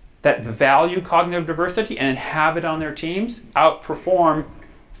that value cognitive diversity and have it on their teams outperform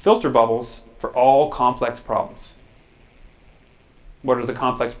filter bubbles for all complex problems. What is a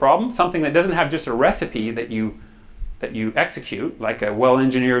complex problem? Something that doesn't have just a recipe that you execute, like a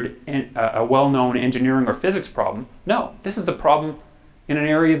well-engineered, a well-known engineering or physics problem. No, this is a problem in an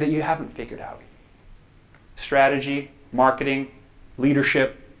area that you haven't figured out. Strategy, marketing,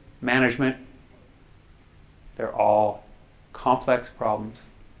 leadership, management, they're all complex problems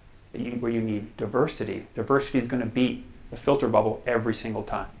where you need diversity. Diversity is going to beat the filter bubble every single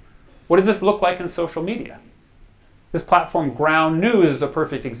time. What does this look like in social media? This platform, Ground News, is a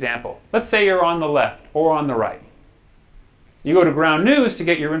perfect example. Let's say you're on the left or on the right. You go to Ground News to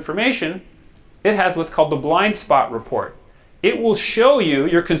get your information. It has what's called the blind spot report. It will show you,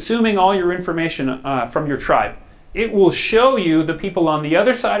 you're consuming all your information from your tribe. It will show you the people on the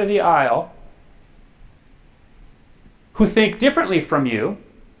other side of the aisle who think differently from you.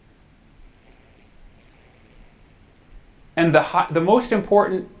 And the most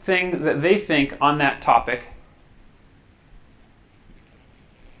important thing that they think on that topic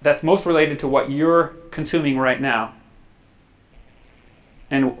that's most related to what you're consuming right now.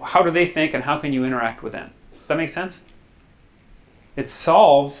 And how do they think and how can you interact with them? Does that make sense? It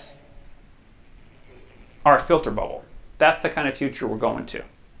solves our filter bubble. That's the kind of future we're going to.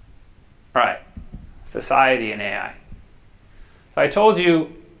 All right, society and AI. So I told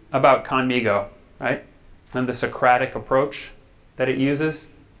you about Conmigo, right? And the Socratic approach that it uses.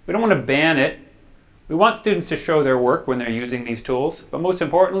 We don't want to ban it. We want students to show their work when they're using these tools, but most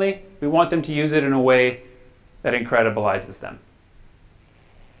importantly, we want them to use it in a way that incredibilizes them.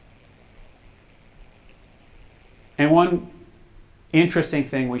 And one interesting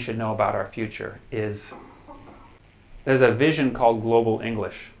thing we should know about our future is there's a vision called global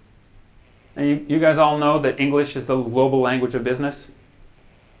English. And you guys all know that English is the global language of business.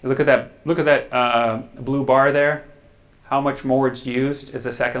 Look at that blue bar there. How much more it's used as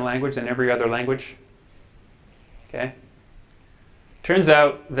a second language than every other language. Okay. Turns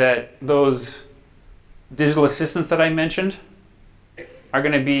out that those digital assistants that I mentioned are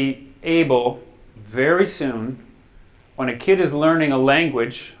going to be able very soon, when a kid is learning a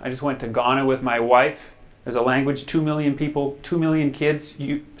language. I just went to Ghana with my wife. There's a language 2 million people, 2 million kids,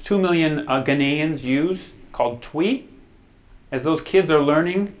 2 million Ghanaians use called Twi. As those kids are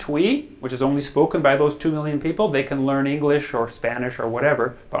learning Twi, which is only spoken by those 2 million people, they can learn English or Spanish or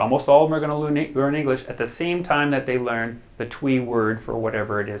whatever, but almost all of them are going to learn English at the same time that they learn the Twi word for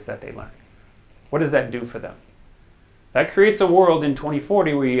whatever it is that they learn. What does that do for them? That creates a world in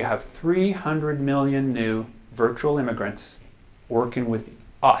 2040 where you have 300 million new virtual immigrants working with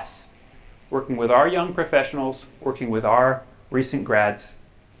us, working with our young professionals, working with our recent grads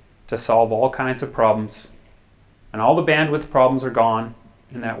to solve all kinds of problems. And all the bandwidth problems are gone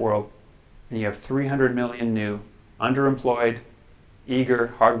in that world. And you have 300 million new, underemployed,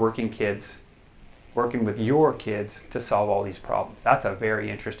 eager, hardworking kids working with your kids to solve all these problems. That's a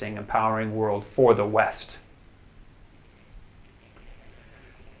very interesting, empowering world for the West.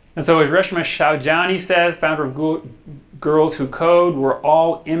 And so as Reshma Shaujani says, founder of Girls Who Code, we're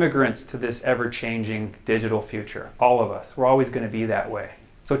all immigrants to this ever-changing digital future. All of us. We're always going to be that way.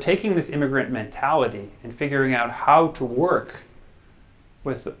 So taking this immigrant mentality and figuring out how to work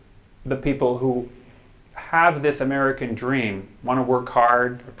with the people who have this American dream, want to work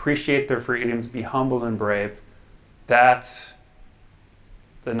hard, appreciate their freedoms, be humble and brave, that's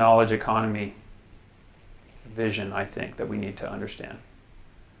the knowledge economy vision, I think, that we need to understand.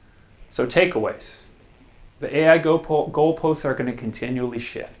 So takeaways. The AI goalposts are going to continually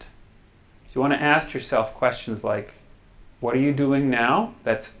shift. So you want to ask yourself questions like, what are you doing now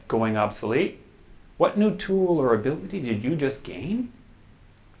that's going obsolete? What new tool or ability did you just gain?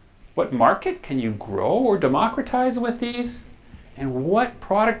 What market can you grow or democratize with these? And what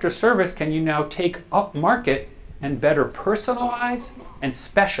product or service can you now take up market and better personalize and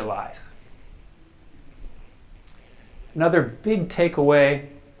specialize? Another big takeaway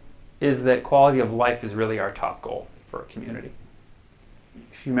is that quality of life is really our top goal for a community.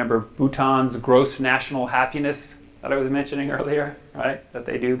 If you remember Bhutan's gross national happiness that I was mentioning earlier, right? That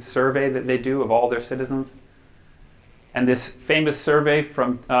they do, the survey that they do of all their citizens. And this famous survey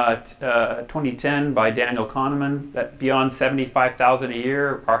from 2010 by Daniel Kahneman, that beyond 75,000 a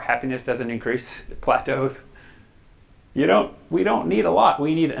year, our happiness doesn't increase, it plateaus. We don't need a lot,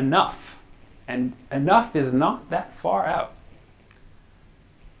 we need enough. And enough is not that far out.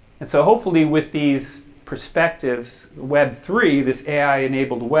 And so hopefully with these perspectives, Web 3, this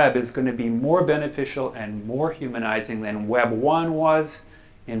AI-enabled web, is going to be more beneficial and more humanizing than Web 1 was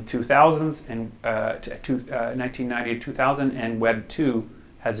in 2000s and 1990 to 2000, and Web 2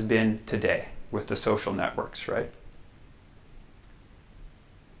 has been today with the social networks, right?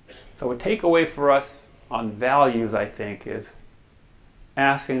 So a takeaway for us on values, I think, is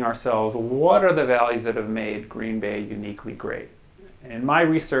asking ourselves, what are the values that have made Green Bay uniquely great? In my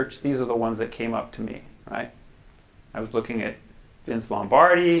research, these are the ones that came up to me, right? I was looking at Vince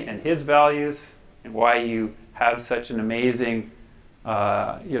Lombardi and his values and why you have such an amazing,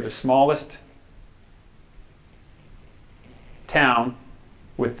 you're the smallest town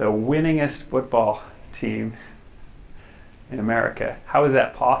with the winningest football team in America. How is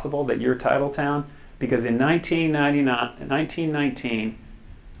that possible that you're title town? Because in 1919,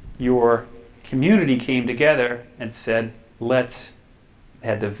 your community came together and said,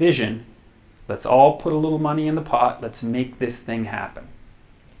 had the vision, let's all put a little money in the pot, let's make this thing happen.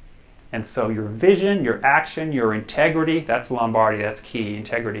 And so your vision, your action, your integrity, that's Lombardi, that's key,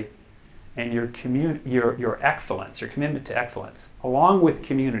 integrity. And your excellence, your commitment to excellence, along with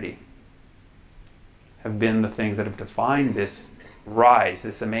community, have been the things that have defined this rise,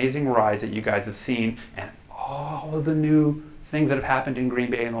 this amazing rise that you guys have seen, and all of the new things that have happened in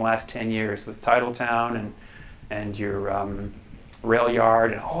Green Bay in the last 10 years with Titletown and your rail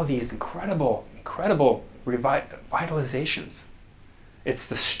yard and all these incredible revitalizations. It's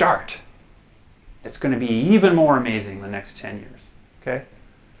the start. It's going to be even more amazing in the next 10 years. Okay?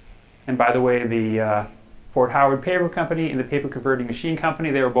 And by the way, the Fort Howard Paper Company and the Paper Converting Machine Company,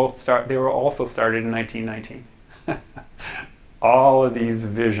 they were also started in 1919. All of these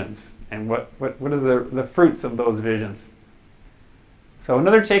visions And what is the fruits of those visions? So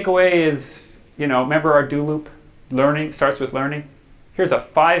another takeaway is, remember our do loop? Learning starts with learning. Here's a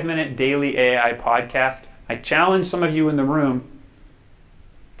 5-minute daily AI podcast. I challenge some of you in the room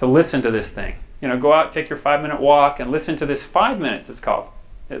to listen to this thing. Go out, take your 5-minute walk, and listen to this 5 minutes, it's called.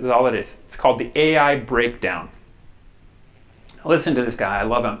 It's all it is. It's called the AI Breakdown. Listen to this guy. I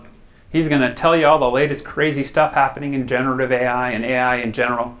love him. He's going to tell you all the latest crazy stuff happening in generative AI and AI in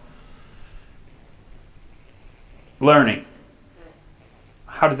general. Learning.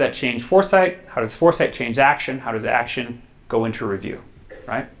 How does that change foresight? How does foresight change action? How does action go into review,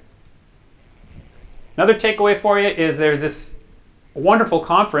 right? Another takeaway for you is there's this wonderful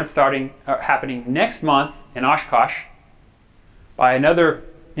conference happening next month in Oshkosh by another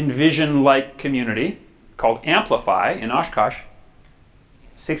Envision-like community called Amplify in Oshkosh.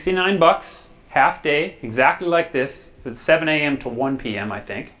 $69, half day, exactly like this. It's 7 a.m. to 1 p.m. I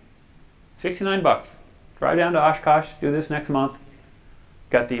think. $69. Drive down to Oshkosh, do this next month.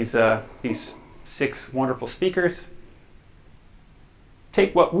 Got these 6 wonderful speakers.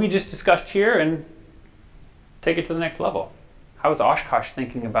 Take what we just discussed here and take it to the next level. How is Oshkosh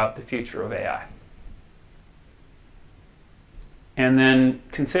thinking about the future of AI? And then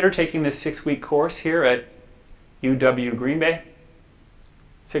consider taking this 6-week course here at UW Green Bay.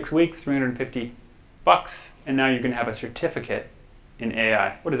 6 weeks, $350, and now you're going to have a certificate in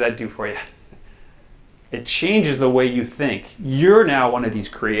AI. What does that do for you? It changes the way you think. You're now one of these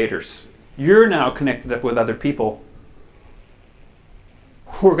creators. You're now connected up with other people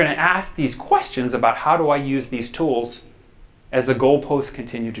who are going to ask these questions about how do I use these tools as the goalposts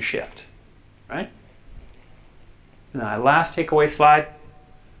continue to shift, right? Now, last takeaway slide.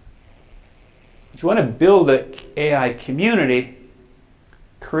 If you want to build an AI community,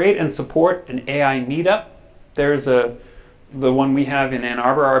 create and support an AI meetup. There's the one we have in Ann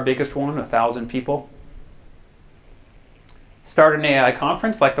Arbor, our biggest one, 1,000 people. Start an AI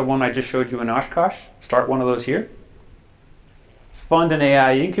conference like the one I just showed you in Oshkosh. Start one of those here. Fund an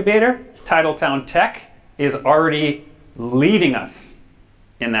AI incubator. Titletown Tech is already leading us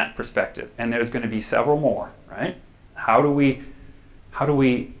in that perspective, and there's going to be several more, right? How do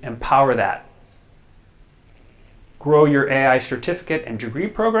we empower that? Grow your AI certificate and degree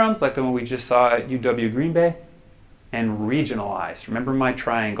programs like the one we just saw at UW Green Bay, and regionalize. Remember my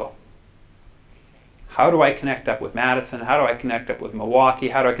triangle. How do I connect up with Madison? How do I connect up with Milwaukee?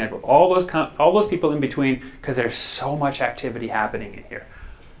 How do I connect with all those people in between? Because there's so much activity happening in here.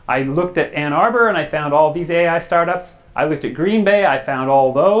 I looked at Ann Arbor and I found all these AI startups. I looked at Green Bay, I found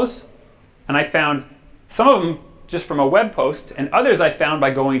all those. And I found some of them just from a web post, and others I found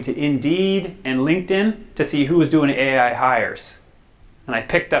by going to Indeed and LinkedIn to see who was doing AI hires. And I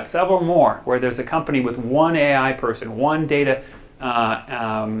picked up several more where there's a company with one AI person, one data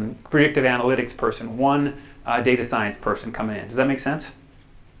predictive analytics person, one data science person coming in. Does that make sense?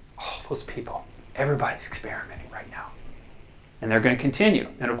 All those people, everybody's experimenting right now. And they're going to continue.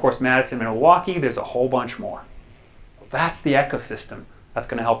 And of course, Madison and Milwaukee, there's a whole bunch more. That's the ecosystem that's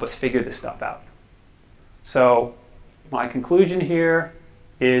going to help us figure this stuff out. So my conclusion here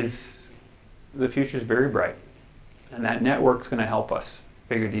is the future is very bright. And that network's going to help us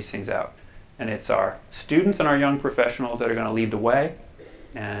figure these things out. And it's our students and our young professionals that are going to lead the way.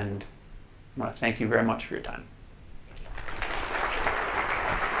 And I want to thank you very much for your time.